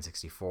developed for the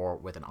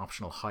N64, with an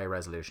optional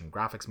high-resolution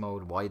graphics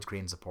mode,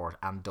 widescreen support,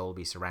 and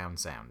Dolby surround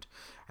sound.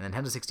 A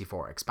Nintendo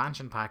 64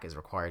 expansion pack is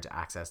required to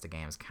access the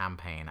game's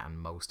campaign and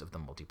most of the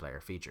multiplayer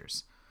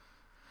features.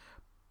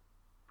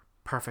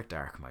 Perfect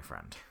Dark, my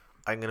friend.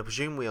 I'm going to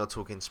presume we are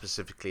talking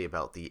specifically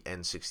about the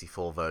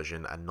N64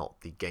 version and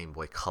not the Game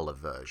Boy Color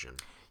version.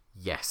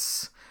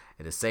 Yes.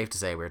 It is safe to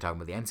say we're talking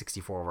about the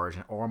N64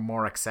 version, or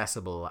more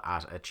accessible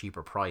at a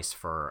cheaper price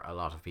for a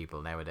lot of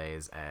people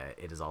nowadays.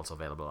 It is also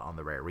available on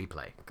the Rare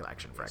Replay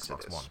collection for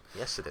Xbox One.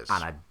 Yes, it is.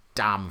 And a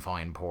damn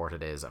fine port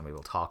it is, and we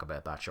will talk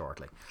about that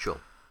shortly.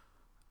 Sure.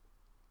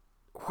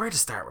 Where to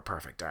start with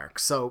Perfect Dark?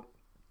 So,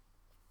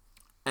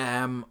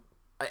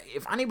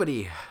 if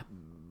anybody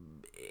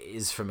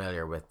is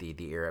familiar with the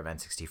era of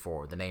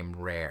N64, the name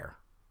Rare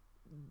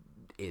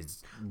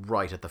is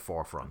right at the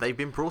forefront. They've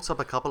been brought up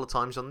a couple of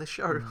times on this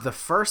show. The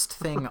first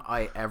thing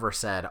I ever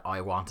said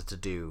I wanted to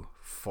do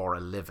for a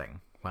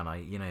living, when I,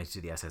 used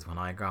to do the essays, when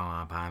I grow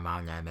up,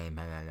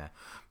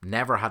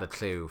 never had a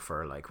clue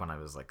for, like, when I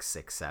was, like,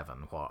 6,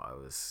 7, what I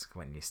was,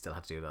 when you still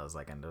had to do those,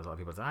 like, and there was a lot of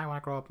people saying, I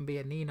want to grow up and be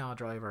a Nina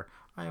driver,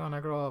 I want to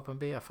grow up and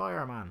be a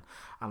fireman,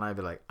 and I'd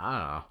be like,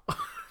 I don't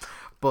know.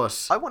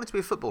 But I wanted to be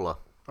a footballer.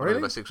 Really?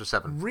 About 6 or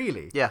 7.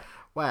 Really? Yeah.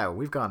 Wow,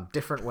 we've gone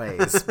different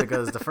ways,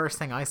 because the first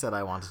thing I said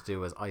I wanted to do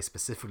was I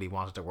specifically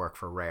wanted to work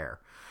for Rare.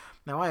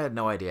 Now, I had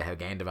no idea how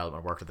game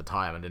development worked at the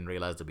time and didn't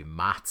realise there'd be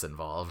maths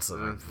involved, so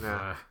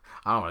I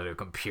don't want to do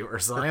computer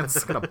science.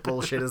 What kind of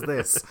bullshit is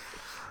this?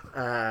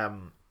 But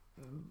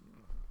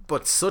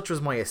such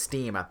was my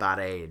esteem at that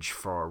age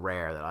for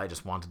Rare that I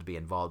just wanted to be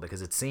involved,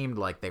 because it seemed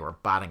like they were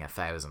batting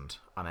 1,000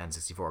 on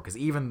N64, because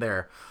even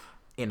their,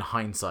 in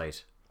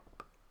hindsight,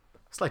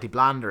 slightly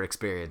blander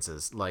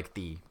experiences, like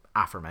the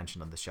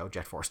aforementioned on the show,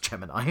 Jet Force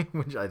Gemini,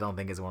 which I don't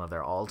think is one of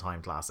their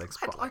all-time classics.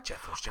 I like Jet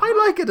Force Gemini.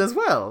 I like it as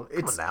well.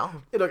 It's Come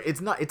on now. Look,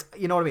 it's not. It's,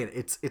 you know what I mean.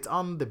 It's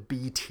on the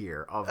B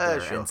tier of their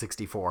sure.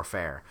 N64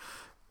 fare,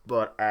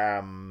 but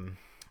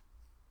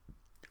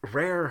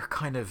Rare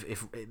kind of,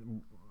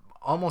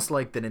 almost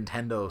like the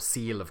Nintendo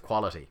seal of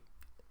quality.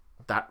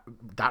 That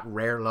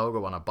Rare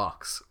logo on a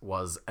box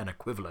was an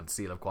equivalent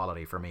seal of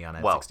quality for me on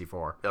N64.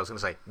 Well, I was going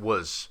to say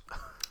was.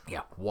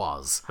 Yeah,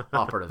 was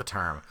operative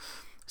term.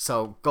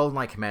 So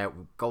GoldenEye came out.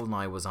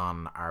 GoldenEye was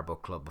on our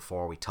book club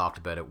before. We talked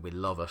about it. We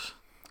love it.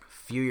 A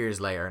few years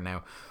later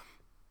now,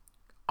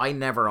 I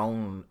never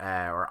owned,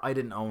 or I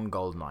didn't own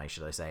GoldenEye,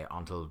 should I say,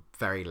 until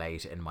very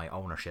late in my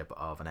ownership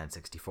of an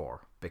N64,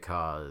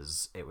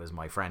 because it was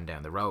my friend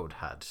down the road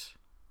had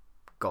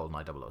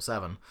GoldenEye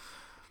 007,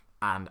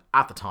 and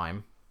at the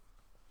time,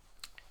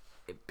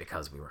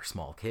 because we were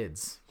small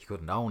kids, you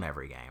couldn't own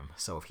every game.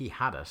 So if he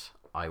had it,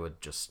 I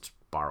would just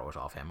borrow it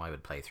off him. I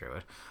would play through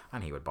it,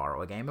 and he would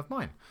borrow a game of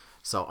mine.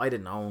 So I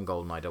didn't own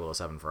GoldenEye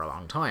 007 for a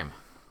long time.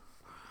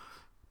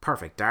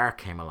 Perfect Dark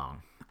came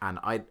along, and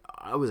I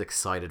was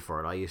excited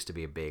for it. I used to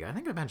be I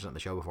think I mentioned it on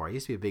the show before, I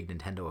used to be a big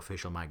Nintendo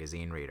official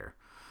magazine reader.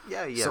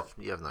 Yeah, you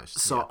have noticed.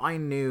 So I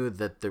knew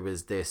that there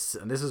was this,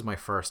 and this was my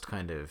first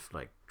kind of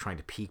like trying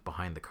to peek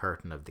behind the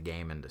curtain of the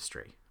game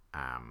industry.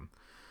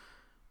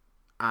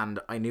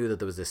 And I knew that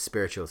there was this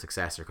spiritual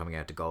successor coming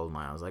out to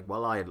GoldenEye. I was like,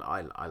 well,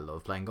 I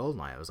love playing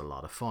GoldenEye. It was a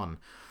lot of fun.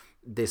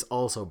 this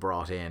also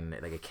brought in,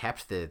 like, it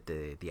kept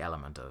the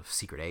element of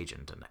secret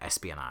agent and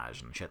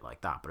espionage and shit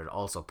like that, but it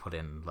also put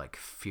in like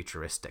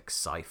futuristic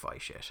sci-fi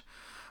shit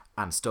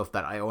and stuff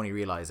that I only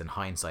realized in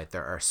hindsight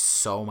there are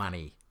so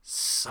many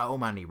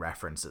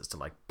references to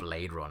like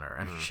Blade Runner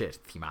and shit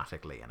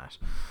thematically in it.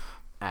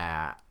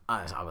 I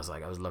was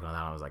looking at that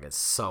and I was like, it's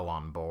so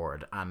on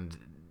board. And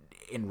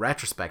in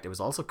retrospect, it was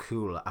also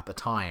cool at the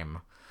time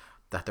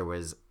that there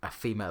was a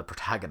female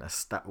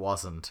protagonist that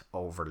wasn't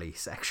overly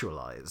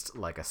sexualized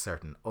like a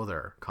certain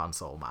other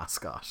console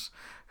mascot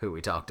who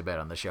we talked about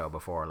on the show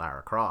before,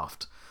 Lara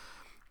Croft.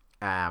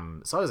 So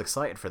I was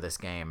excited for this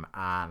game,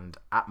 and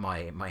at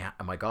my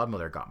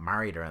godmother got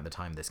married around the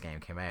time this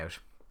game came out,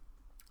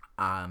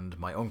 and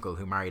my uncle,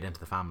 who married into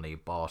the family,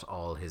 bought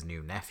all his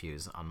new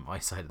nephews on my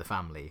side of the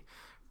family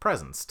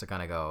presents to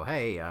kind of go,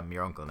 hey, I'm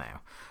your uncle now.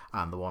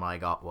 And the one I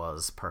got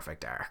was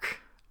Perfect Dark,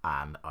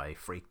 and I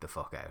freaked the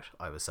fuck out.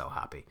 I was so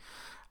happy.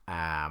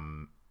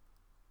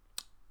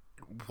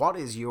 What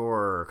is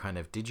your kind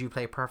of, did you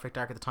play Perfect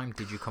Dark at the time?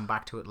 Did you come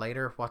back to it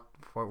later? Where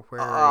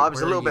I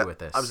was a little bit with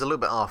this? I was a little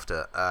bit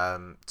after.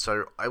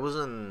 So I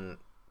wasn't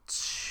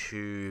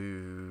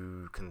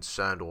too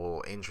concerned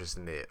or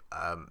interested in it.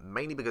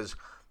 Mainly because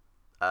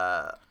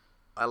I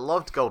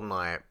loved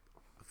GoldenEye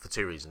for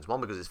two reasons.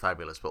 One, because it's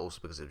fabulous, but also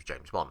because it was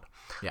James Bond.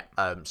 Yeah.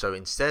 So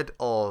instead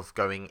of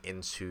going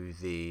into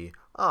the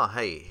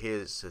hey,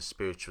 here's a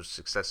spiritual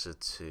successor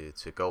to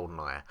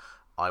GoldenEye,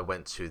 I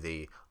went to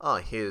the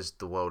here's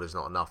The World Is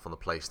Not Enough on the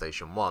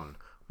PlayStation 1,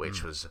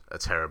 which was a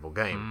terrible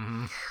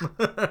game.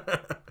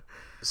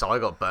 So I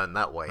got burnt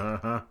that way.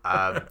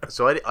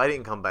 So I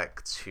didn't come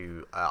back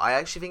to... I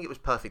actually think it was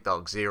Perfect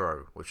Dark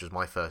Zero, which was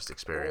my first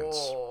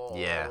experience.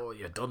 Yeah.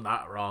 You've done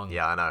that wrong.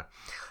 Yeah, I know.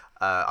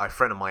 A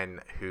friend of mine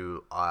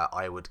who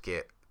I would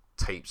get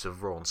tapes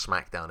of Raw and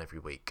SmackDown every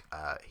week.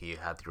 He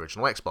had the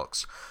original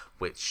Xbox,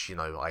 which, you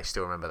know, I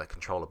still remember the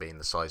controller being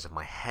the size of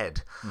my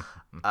head.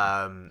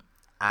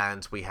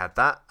 And we had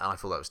that, and I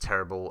thought that was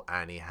terrible.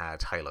 And he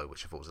had Halo,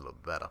 which I thought was a little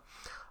bit better.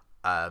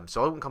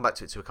 So I wouldn't come back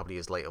to it a couple of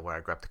years later, where I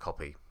grabbed a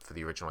copy for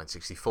the original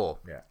N64.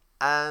 Yeah.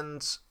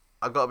 And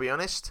I've got to be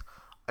honest,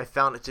 I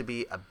found it to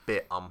be a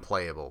bit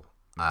unplayable.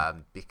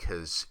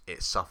 Because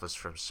it suffers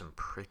from some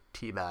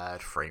pretty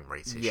bad frame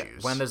rate issues. Yeah,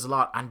 when there's a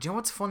lot. And do you know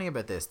what's funny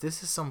about this?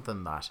 This is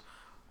something that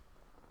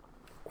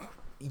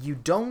you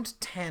don't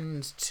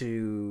tend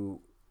to...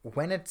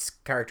 When it's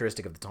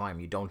characteristic of the time,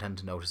 you don't tend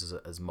to notice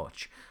it as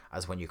much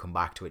as when you come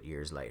back to it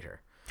years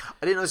later.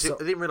 I didn't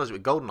realize it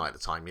was GoldenEye at the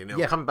time. You know,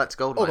 Yeah. coming back to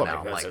GoldenEye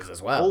now, I'm like,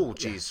 as well. oh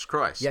Jesus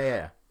Christ!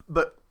 Yeah.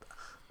 But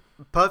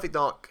Perfect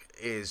Dark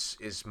is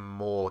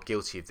more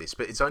guilty of this,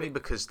 but it's only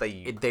because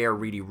They are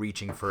really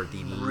reaching for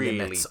the Really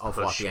limits of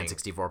pushing. what the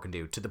N64 can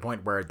do, to the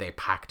point where they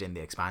packed in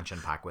the expansion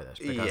pack with it,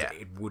 because Yeah.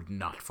 it would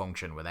not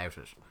function without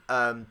it.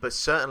 But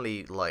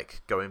certainly,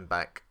 like, going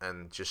back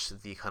and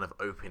just the kind of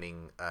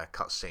opening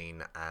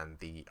cutscene and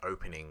the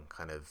opening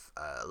kind of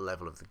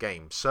level of the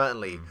game,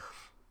 certainly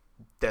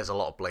there's a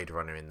lot of Blade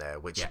Runner in there,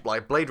 which,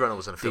 like, Blade Runner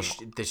was in a film...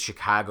 The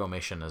Chicago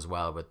mission as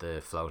well, with the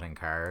floating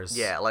cars.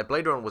 Yeah, like,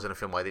 Blade Runner was in a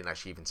film I didn't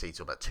actually even see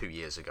till about 2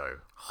 years ago.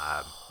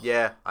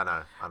 Yeah, I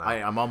know.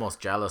 I'm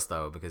almost jealous,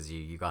 though, because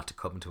you got to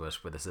come to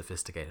it with a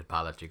sophisticated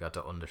palate. You got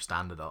to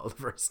understand it all the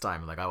first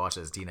time. Like, I watched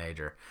it as a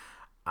teenager,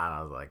 and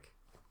I was like...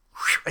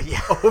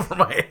 yeah, over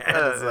my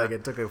head. It's like,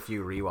 it took a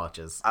few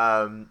rewatches.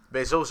 but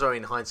it's also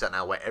in hindsight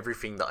now where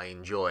everything that I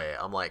enjoy,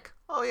 I'm like,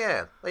 oh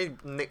yeah, they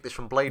nicked this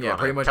from Blade Runner.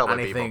 Pretty much Cowboy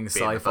anything Bebop being the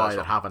sci-fi first that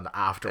one. happened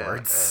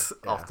afterwards.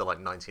 After like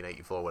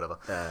 1984 or whatever.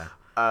 Yeah.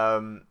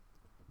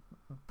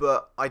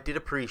 But I did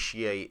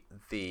appreciate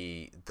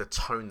the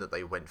tone that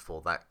they went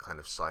for, that kind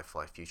of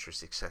sci-fi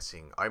futuristic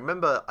setting. I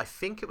remember, I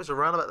think it was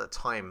around about the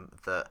time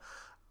that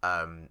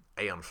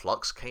Aeon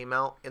Flux came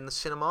out in the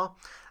cinema.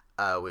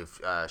 With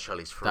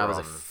Charlize Theron. That was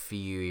a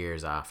few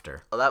years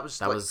after. Oh, that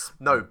was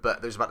no, but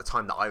it was about the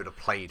time that I would have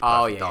played.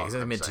 Oh Perfect yeah, Dark, because it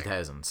was I'm mid saying.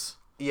 2000s.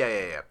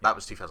 Yeah. That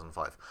was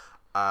 2005.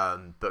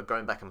 But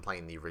going back and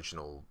playing the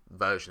original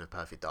version of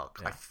Perfect Dark,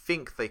 I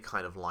think they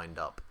kind of lined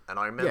up. And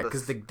I remember... Yeah,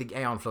 because the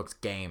Aeon Flux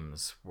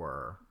games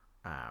were...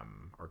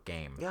 or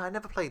game. Yeah, I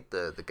never played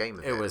the game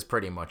of it. It was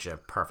pretty much a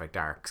Perfect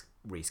Dark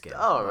reskin.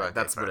 Oh, Like, right.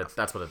 That's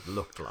what it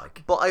looked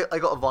like. But I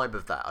got a vibe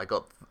of that. I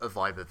got a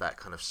vibe of that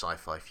kind of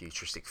sci-fi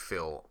futuristic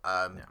feel.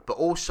 But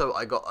also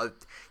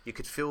you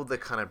could feel the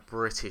kind of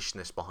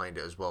Britishness behind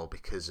it as well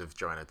because of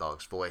Joanna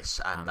Dark's voice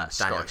and that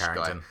Daniel Scottish guy.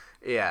 Carrington.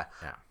 Yeah.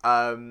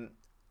 And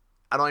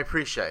I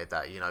appreciated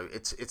that. You know,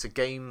 it's a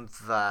game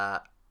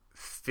that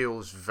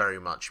feels very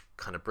much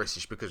kind of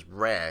British because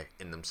Rare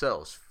in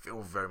themselves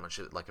feel very much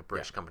like a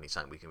British company,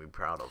 something we can be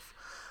proud of.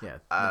 Yeah,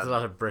 there's a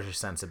lot of British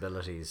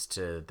sensibilities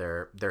to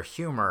their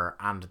humor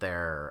and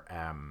their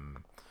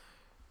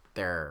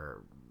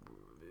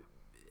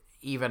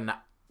even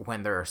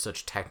when there are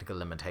such technical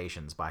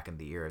limitations back in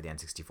the year of the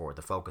N64,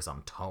 the focus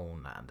on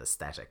tone and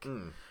aesthetic,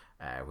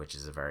 which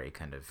is a very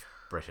kind of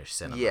British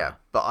cinema. Yeah,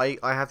 but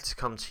I had to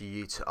come to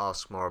you to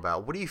ask more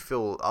about what do you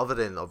feel, other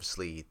than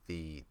obviously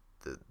the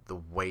the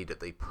way that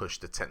they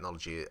pushed the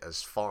technology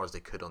as far as they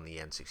could on the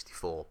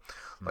N64.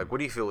 Like, what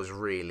do you feel was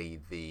really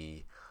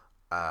the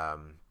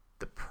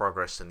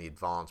progress and the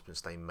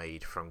advancements they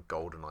made from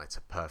GoldenEye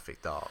to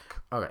Perfect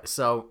Dark? Okay,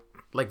 so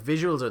like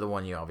visuals are the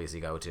one you obviously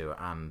go to,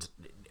 and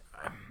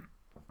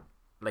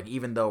like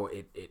even though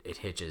it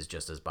hitches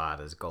just as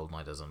bad as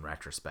GoldenEye does in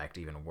retrospect,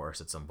 even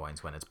worse at some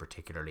points when it's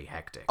particularly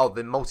hectic. Oh,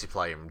 the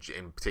multiplayer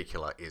in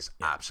particular is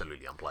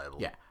absolutely unplayable.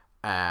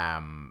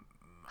 Yeah.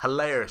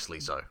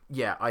 Hilariously so.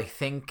 Yeah, I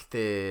think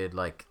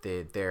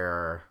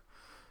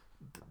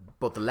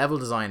but the level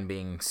design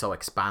being so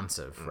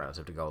expansive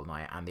relative to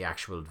GoldenEye and the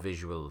actual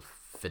visual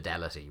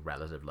fidelity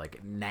relative,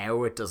 like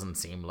now it doesn't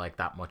seem like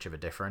that much of a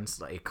difference.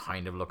 Like, it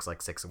kind of looks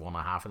like 6 of one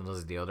and a half and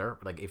does the other.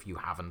 Like if you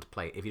didn't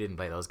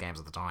play those games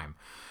at the time,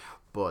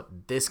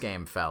 but this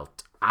game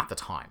felt at the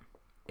time,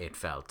 it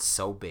felt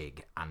so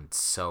big and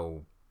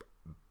so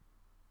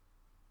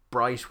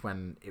bright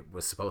when it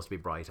was supposed to be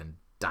bright and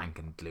dank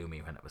and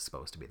gloomy when it was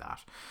supposed to be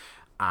that.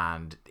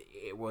 And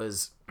it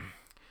was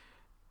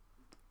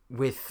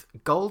with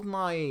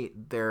GoldenEye,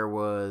 there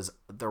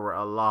were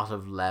a lot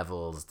of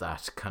levels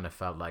that kind of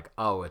felt like,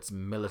 oh, it's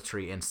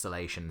military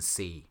installation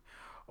C,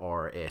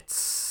 or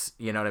it's,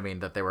 you know what I mean,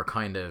 that they were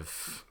kind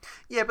of,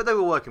 yeah, but they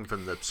were working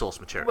from the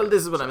source material. well,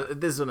 this is what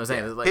I'm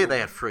saying. Yeah. Like, Here they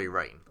had free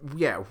reign.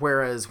 yeah,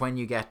 whereas when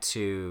you get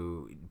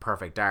to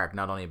Perfect Dark,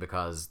 not only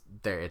because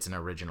it's an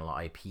original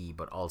IP,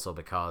 but also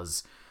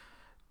because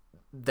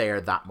they're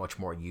that much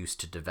more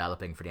used to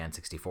developing for the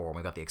N64, and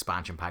we got the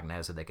expansion pack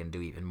now, so they can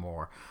do even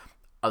more.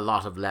 A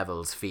lot of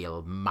levels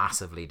feel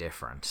massively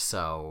different.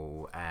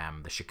 So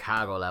the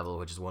Chicago level,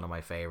 which is one of my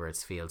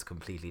favorites, feels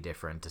completely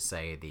different to,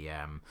 say,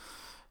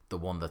 the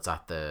one that's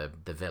at the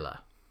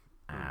villa.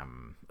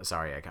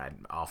 Sorry, I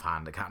can't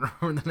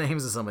remember the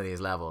names of some of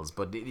these levels,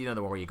 but you know,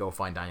 the one where you go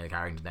find Daniel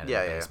Carrington down in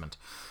the basement.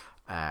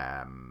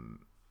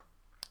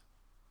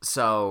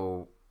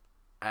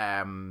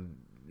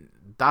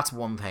 That's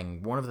one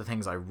thing. One of the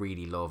things I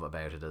really love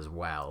about it as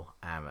well,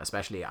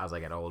 especially as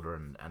I get older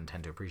and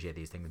tend to appreciate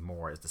these things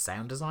more, is the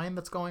sound design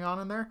that's going on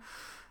in there,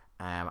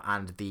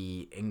 and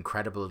the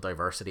incredible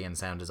diversity in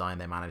sound design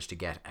they managed to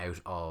get out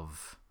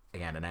of,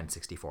 again, an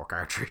N64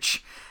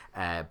 cartridge,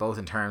 both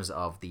in terms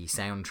of the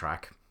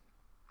soundtrack,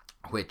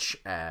 which,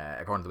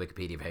 according to the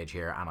Wikipedia page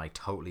here, and I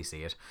totally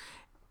see it,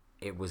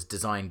 it was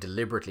designed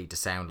deliberately to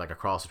sound like a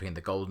cross between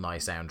the GoldenEye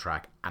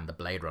soundtrack and the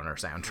Blade Runner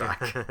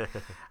soundtrack.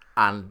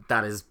 And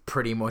that is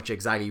pretty much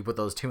exactly, you put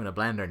those two in a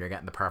blender and you're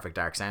getting the Perfect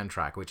Dark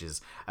soundtrack, which is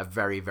a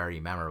very, very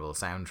memorable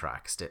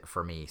soundtrack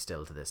for me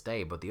still to this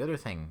day. But the other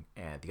thing,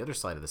 the other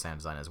side of the sound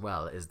design as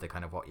well, is the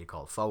kind of what you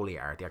call Foley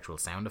art, the actual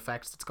sound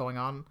effects that's going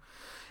on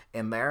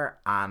in there.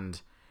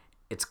 And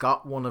it's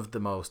got one of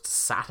the most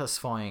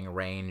satisfying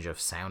range of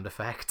sound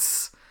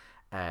effects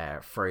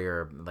for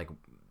your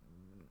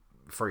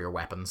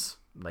weapons,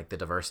 like the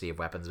diversity of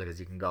weapons, because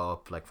you can go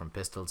up like from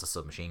pistols to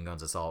submachine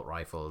guns, assault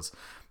rifles,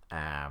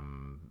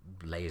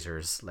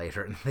 lasers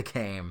later in the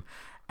game,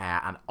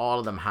 and all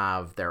of them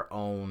have their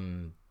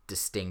own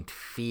distinct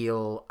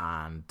feel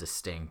and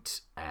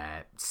distinct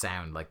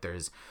sound. Like there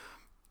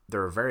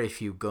are very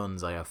few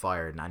guns I have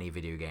fired in any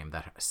video game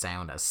that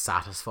sound as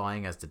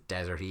satisfying as the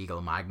Desert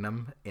Eagle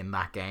Magnum in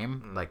that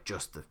game. Like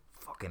just the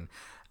fucking,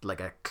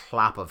 like a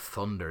clap of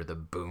thunder, the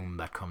boom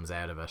that comes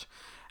out of it.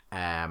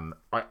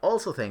 I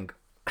also think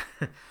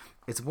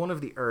it's one of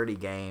the early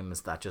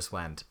games that just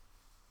went,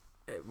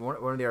 one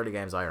of the early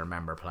games I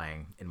remember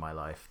playing in my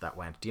life that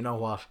went, do you know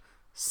what?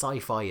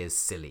 Sci-fi is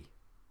silly.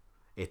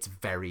 It's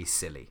very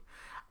silly.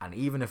 And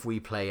even if we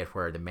play it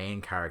where the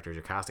main characters,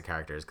 your cast of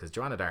characters, because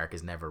Joanna Dark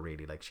is never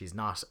really, like, she's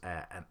not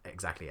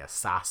exactly a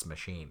sass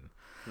machine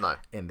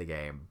in the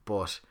game,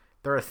 but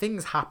there are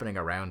things happening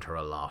around her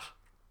a lot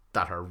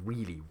that are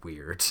really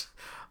weird.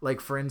 Like,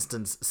 for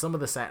instance, some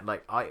of the set,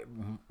 like,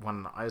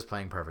 when I was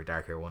playing Perfect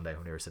Dark here one day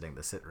when we were sitting in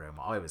the sit room,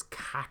 I was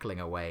cackling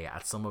away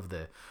at some of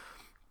the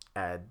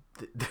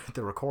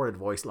recorded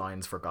voice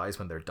lines for guys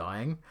when they're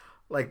dying.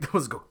 Like,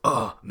 those go,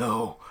 oh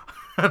no,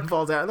 and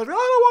falls out, and they're like, I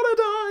don't want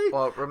to die.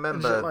 Well,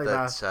 remember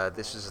that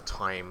this is a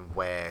time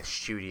where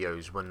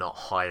studios were not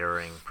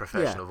hiring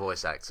professional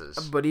voice actors.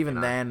 But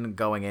even then,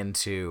 going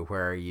into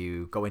where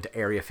you go into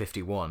Area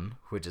 51,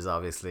 which is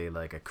obviously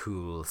like a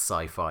cool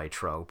sci-fi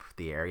trope,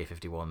 the Area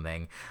 51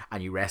 thing,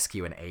 and you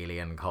rescue an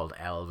alien called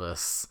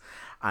Elvis,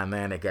 and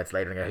then it gets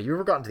later. Have you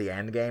ever gotten to the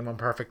end game on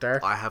Perfect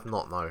Dark? I have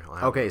not, no.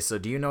 Okay, so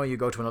do you know you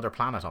go to another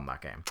planet on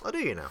that game? Oh, do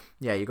you know?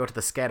 Yeah, you go to the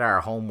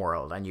Skedar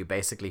homeworld, and you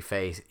basically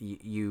face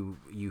you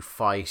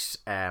fight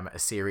a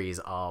series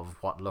of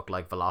what look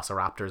like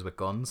velociraptors with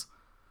guns.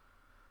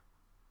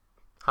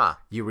 Huh.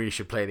 You really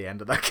should play the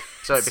end of that game.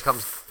 So it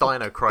becomes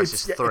Dino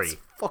Crisis 3. It's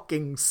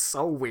fucking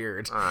so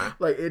weird. Alright.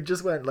 Like, it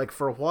just went, like,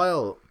 for a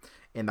while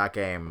in that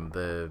game,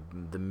 the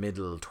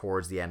middle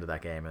towards the end of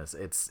that game is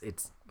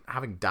it's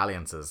having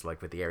dalliances,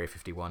 like with the Area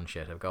 51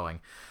 shit, of going,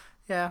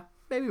 yeah,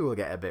 maybe we'll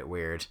get a bit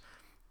weird.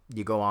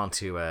 You go on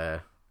to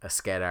a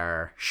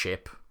Skedar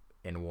ship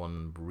in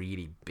one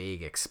really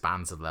big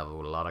expansive level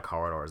with a lot of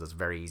corridors. It's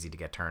very easy to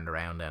get turned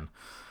around in.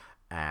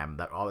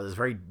 That is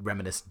very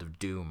reminiscent of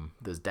Doom.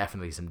 There's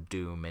definitely some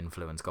Doom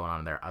influence going on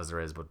in there, as there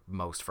is with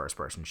most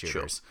first-person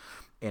shooters,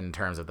 in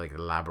terms of like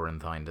the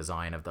labyrinthine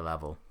design of the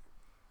level.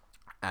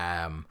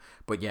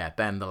 But yeah,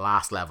 then the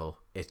last level,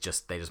 they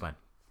just went,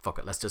 fuck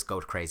it, let's just go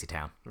to Crazy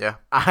Town. Yeah,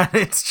 And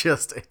it's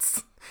just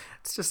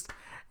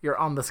you're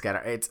on the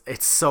scatter.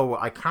 It's so,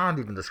 I can't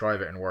even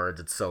describe it in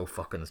words. It's so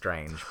fucking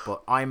strange.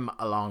 But I'm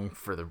along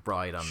for the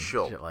ride on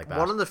shit like that.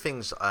 One of the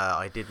things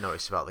I did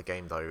notice about the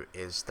game though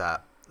is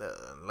that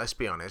let's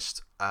be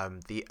honest,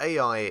 the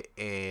AI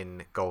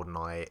in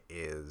GoldenEye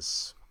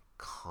is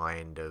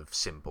kind of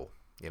simple.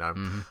 You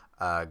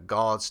know,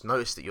 guards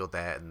notice that you're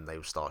there and they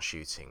will start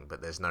shooting,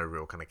 but there's no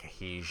real kind of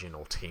cohesion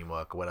or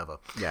teamwork or whatever.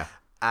 Yeah.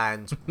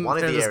 And one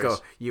of the just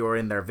areas, you are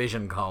in their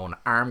vision cone.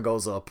 Arm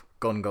goes up,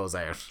 gun goes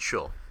out.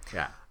 sure,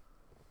 Yeah.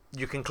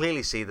 you can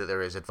clearly see that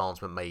there is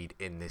advancement made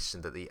in this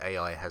and that the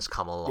AI has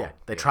come along. Yeah,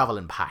 they travel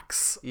in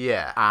packs.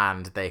 Yeah.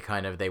 And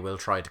they will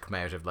try to come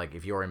out of, like,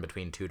 if you're in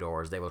between two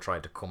doors, they will try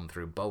to come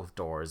through both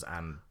doors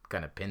and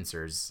kind of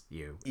pincers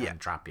you and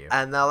trap you.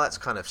 And now that's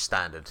kind of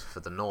standard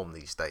for the norm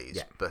these days.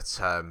 Yeah. But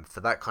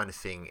for that kind of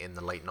thing in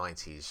the late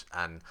 90s,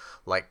 and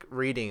like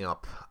reading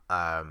up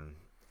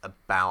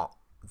about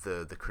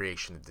the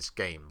creation of this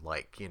game,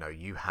 like, you know,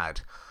 you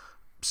had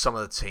some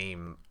of the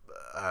team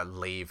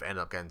leave, end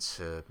up going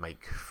to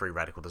make Free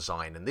Radical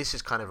Design, and this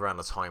is kind of around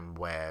the time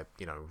where,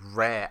 you know,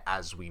 Rare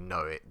as we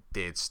know it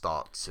did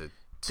start to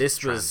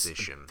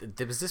transition.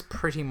 Was this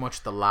pretty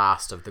much the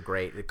last of the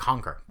great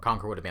Conquer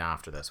would have been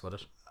after this, would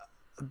it?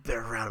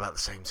 They're around about the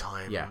same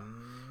time. Yeah.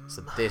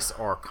 So this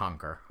or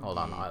Conquer. Hold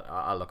on,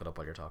 I'll look it up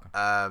while you're talking.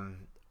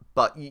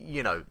 But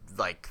you know,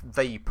 like,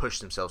 they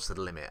pushed themselves to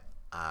the limit,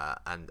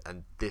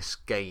 and this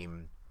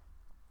game,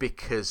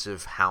 because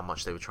of how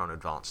much they were trying to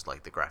advance,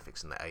 like the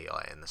graphics and the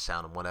AI and the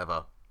sound and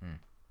whatever,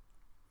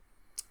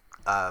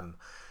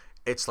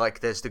 it's like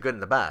there's the good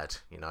and the bad.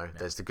 You know,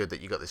 there's the good that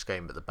you got this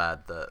game, but the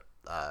bad that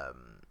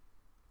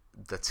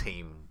the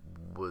team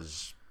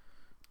was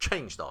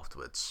changed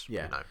afterwards.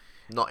 Yeah. You know,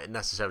 not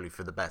necessarily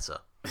for the better.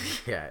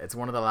 Yeah, it's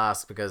one of the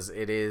last, because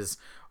it is,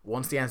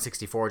 once the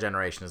N64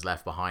 generation is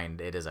left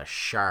behind, it is a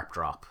sharp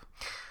drop.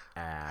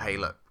 Hey,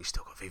 look, we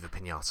still got Viva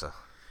Pinata.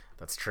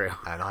 That's true.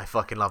 And I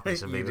fucking love me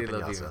some You Viva do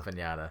Pinata. love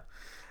Viva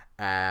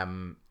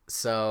Pinata.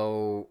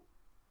 So,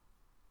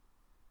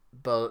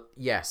 but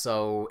yeah,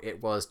 so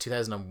it was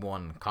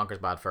 2001. Conker's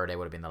Bad Fur Day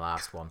would have been the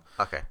last one.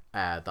 Okay.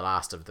 The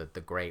last of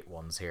the great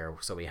ones here.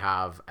 So we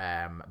have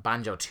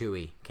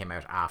Banjo-Tooie came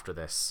out after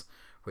this,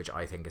 which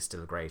I think is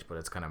still great, but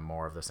it's kind of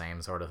more of the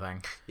same sort of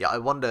thing. Yeah, I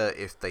wonder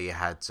if they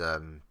had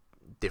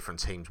different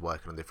teams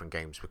working on different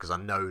games, because I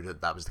know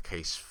that was the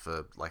case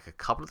for like a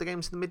couple of the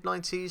games in the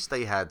mid-90s.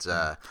 They had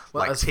well,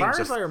 like as teams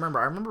far as I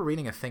remember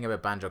reading a thing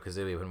about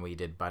Banjo-Kazooie when we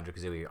did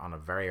Banjo-Kazooie on a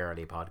very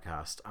early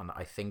podcast, and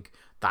I think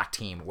that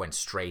team went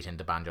straight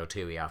into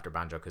Banjo-Tooie after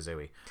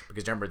Banjo-Kazooie,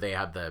 because remember they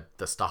had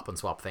the stop and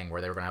swap thing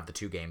where they were going to have the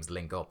two games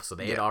link up, so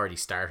they had already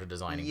started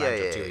designing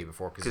Banjo-Tooie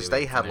before Kazooie, because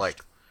they had finished. like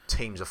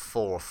teams of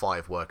 4 or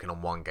 5 working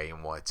on one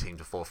game, while teams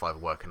of 4 or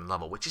 5 working on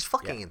another, which is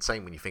fucking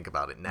insane when you think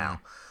about it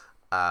now.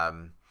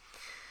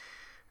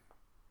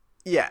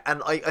 Yeah,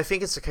 and I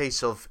think it's a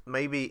case of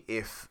maybe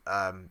if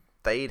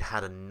they'd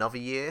had another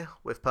year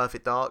with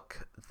Perfect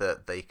Dark,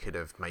 that they could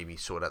have maybe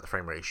sorted out the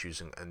frame rate issues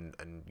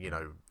and you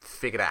know,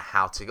 figured out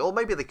how to, or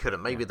maybe they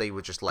couldn't. Maybe they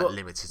were just like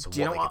limited to what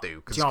they could do,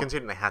 because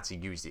considering they had to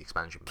use the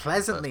expansion.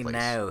 Pleasantly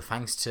now,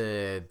 thanks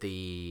to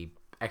the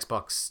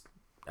Xbox,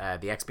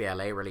 the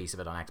XBLA release of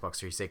it on Xbox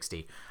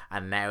 360,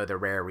 and now the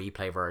Rare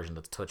Replay version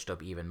that's touched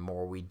up even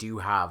more, we do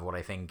have what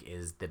I think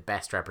is the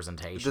best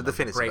representation of the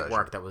great version.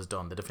 work that was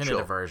done, the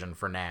definitive version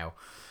for now.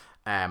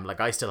 Like,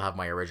 I still have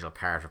my original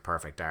cart of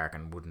Perfect Dark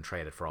and wouldn't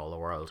trade it for all the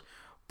world,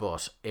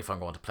 but if I'm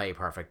going to play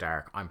Perfect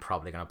Dark, I'm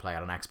probably going to play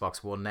it on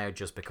Xbox One now,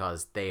 just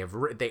because they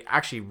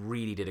actually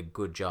really did a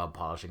good job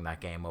polishing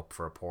that game up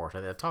for a port.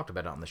 I talked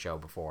about it on the show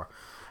before.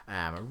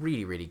 A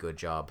really, really good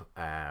job.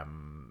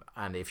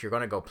 And if you're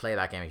going to go play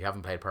that game, if you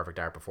haven't played Perfect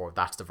Dark before,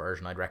 that's the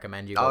version I'd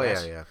recommend you go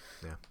get.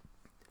 Yeah.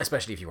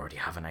 Especially if you already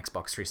have an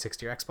Xbox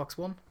 360 or Xbox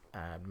One.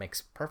 It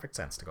makes perfect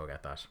sense to go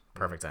get that.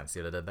 Perfect sense, see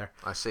what I did there?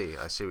 I see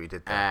what you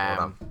did there.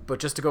 Well done. But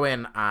just to go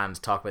in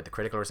and talk about the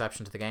critical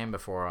reception to the game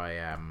before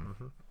I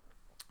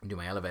do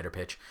my elevator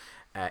pitch.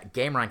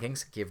 Game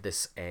rankings give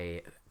this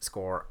a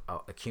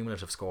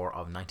cumulative score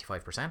of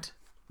 95%.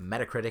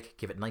 Metacritic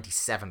give it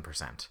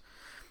 97%.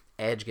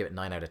 Edge give it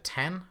 9 out of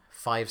 10.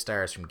 5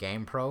 stars from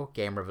GamePro.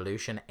 Game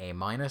Revolution A-.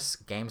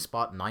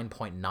 GameSpot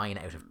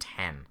 9.9 out of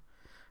 10.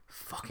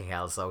 Fucking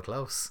hell, so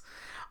close.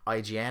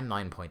 IGN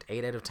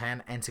 9.8 out of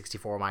 10.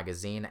 N64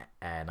 Magazine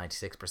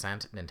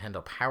 96%.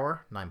 Nintendo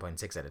Power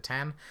 9.6 out of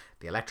 10.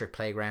 The Electric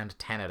Playground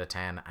 10 out of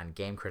 10. And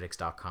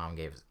GameCritics.com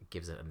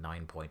gives it a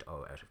 9.0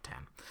 out of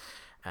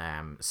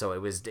 10. So it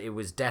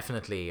was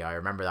definitely, I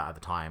remember that at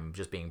the time,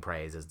 just being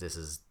praised as this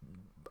is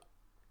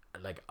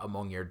like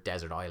among your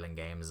desert island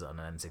games on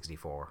an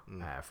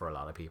N64 for a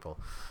lot of people.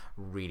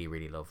 Really,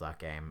 really love that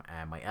game.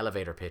 My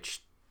elevator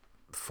pitch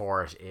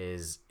for it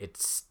is,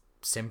 it's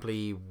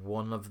simply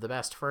one of the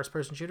best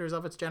first-person shooters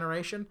of its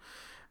generation.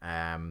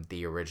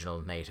 The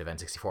original native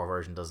N64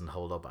 version doesn't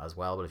hold up as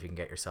well, but if you can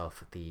get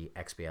yourself the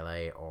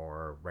XBLA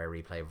or Rare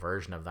Replay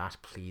version of that,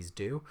 please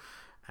do.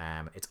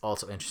 It's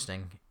also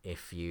interesting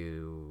if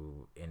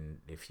you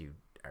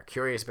are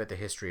curious about the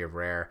history of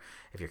Rare,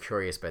 if you're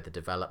curious about the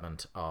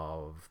development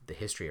of the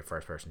history of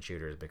first-person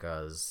shooters,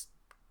 because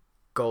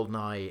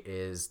GoldenEye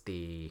is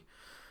the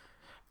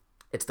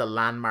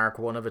landmark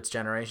one of its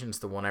generation. It's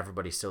the one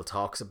everybody still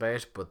talks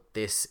about, but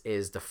this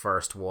is the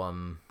first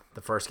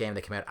game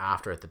that came out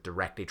after it that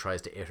directly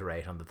tries to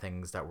iterate on the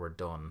things that were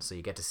done. So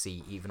you get to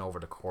see, even over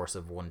the course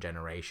of one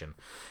generation,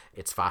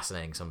 it's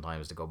fascinating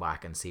sometimes to go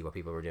back and see what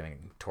people were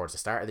doing towards the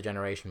start of the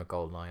generation with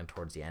GoldenEye and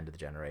towards the end of the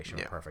generation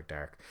with Perfect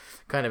Dark.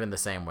 Kind of in the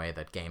same way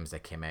that games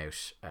that came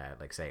out,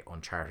 like say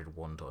Uncharted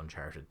 1 to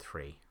Uncharted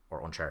 3,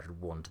 or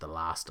Uncharted 1 to The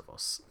Last of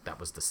Us, that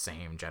was the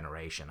same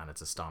generation, and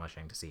it's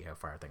astonishing to see how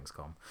far things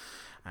come.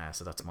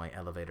 So that's my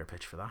elevator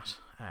pitch for that.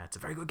 It's a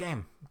very good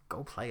game.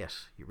 Go play it.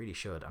 You really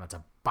should. And it's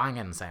a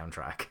banging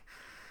soundtrack.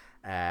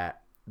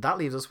 That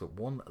leaves us with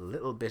one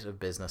little bit of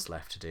business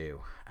left to do.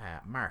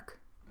 Mark,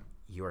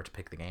 you are to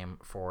pick the game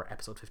for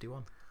episode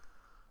 51.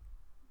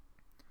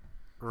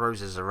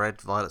 Roses are red,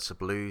 violets are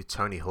blue,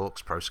 Tony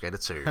Hawk's Pro Skater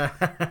 2.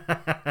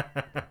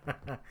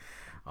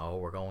 Oh,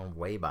 we're going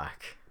way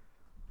back.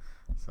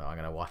 So I'm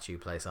going to watch you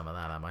play some of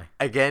that, am I?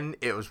 Again,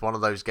 it was one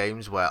of those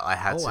games where I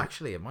had to... Oh,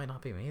 actually, it might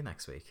not be me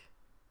next week.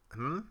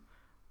 We'll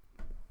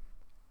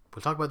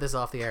talk about this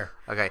off the air.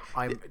 Okay.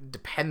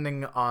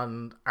 Depending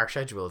on our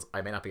schedules,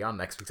 I may not be on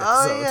next week's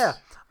episode.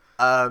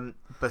 Oh,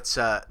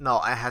 yeah. No,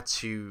 I had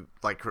to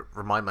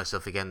remind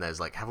myself again.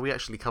 There's have we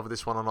actually covered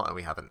this one or not? And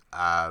we haven't.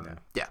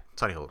 Yeah,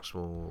 Tony Hawk's.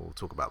 We'll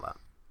talk about that.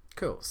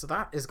 Cool. So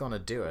that is going to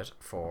do it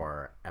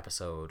for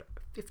episode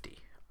 50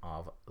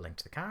 of Link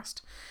to the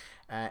Cast.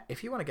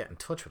 If you want to get in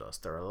touch with us,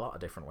 there are a lot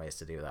of different ways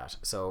to do that.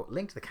 So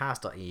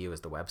linktothecast.eu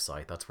is the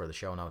website. That's where the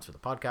show notes for the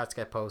podcast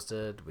get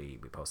posted. We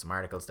post some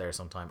articles there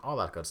sometime, all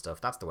that good stuff.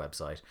 That's the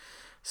website.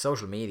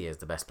 Social media is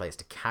the best place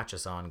to catch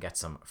us on, get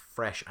some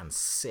fresh and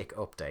sick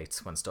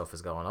updates when stuff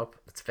is going up.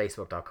 It's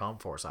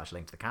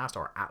facebook.com/linktothecast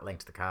or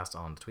 @linktothecast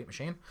on the tweet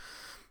machine.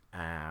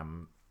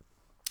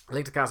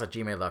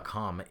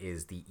 Linktothecast@gmail.com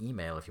is the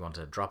email if you want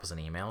to drop us an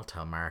email.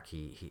 Tell Mark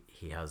he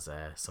has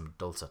some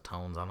dulcet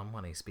tones on him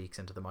when he speaks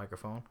into the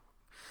microphone.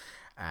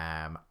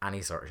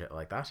 Any sort of shit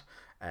like that.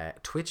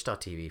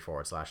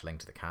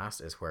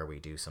 Twitch.tv/linktothecast is where we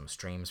do some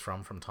streams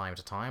from time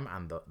to time,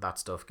 and that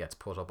stuff gets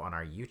put up on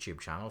our YouTube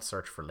channel.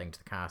 Search for Link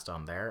to the Cast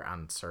on there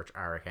and search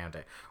our account.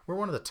 We're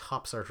one of the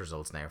top search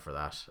results now for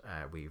that.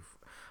 I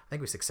think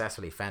we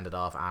successfully fended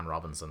off Anne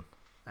Robinson.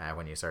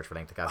 When you search for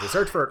Link to the Cast, you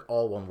search for it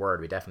all one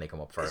word, we definitely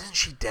come up first. Isn't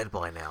she dead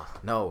by now?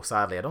 No,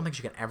 sadly, I don't think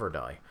she can ever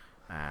die.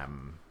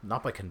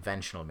 Not by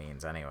conventional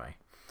means, anyway.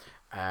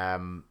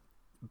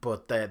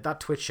 But that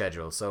Twitch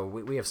schedule, so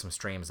we have some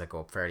streams that go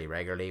up fairly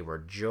regularly. We're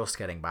just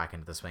getting back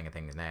into the swing of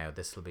things now.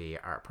 This will be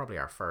probably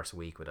our first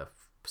week with a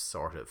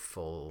sort of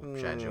full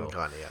schedule.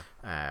 Kinda,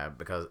 yeah.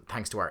 Because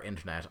thanks to our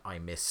internet, I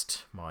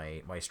missed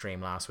my stream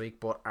last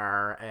week. But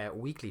our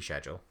weekly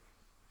schedule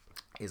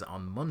is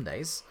on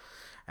Mondays.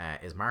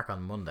 Is Mark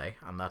on Monday,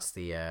 and that's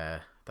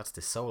the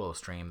solo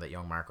stream that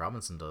young Mark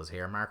Robinson does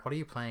here. Mark, what are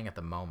you playing at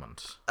the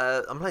moment?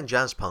 I'm playing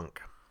Jazzpunk.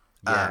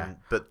 Yeah.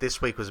 But this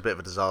week was a bit of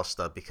a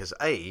disaster because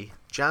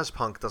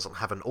Jazzpunk doesn't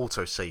have an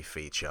autosave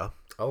feature.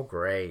 Oh,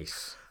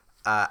 great.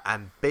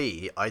 And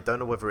B, I don't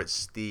know whether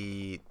it's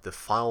the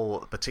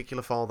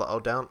particular file that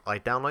I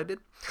downloaded,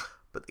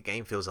 but the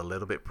game feels a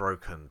little bit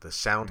broken. The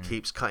sound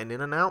keeps cutting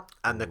in and out,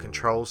 and the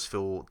controls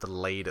feel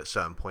delayed at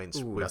certain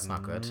points. With that's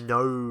not good.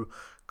 No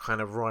kind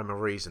of rhyme or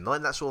reason, not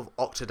in that sort of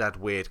Octodad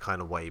weird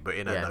kind of way, but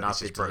in a not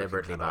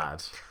deliberately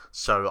bad.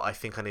 So I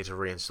think I need to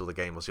reinstall the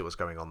game or see what's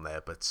going on there.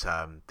 But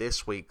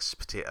this week's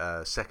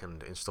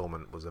second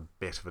installment was a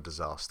bit of a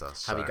disaster.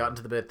 So. Have you gotten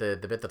to the bit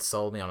that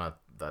sold me on it?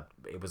 That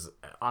it was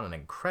on an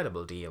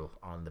incredible deal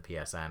on the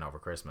PSN over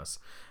Christmas.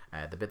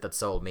 The bit that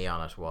sold me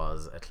on it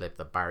was a clip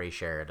that Barry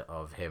shared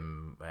of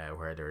him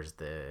where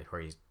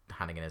he's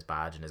handing in his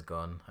badge and his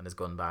gun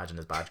badge and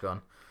his badge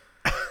gun.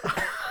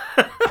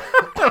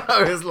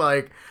 I was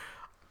like,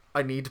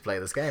 I need to play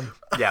this game.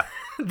 Yeah.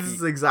 This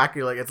is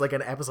exactly it's like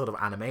an episode of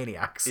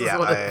Animaniacs. Is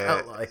what it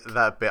felt like.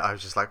 That bit, I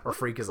was just like, or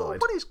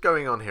Freakazoid. What is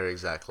going on here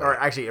exactly? Or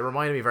actually, it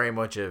reminded me very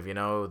much of,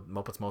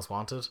 Muppets Most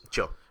Wanted.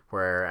 Sure.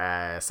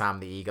 Where Sam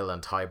the Eagle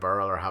and Ty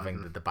Burrell are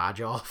having the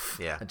badge off.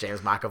 Yeah. And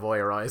James McAvoy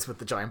arrives with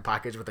the giant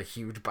package with a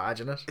huge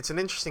badge in it. It's an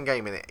interesting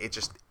game, and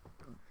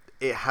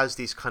it has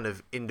these kind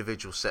of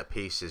individual set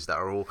pieces that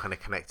are all kind of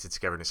connected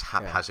together in this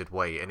haphazard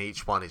way, and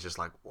each one is just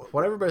like...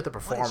 Whatever about the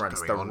performance,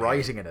 the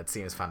writing in it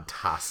seems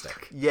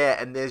fantastic. Yeah,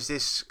 and there's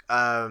this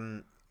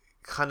kind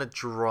of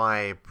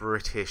dry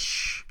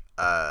British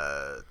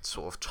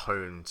sort of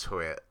tone to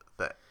it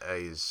that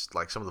is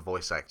like some of the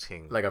voice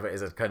acting.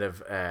 Is it kind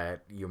of,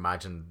 you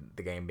imagine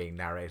the game being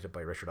narrated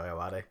by Richard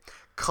Ayoade?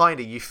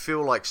 Kind of. You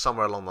feel like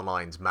somewhere along the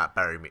lines Matt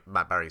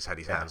Berry's had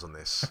his hands on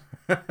this.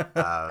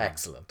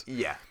 Excellent.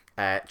 Yeah.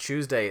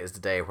 Tuesday is the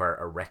day where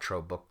a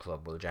retro book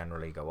club will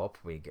generally go up.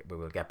 We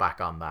will get back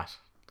on that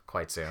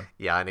quite soon.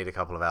 Yeah, I need a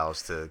couple of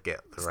hours to get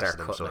the rest Start of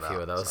them cutting a sorted few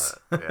out. of those. So,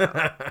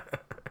 yeah.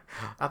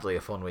 That'll be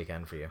a fun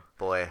weekend for you.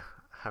 Boy,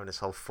 having this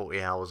whole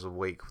 40 hours a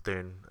week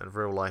doing a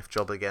real life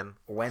job again.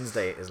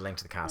 Wednesday is linked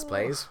to the cast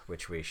plays,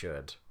 which we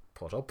should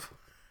put up.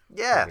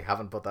 Yeah. We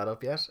haven't put that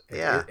up yet.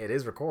 It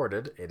is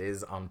recorded. It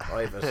is on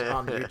private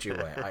on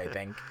YouTube, I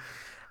think.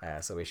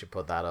 So we should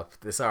put that up.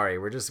 Sorry,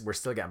 we're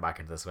still getting back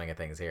into the swing of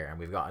things here, and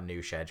we've got a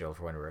new schedule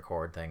for when we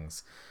record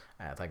things.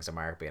 Thanks to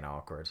Mark being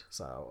awkward.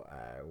 So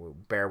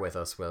bear with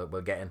us. We'll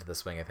get into the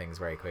swing of things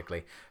very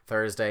quickly.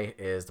 Thursday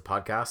is the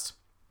podcast.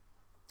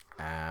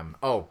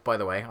 Oh, by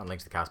the way, on Link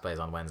to the Cast Plays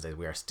on Wednesdays,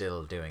 we are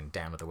still doing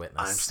Down with the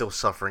Witness. I'm still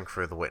suffering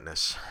through The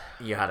Witness.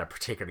 You had a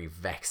particularly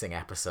vexing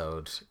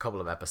couple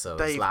of episodes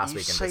Dave, last you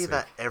week and say this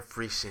that week.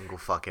 every single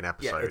fucking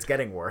episode. Yeah, it's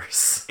getting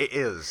worse. It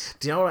is.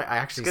 Do you know what I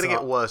actually It's gonna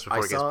get worse before I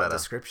it gets saw better. a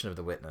description of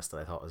The Witness that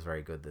I thought was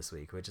very good this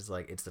week, which is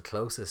like it's the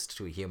closest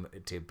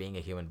to being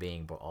a human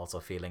being, but also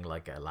feeling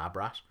like a lab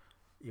rat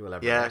you will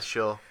ever Yeah, get.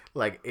 sure.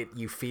 Like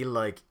you feel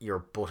like you're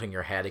butting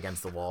your head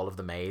against the wall of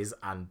the maze,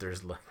 and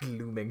there's like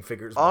looming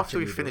figures. After watching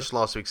we you do finished it.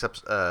 last week's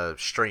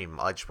stream,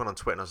 I just went on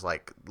Twitter and I was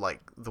like,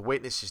 The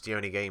Witness is the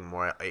only game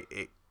where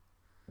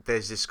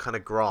there's this kind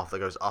of graph that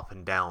goes up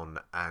and down,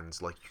 and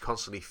like you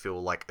constantly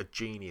feel like a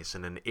genius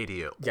and an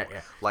idiot. Yeah.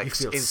 Like you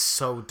feel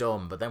so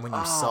dumb, but then when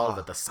you solve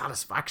it, the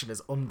satisfaction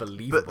is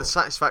unbelievable. But the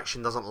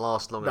satisfaction doesn't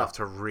last long enough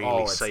to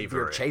really savor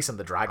You're it. chasing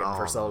the dragon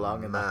for so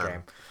long in that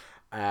man.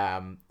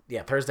 game.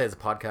 Yeah, Thursday's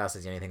podcast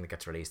is the only thing that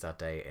gets released that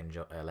day.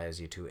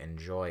 Allows you to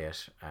enjoy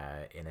it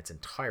in its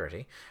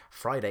entirety.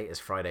 Friday is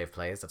Friday of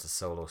Plays. That's a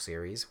solo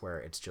series where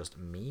it's just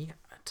me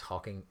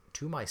talking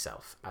to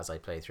myself as I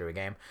play through a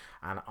game.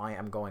 And I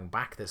am going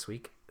back this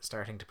week,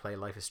 starting to play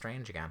Life is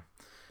Strange again.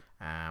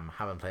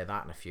 Haven't played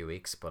that in a few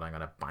weeks, but I'm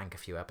going to bank a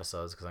few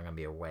episodes because I'm going to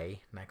be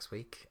away next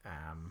week.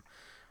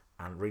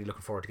 And really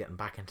looking forward to getting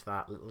back into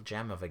that little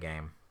gem of a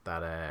game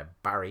that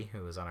Barry,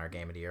 who was on our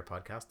Game of the Year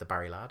podcast, the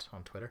Barry lad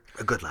on Twitter,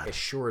 A good lad.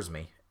 assures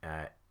me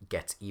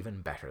gets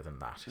even better than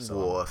that. So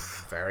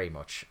Woof. I'm very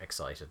much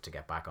excited to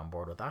get back on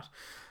board with that.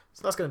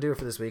 So that's going to do it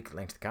for this week.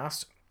 Link to the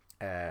cast.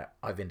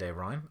 I've been Dave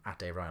Ryan, at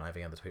Dave Ryan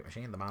IV on the Tweet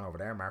Machine. The man over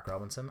there, Mark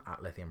Robinson,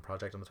 at Lithium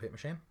Project on the Tweet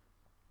Machine.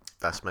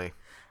 That's me.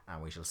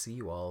 And we shall see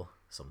you all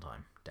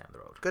sometime down the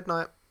road. Good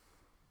night.